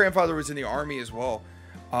grandfather was in the Army as well,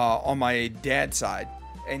 on my dad's side.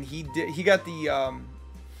 And he got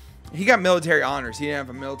military honors. He didn't have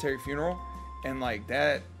a military funeral. And, like,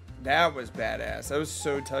 that was badass. That was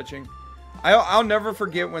so touching. I'll never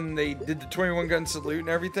forget when they did the 21 gun salute and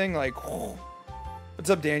everything. Like, whoa. What's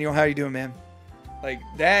up, Daniel? How you doing, man? Like,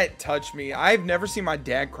 that touched me. I've never seen my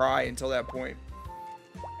dad cry until that point.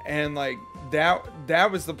 And like,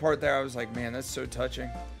 that was the part that I was like, man, that's so touching.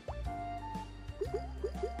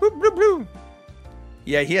 Boop, boop, boop.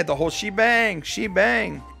 Yeah, he had the whole shebang.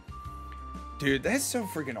 Dude, that's so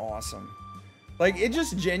freaking awesome. Like, it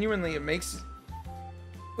just genuinely, it makes,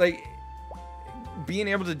 like, being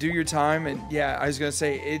able to do your time. And yeah, I was gonna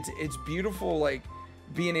say, it's beautiful, like,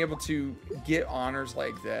 being able to get honors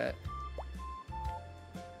like that.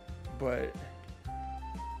 But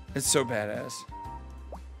It's so badass.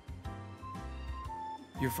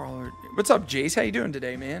 Your follower. What's up, Jace? How you doing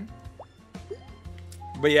today, man?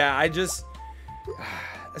 But yeah, it's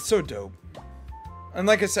so dope. And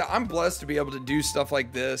like I said, I'm blessed to be able to do stuff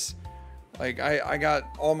like this. Like I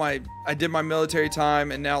did my military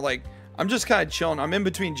time, and now like I'm just kind of chilling. I'm in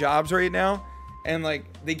between jobs right now, and like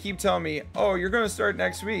they keep telling me, "Oh, you're gonna start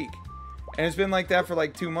next week," and it's been like that for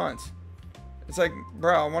like 2 months. It's like,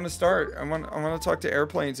 bro, I want to start. I want to talk to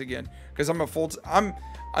airplanes again, because I'm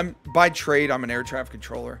by trade, I'm an air traffic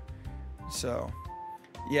controller. So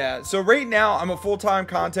yeah, so right now I'm a full-time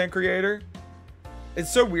content creator.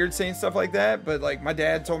 It's so weird saying stuff like that, but like my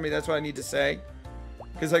dad told me that's what I need to say,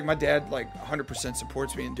 because like my dad like 100%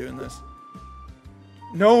 supports me in doing this.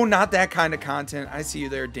 No, not that kind of content. I see you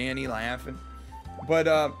there, Danny, laughing. But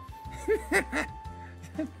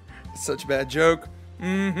such a bad joke.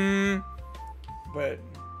 But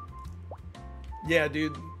yeah,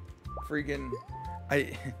 dude, freaking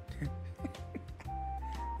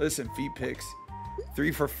listen, feet picks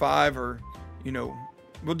 3 for 5, or you know,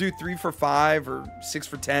 we'll do 3 for 5 or 6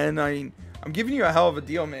 for 10. I mean, I'm giving you a hell of a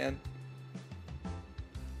deal, man.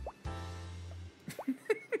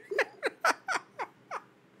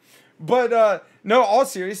 But no, all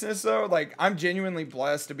seriousness though, like I'm genuinely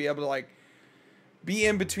blessed to be able to like be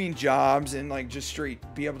in between jobs and like just straight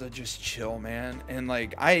be able to just chill, man. And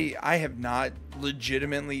like I have not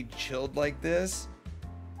legitimately chilled like this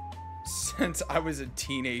since I was a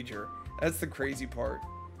teenager. That's the crazy part.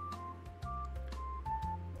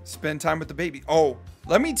 Spend time with the baby. Oh,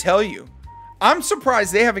 let me tell you, I'm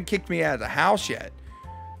surprised they haven't kicked me out of the house yet.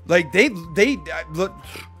 Like they look,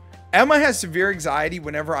 Emma has severe anxiety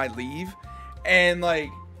whenever I leave, and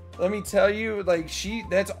like let me tell you, like she's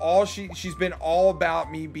been all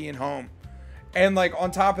about me being home. And like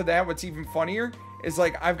on top of that, what's even funnier is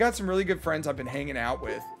like I've got some really good friends I've been hanging out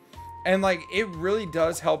with, and like it really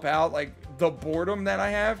does help out like the boredom that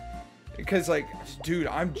I have, because like dude,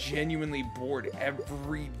 I'm genuinely bored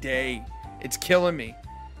every day. It's killing me.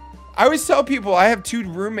 I always tell people I have 2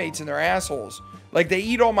 roommates and they're assholes. Like they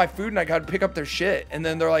eat all my food and I gotta pick up their shit, and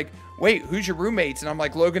then they're like, wait, who's your roommates? And I'm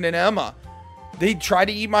like, Logan and Emma. They try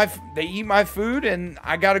to eat my food, and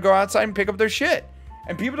I gotta go outside and pick up their shit.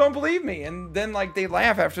 And people don't believe me, and then like they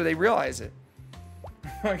laugh after they realize it.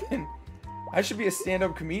 Fucking, I should be a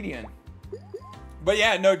stand-up comedian. But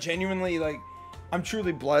yeah, no, genuinely, like I'm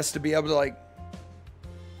truly blessed to be able to like.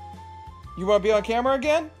 You want to be on camera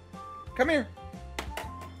again? Come here.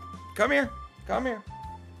 Come here. Come here.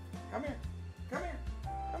 Come here. Come here.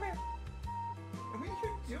 Come here. What are you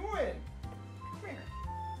doing? Come here.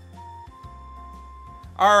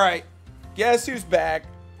 All right. Guess who's back?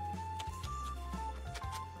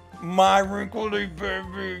 My wrinkly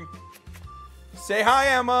baby. Say hi,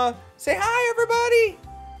 Emma. Say hi, everybody.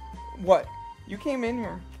 What? You came in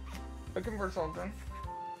here looking for something,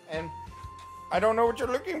 and I don't know what you're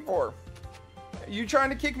looking for. You trying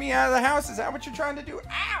to kick me out of the house? Is that what you're trying to do?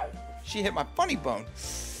 Ow! She hit my funny bone.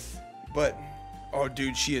 But, oh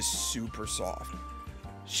dude, she is super soft.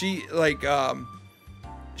 She like,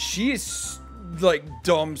 she is like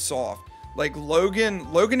dumb soft. Like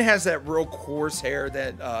Logan has that real coarse hair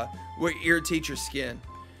that would irritate your skin.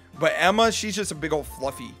 But Emma, she's just a big old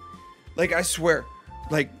fluffy. Like I swear,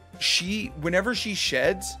 like whenever she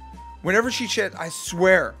sheds, I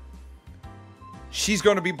swear, she's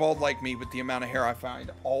going to be bald like me with the amount of hair I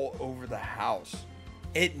find all over the house.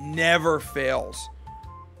 It never fails.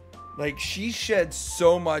 Like she sheds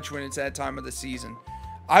so much when it's that time of the season.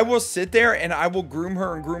 I will sit there and I will groom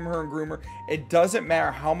her and groom her and groom her. It doesn't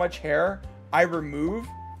matter how much hair I remove,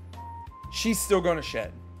 she's still going to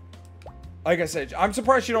shed. Like I said, I'm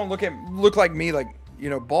surprised she don't look like me, like, you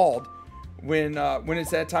know, bald when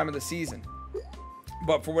it's that time of the season.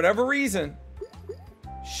 But for whatever reason,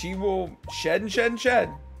 she will shed and shed and shed.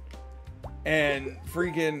 And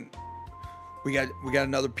freaking, we got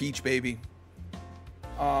another peach baby.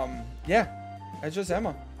 Yeah, that's just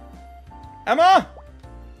Emma. Emma,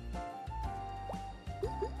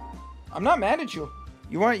 I'm not mad at you.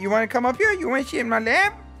 You want to come up here? You want to sit in my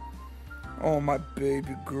lap? Oh, my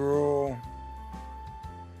baby girl.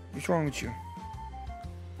 What's wrong with you?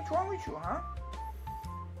 What's wrong with you, huh?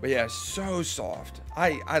 But yeah, so soft.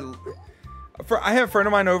 I had a friend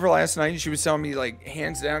of mine over last night, and she was telling me, like,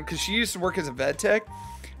 hands down, because she used to work as a vet tech.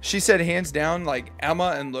 She said, hands down, like,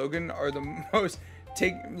 Emma and Logan are the most,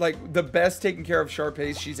 the best taken care of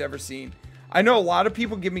Shar-Peis she's ever seen. I know a lot of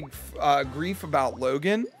people give me grief about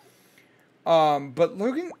Logan, but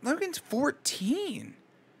Logan's 14.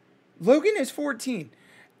 Logan is 14,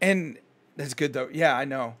 and that's good, though. Yeah, I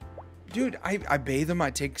know. Dude, I bathe him. I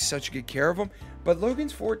take such good care of him. But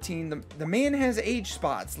Logan's 14. The man has age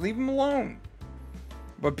spots. Leave him alone.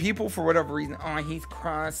 But people, for whatever reason, oh, he's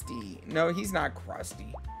crusty. No, he's not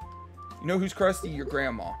crusty. You know who's crusty? Your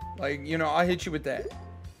grandma. Like, you know, I'll hit you with that.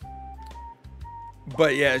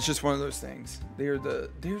 But yeah, it's just one of those things. They're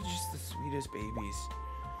just the sweetest babies.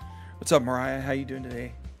 What's up, Mariah? How you doing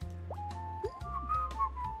today?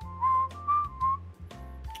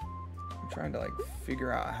 I'm trying to like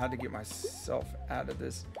figure out how to get myself out of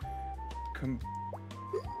this.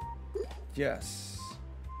 Yes.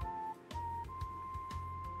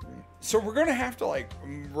 So we're gonna have to like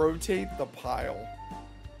rotate the pile.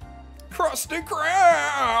 Krusty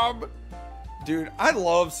Krab! Dude, I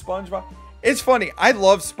love SpongeBob. It's funny, I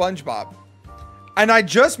love SpongeBob. And I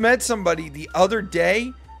just met somebody the other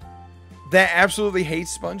day that absolutely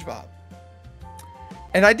hates SpongeBob.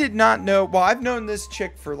 And I did not know, well, I've known this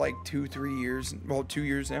chick for like 2-3 years, well, 2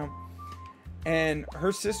 years now. And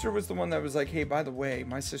her sister was the one that was like, hey, by the way,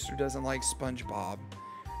 my sister doesn't like SpongeBob.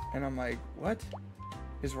 And I'm like, what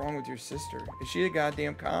is wrong with your sister? Is she a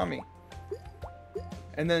goddamn commie?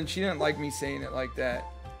 And then she didn't like me saying it like that.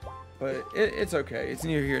 But it's okay. It's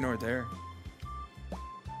neither here nor there.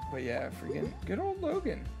 But yeah, freaking good old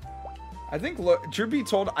Logan. I think, truth be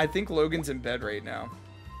told, I think Logan's in bed right now.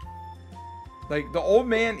 Like, the old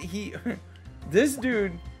man, this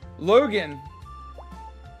dude, Logan,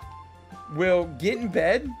 will get in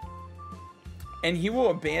bed and he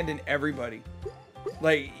will abandon everybody.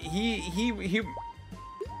 Like, he'll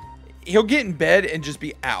get in bed and just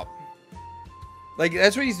be out. Like,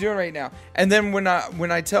 that's what he's doing right now. And then when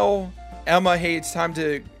I tell Emma, hey, it's time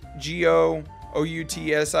to GOOTSIDE.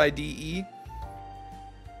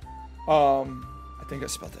 I think I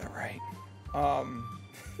spelled that right. I'll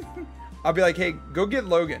be like, hey, go get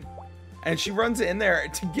Logan. And she runs in there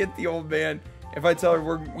to get the old man. If I tell her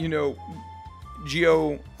we're, you know,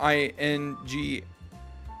 GOINGOUTSIDE.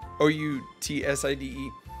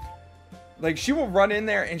 Like, she will run in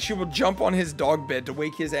there and she will jump on his dog bed to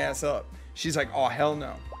wake his ass up. She's like, oh, hell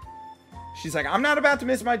no. She's like, I'm not about to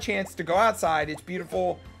miss my chance to go outside. It's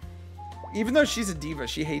beautiful. Even though she's a diva,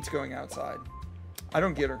 she hates going outside. I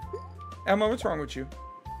don't get her. Emma, what's wrong with you?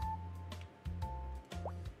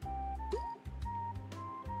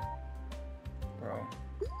 Bro.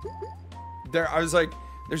 I was like,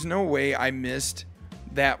 there's no way I missed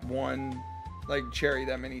that one, like, cherry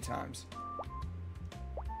that many times.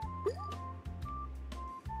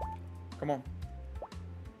 Come on.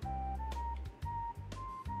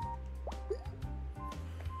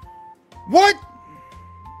 What?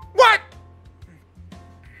 What?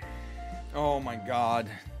 Oh my God.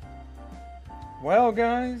 Well,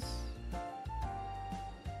 guys,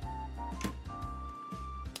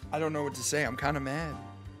 I don't know what to say. I'm kind of mad.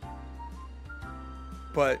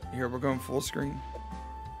 But here, we're going full screen.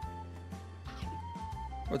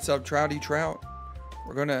 What's up, Trouty Trout?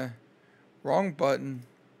 We're gonna, wrong button.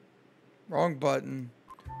 Wrong button.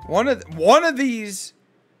 One of these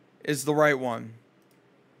is the right one.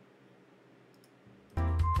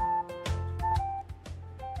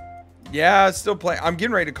 Yeah, it's still playing. I'm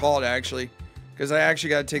getting ready to call it, actually, because I actually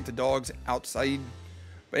got to take the dogs outside.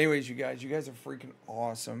 But anyways, you guys are freaking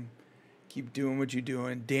awesome. Keep doing what you're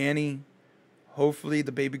doing. Danny, hopefully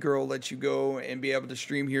the baby girl lets you go and be able to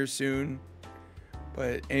stream here soon.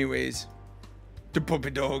 But anyways, the puppy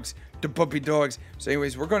dogs. So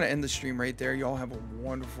anyways, we're going to end the stream right there. Y'all have a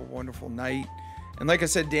wonderful, wonderful night. And like I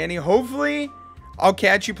said, Danny, hopefully I'll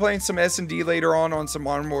catch you playing some S&D later on some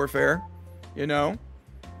Modern Warfare. You know,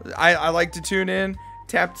 I like to tune in,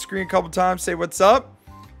 tap the screen a couple times, say what's up.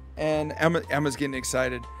 And Emma's getting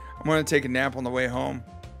excited. I'm going to take a nap on the way home.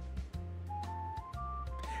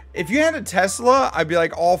 If you had a Tesla, I'd be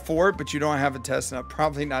like all for it, but you don't have a Tesla.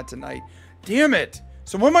 Probably not tonight. Damn it.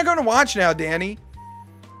 So what am I going to watch now, Danny?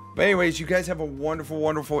 But anyways, you guys have a wonderful,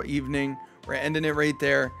 wonderful evening. We're ending it right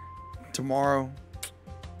there. Tomorrow.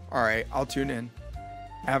 All right, I'll tune in.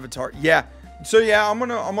 Avatar. Yeah. So yeah, I'm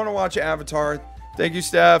gonna watch Avatar. Thank you,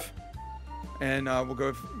 Steph. And we'll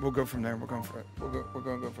go from there. We're gonna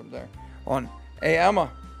go from there. On. Hey,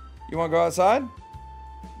 Emma, you wanna go outside?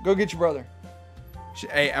 Go get your brother.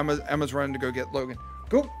 Hey, Emma's running to go get Logan.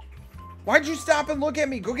 Go. Why'd you stop and look at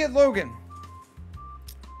me? Go get Logan.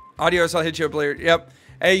 Adios. I'll hit you up later. Yep.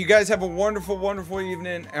 Hey, you guys have a wonderful, wonderful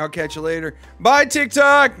evening. I'll catch you later. Bye,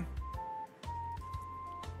 TikTok.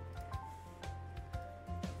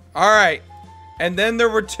 All right. And then there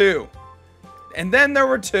were two. All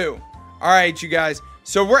right, you guys.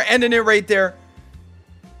 So we're ending it right there.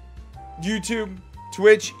 YouTube,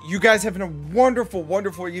 Twitch, you guys having a wonderful,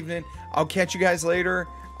 wonderful evening. I'll catch you guys later.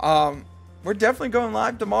 We're definitely going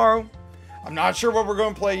live tomorrow. I'm not sure what we're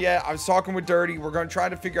going to play yet. I was talking with Dirty. We're going to try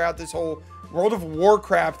to figure out this whole World of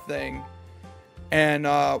Warcraft thing. And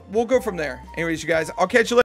we'll go from there. Anyways, you guys, I'll catch you later.